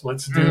Boys.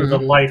 Let's do the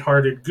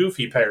lighthearted,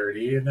 goofy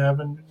parody and have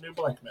a new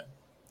Blankman.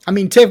 I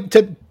mean,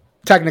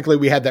 technically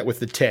we had that with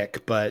The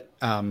Tick, but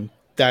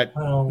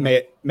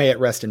may it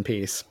rest in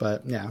peace.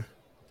 But yeah.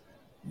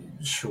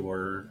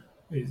 Sure.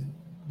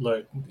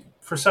 Look,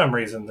 for some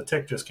reason, The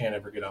Tick just can't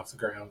ever get off the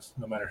ground,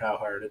 no matter how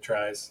hard it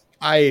tries.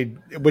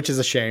 Which is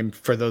a shame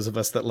for those of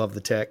us that love The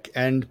Tick.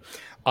 And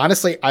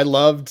honestly, I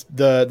loved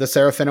the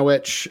Sarah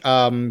Finowich,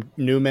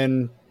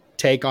 Newman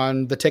take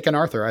on The Tick and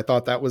Arthur. I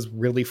thought that was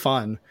really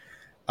fun.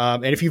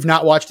 And if you've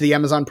not watched the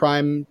Amazon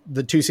Prime,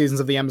 the 2 seasons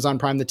of the Amazon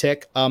Prime The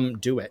Tick,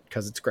 do it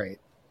because it's great.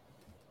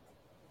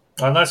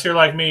 Unless you're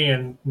like me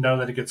and know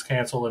that it gets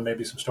canceled and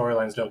maybe some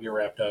storylines don't get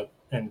wrapped up,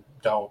 and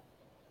don't,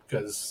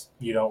 because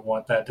you don't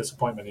want that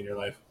disappointment in your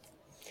life.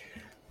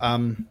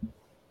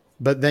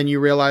 But then you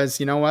realize,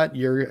 you know what,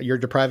 you're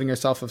depriving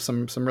yourself of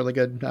some really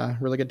good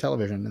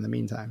television in the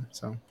meantime.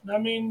 So I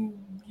mean,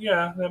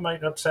 yeah, that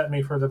might upset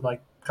me for the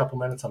like couple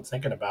minutes I'm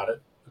thinking about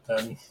it, but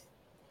then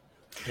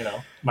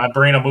my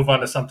brain will move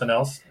on to something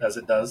else as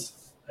it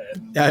does.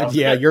 And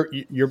yeah,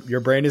 your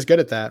brain is good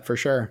at that for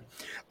sure.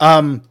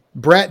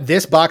 Brett,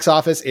 this box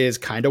office is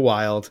kind of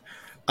wild.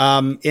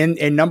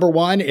 In number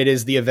one, it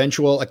is the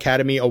eventual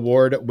Academy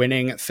Award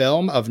winning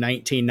film of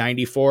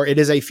 1994. It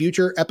is a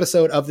future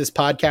episode of this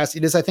podcast.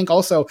 It is, I think,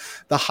 also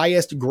the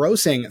highest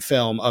grossing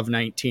film of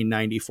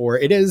 1994.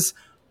 It is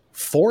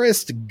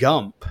Forrest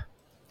Gump.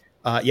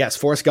 Yes,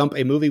 Forrest Gump,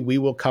 a movie we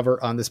will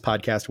cover on this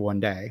podcast one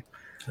day.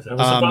 It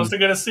was supposed to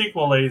get a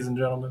sequel, ladies and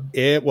gentlemen.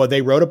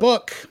 They wrote a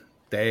book.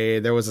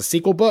 There was a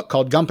sequel book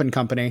called Gump and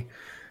Company.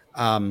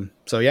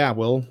 So yeah,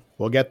 we'll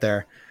get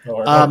there.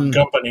 Or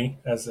Gumpany,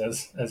 as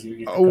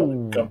you call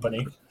it,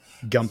 Gumpany.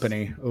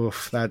 Gumpany.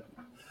 Oof, that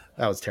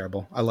was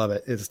terrible. I love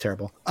it. It's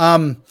terrible.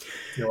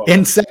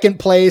 In second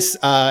place,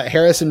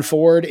 Harrison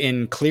Ford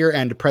in Clear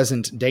and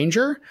Present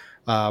Danger,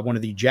 one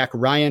of the Jack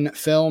Ryan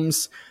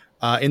films.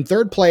 In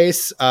third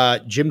place,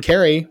 Jim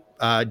Carrey,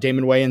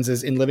 Damon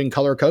Wayans' In Living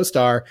Color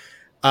co-star,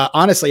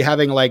 honestly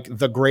having like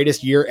the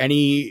greatest year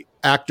any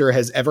actor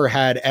has ever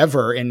had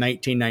ever in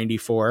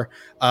 1994,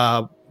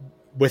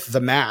 with The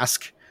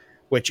Mask,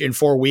 which in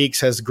 4 weeks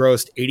has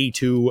grossed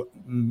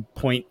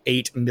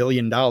 $82.8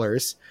 million.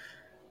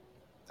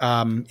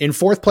 In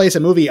fourth place, a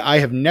movie I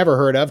have never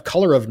heard of,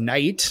 Color of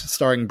Night,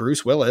 starring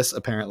Bruce Willis,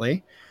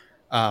 apparently.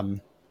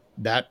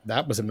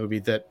 That was a movie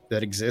that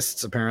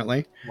exists,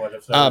 apparently. What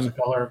if that was a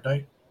color of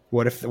night?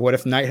 What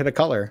if night had a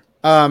color?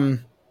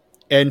 In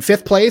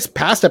fifth place,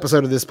 past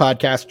episode of this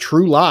podcast,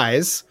 True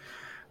Lies.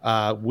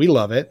 We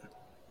love it.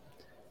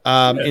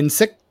 In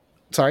sixth,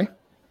 sorry.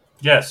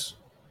 Yes.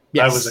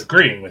 I was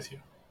agreeing with you.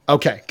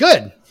 Okay,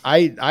 good.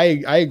 I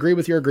agree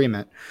with your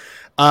agreement.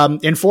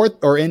 In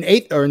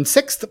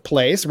sixth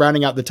place,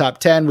 rounding out the top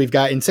 10, we've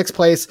got in sixth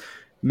place,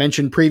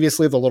 mentioned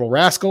previously, The Little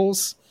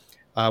Rascals.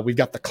 We've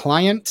got The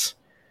Client,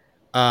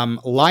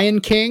 Lion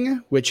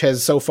King, which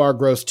has so far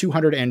grossed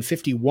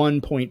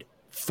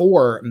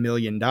 $251.4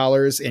 million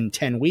in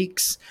 10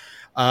 weeks.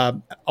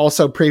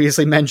 Also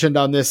previously mentioned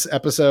on this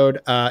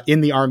episode,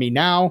 In the Army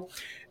Now.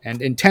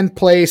 And in 10th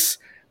place,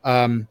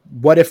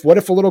 what if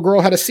a little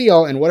girl had a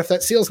seal, and what if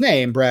that seal's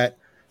name, Brett,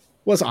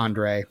 was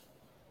Andre?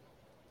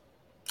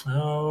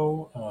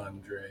 Oh,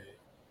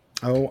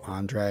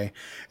 Andre.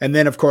 And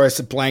then, of course,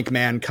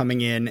 Blankman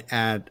coming in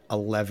at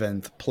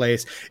 11th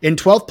place. In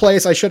 12th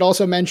place, I should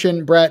also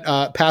mention, Brett,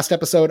 past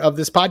episode of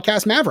this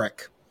podcast,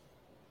 Maverick.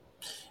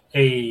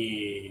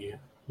 Hey,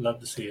 love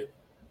to see it.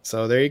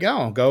 So there you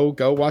go.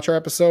 Go watch our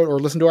episode, or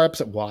listen to our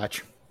episode.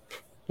 Watch,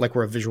 like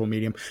we're a visual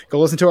medium. Go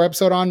listen to our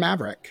episode on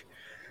Maverick.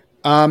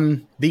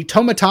 The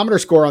tomatometer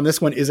score on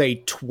this one is a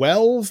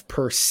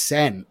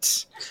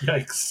 12%.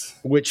 Yikes.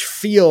 Which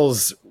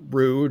feels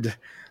rude.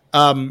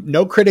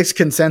 No critics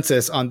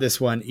consensus on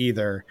this one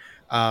either.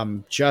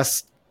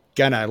 Just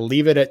gonna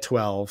leave it at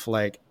 12.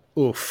 Like,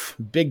 oof,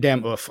 big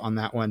damn oof on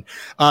that one.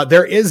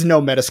 There is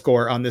no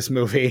Metascore on this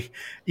movie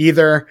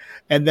either.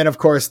 And then, of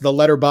course, the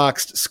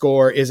Letterboxd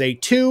score is a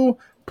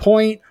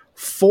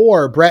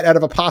 2.4. Brett, out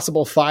of a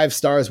possible 5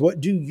 stars, what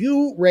do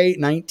you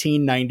rate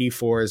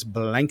 1994's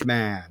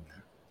Blankman?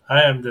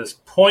 I am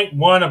just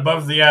 0.1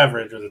 above the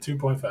average with a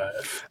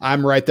 2.5.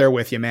 I'm right there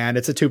with you, man.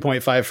 It's a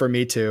 2.5 for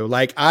me too.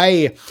 Like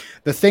the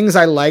things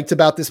I liked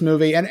about this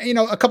movie, and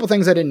a couple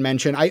things I didn't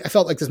mention. I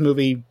felt like this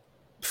movie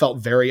felt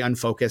very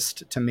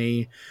unfocused to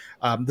me.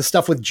 The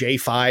stuff with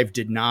J5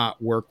 did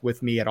not work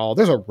with me at all.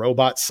 There's a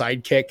robot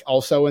sidekick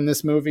also in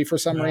this movie for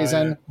some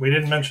reason. We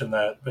didn't mention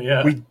that, but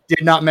yeah. We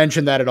did not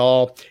mention that at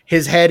all.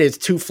 His head is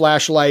 2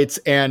 flashlights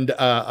and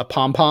a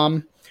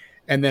pom-pom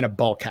and then a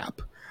ball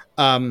cap.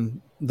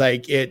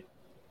 Like it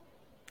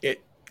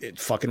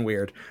fucking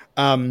weird.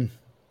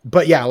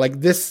 But yeah,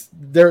 like this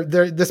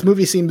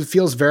movie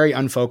feels very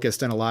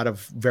unfocused in a lot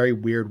of very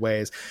weird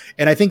ways.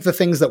 And I think the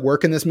things that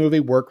work in this movie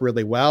work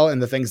really well,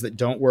 and the things that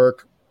don't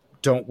work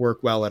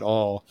well at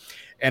all.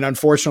 And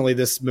unfortunately,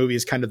 this movie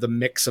is kind of the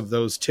mix of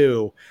those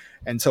two.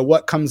 And so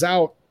what comes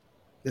out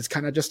is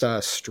kind of just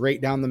a straight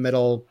down the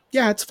middle.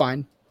 Yeah, it's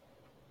fine.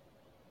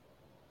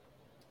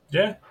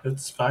 Yeah,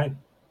 it's fine.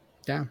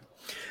 Yeah.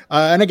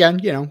 And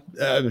again,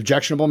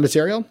 objectionable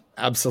material.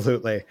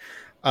 Absolutely.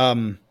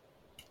 Wrong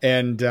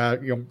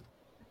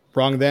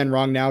then,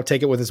 wrong now.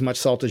 Take it with as much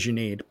salt as you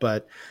need.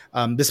 But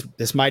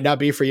this might not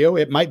be for you.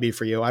 It might be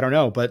for you. I don't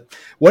know. But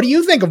what do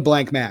you think of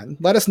Blankman?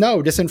 Let us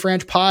know.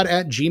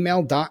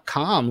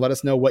 disenfranchpod@gmail.com. Let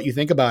us know what you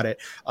think about it.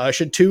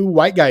 Should 2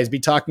 white guys be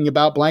talking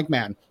about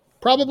Blankman?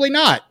 Probably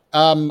not.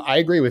 I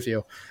agree with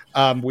you.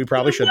 We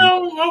probably shouldn't.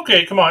 No,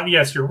 okay, come on.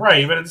 Yes, you're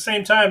right. But at the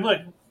same time,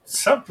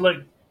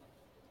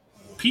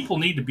 people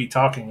need to be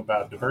talking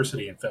about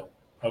diversity in film.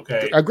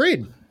 Okay.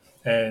 Agreed.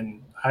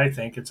 And I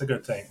think it's a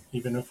good thing,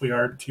 even if we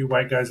are 2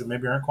 white guys that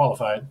maybe aren't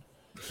qualified.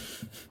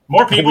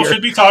 More people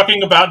should be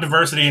talking about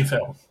diversity in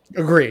film.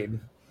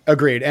 Agreed.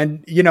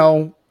 And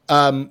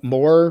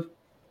more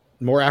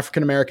more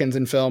African Americans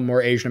in film,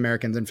 more Asian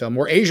Americans in film,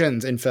 more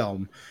Asians in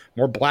film,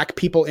 more Black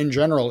people in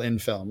general in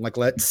film. Like,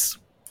 let's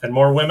and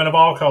more women of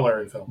all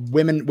color in film.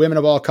 Women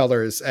of all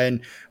colors,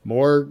 and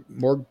more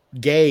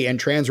gay and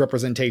trans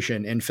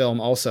representation in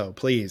film also,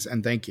 please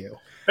and thank you.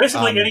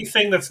 Basically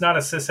anything that's not a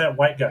cishet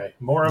white guy.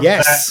 More of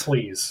yes, that,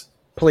 please.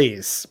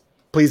 Please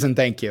and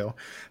thank you.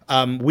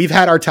 We've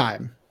had our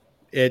time.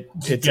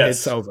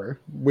 It's over.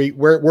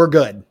 We're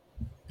good.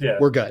 Yeah.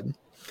 We're good.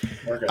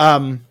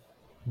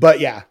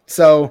 But yeah,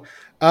 so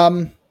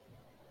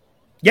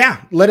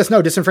yeah, let us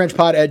know,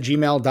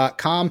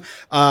 disenfranchedpod@gmail.com.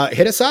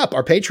 Hit us up,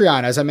 our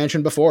Patreon, as I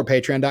mentioned before,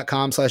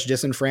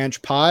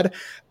 patreon.com/disenfranchedpod.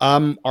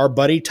 Our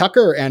buddy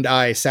Tucker and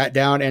I sat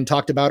down and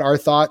talked about our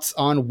thoughts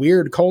on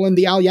Weird: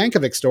 the Al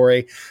Yankovic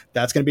story.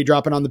 That's going to be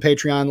dropping on the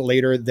Patreon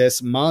later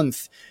this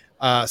month.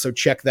 So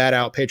check that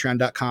out,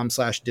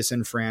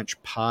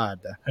 patreon.com/disenfranchedpod.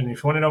 And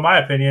if you want to know my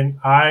opinion,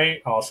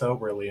 I also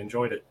really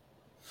enjoyed it.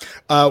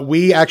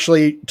 We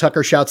actually,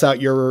 Tucker shouts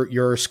out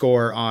your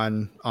score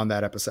on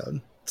that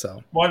episode.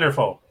 So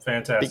wonderful,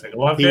 fantastic,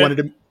 loved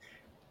it.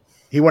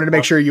 He wanted to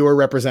make sure you were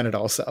represented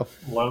also.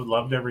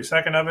 Loved every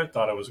second of it.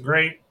 Thought it was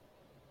great.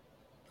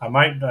 I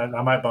might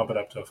bump it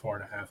up to a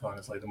 4.5.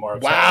 Honestly, the more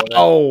I'm sad with it.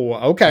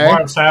 Okay. The more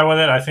I'm sad with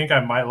it, I think I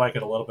might like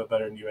it a little bit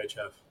better than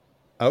UHF.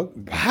 Oh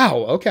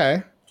wow,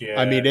 okay. Yeah.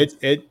 I mean,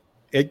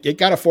 it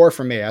got a 4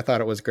 for me. I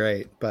thought it was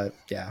great, but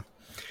yeah.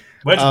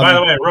 Which, by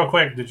the way, real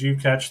quick, did you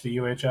catch the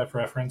UHF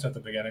reference at the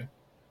beginning?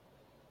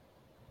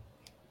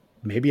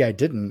 Maybe I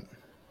didn't.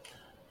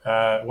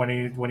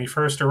 When he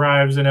first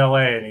arrives in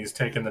LA and he's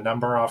taking the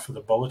number off of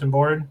the bulletin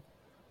board.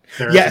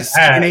 Yes,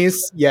 and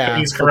he's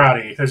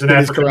karate. There's an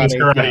ad for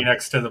karate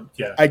next to the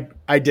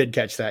I did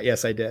catch that.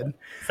 Yes, I did.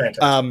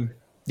 Fantastic.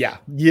 Yeah,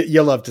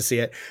 you'll love to see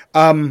it.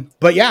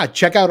 But yeah,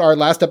 check out our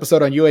last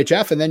episode on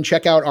UHF, and then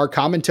check out our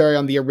commentary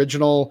on the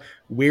original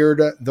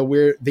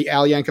the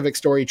Al Yankovic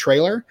story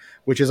trailer,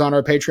 which is on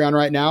our Patreon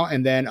right now,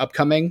 and then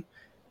upcoming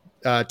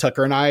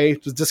Tucker and I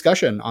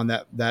discussion on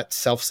that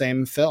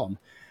self-same film.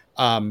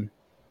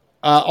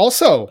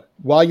 Also,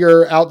 while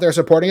you're out there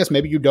supporting us,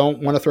 maybe you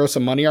don't want to throw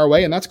some money our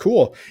way, and that's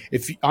cool.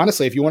 If you want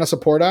to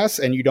support us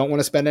and you don't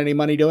want to spend any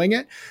money doing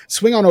it,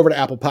 swing on over to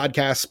Apple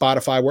Podcasts,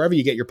 Spotify, wherever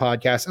you get your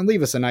podcasts, and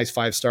leave us a nice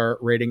 5-star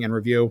rating and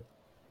review.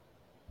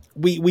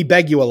 We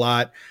beg you a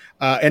lot.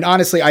 And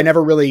honestly, I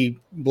never really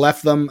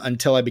left them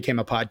until I became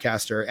a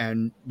podcaster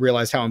and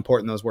realized how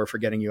important those were for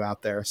getting you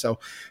out there. So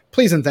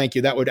please and thank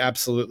you. That would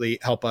absolutely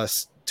help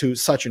us to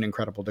such an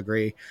incredible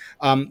degree.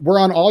 We're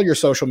on all your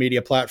social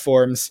media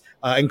platforms,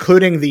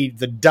 including the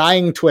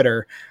dying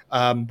Twitter.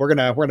 We're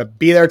gonna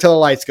be there till the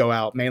lights go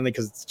out, mainly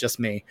because it's just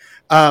me.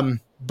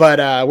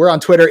 But we're on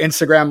Twitter,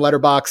 Instagram,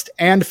 Letterboxd,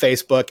 and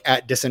Facebook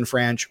at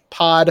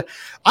disenfranchedpod.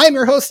 I'm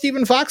your host,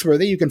 Stephen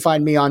Foxworthy. You can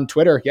find me on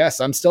Twitter.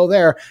 Yes, I'm still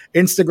there.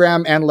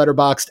 Instagram and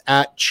Letterboxd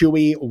at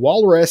Chewy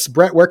Walrus.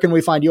 Brett, where can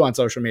we find you on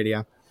social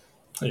media?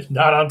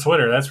 Not on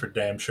Twitter, that's for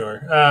damn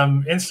sure.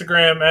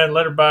 Instagram and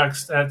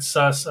Letterboxd at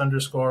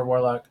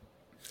sus_warlock.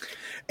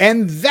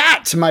 And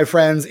that, my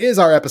friends, is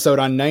our episode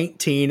on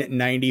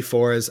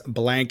 1994's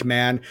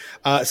Blankman.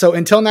 So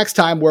until next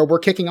time, where we're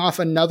kicking off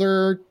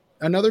another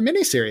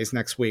miniseries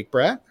next week,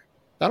 Brett.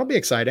 That'll be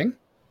exciting.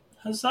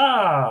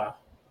 Huzzah!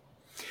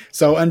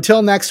 So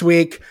until next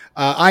week,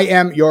 I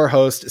am your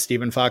host,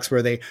 Stephen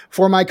Foxworthy.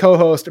 For my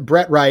co-host,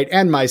 Brett Wright,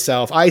 and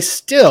myself, I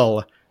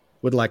still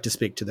would like to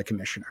speak to the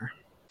commissioner.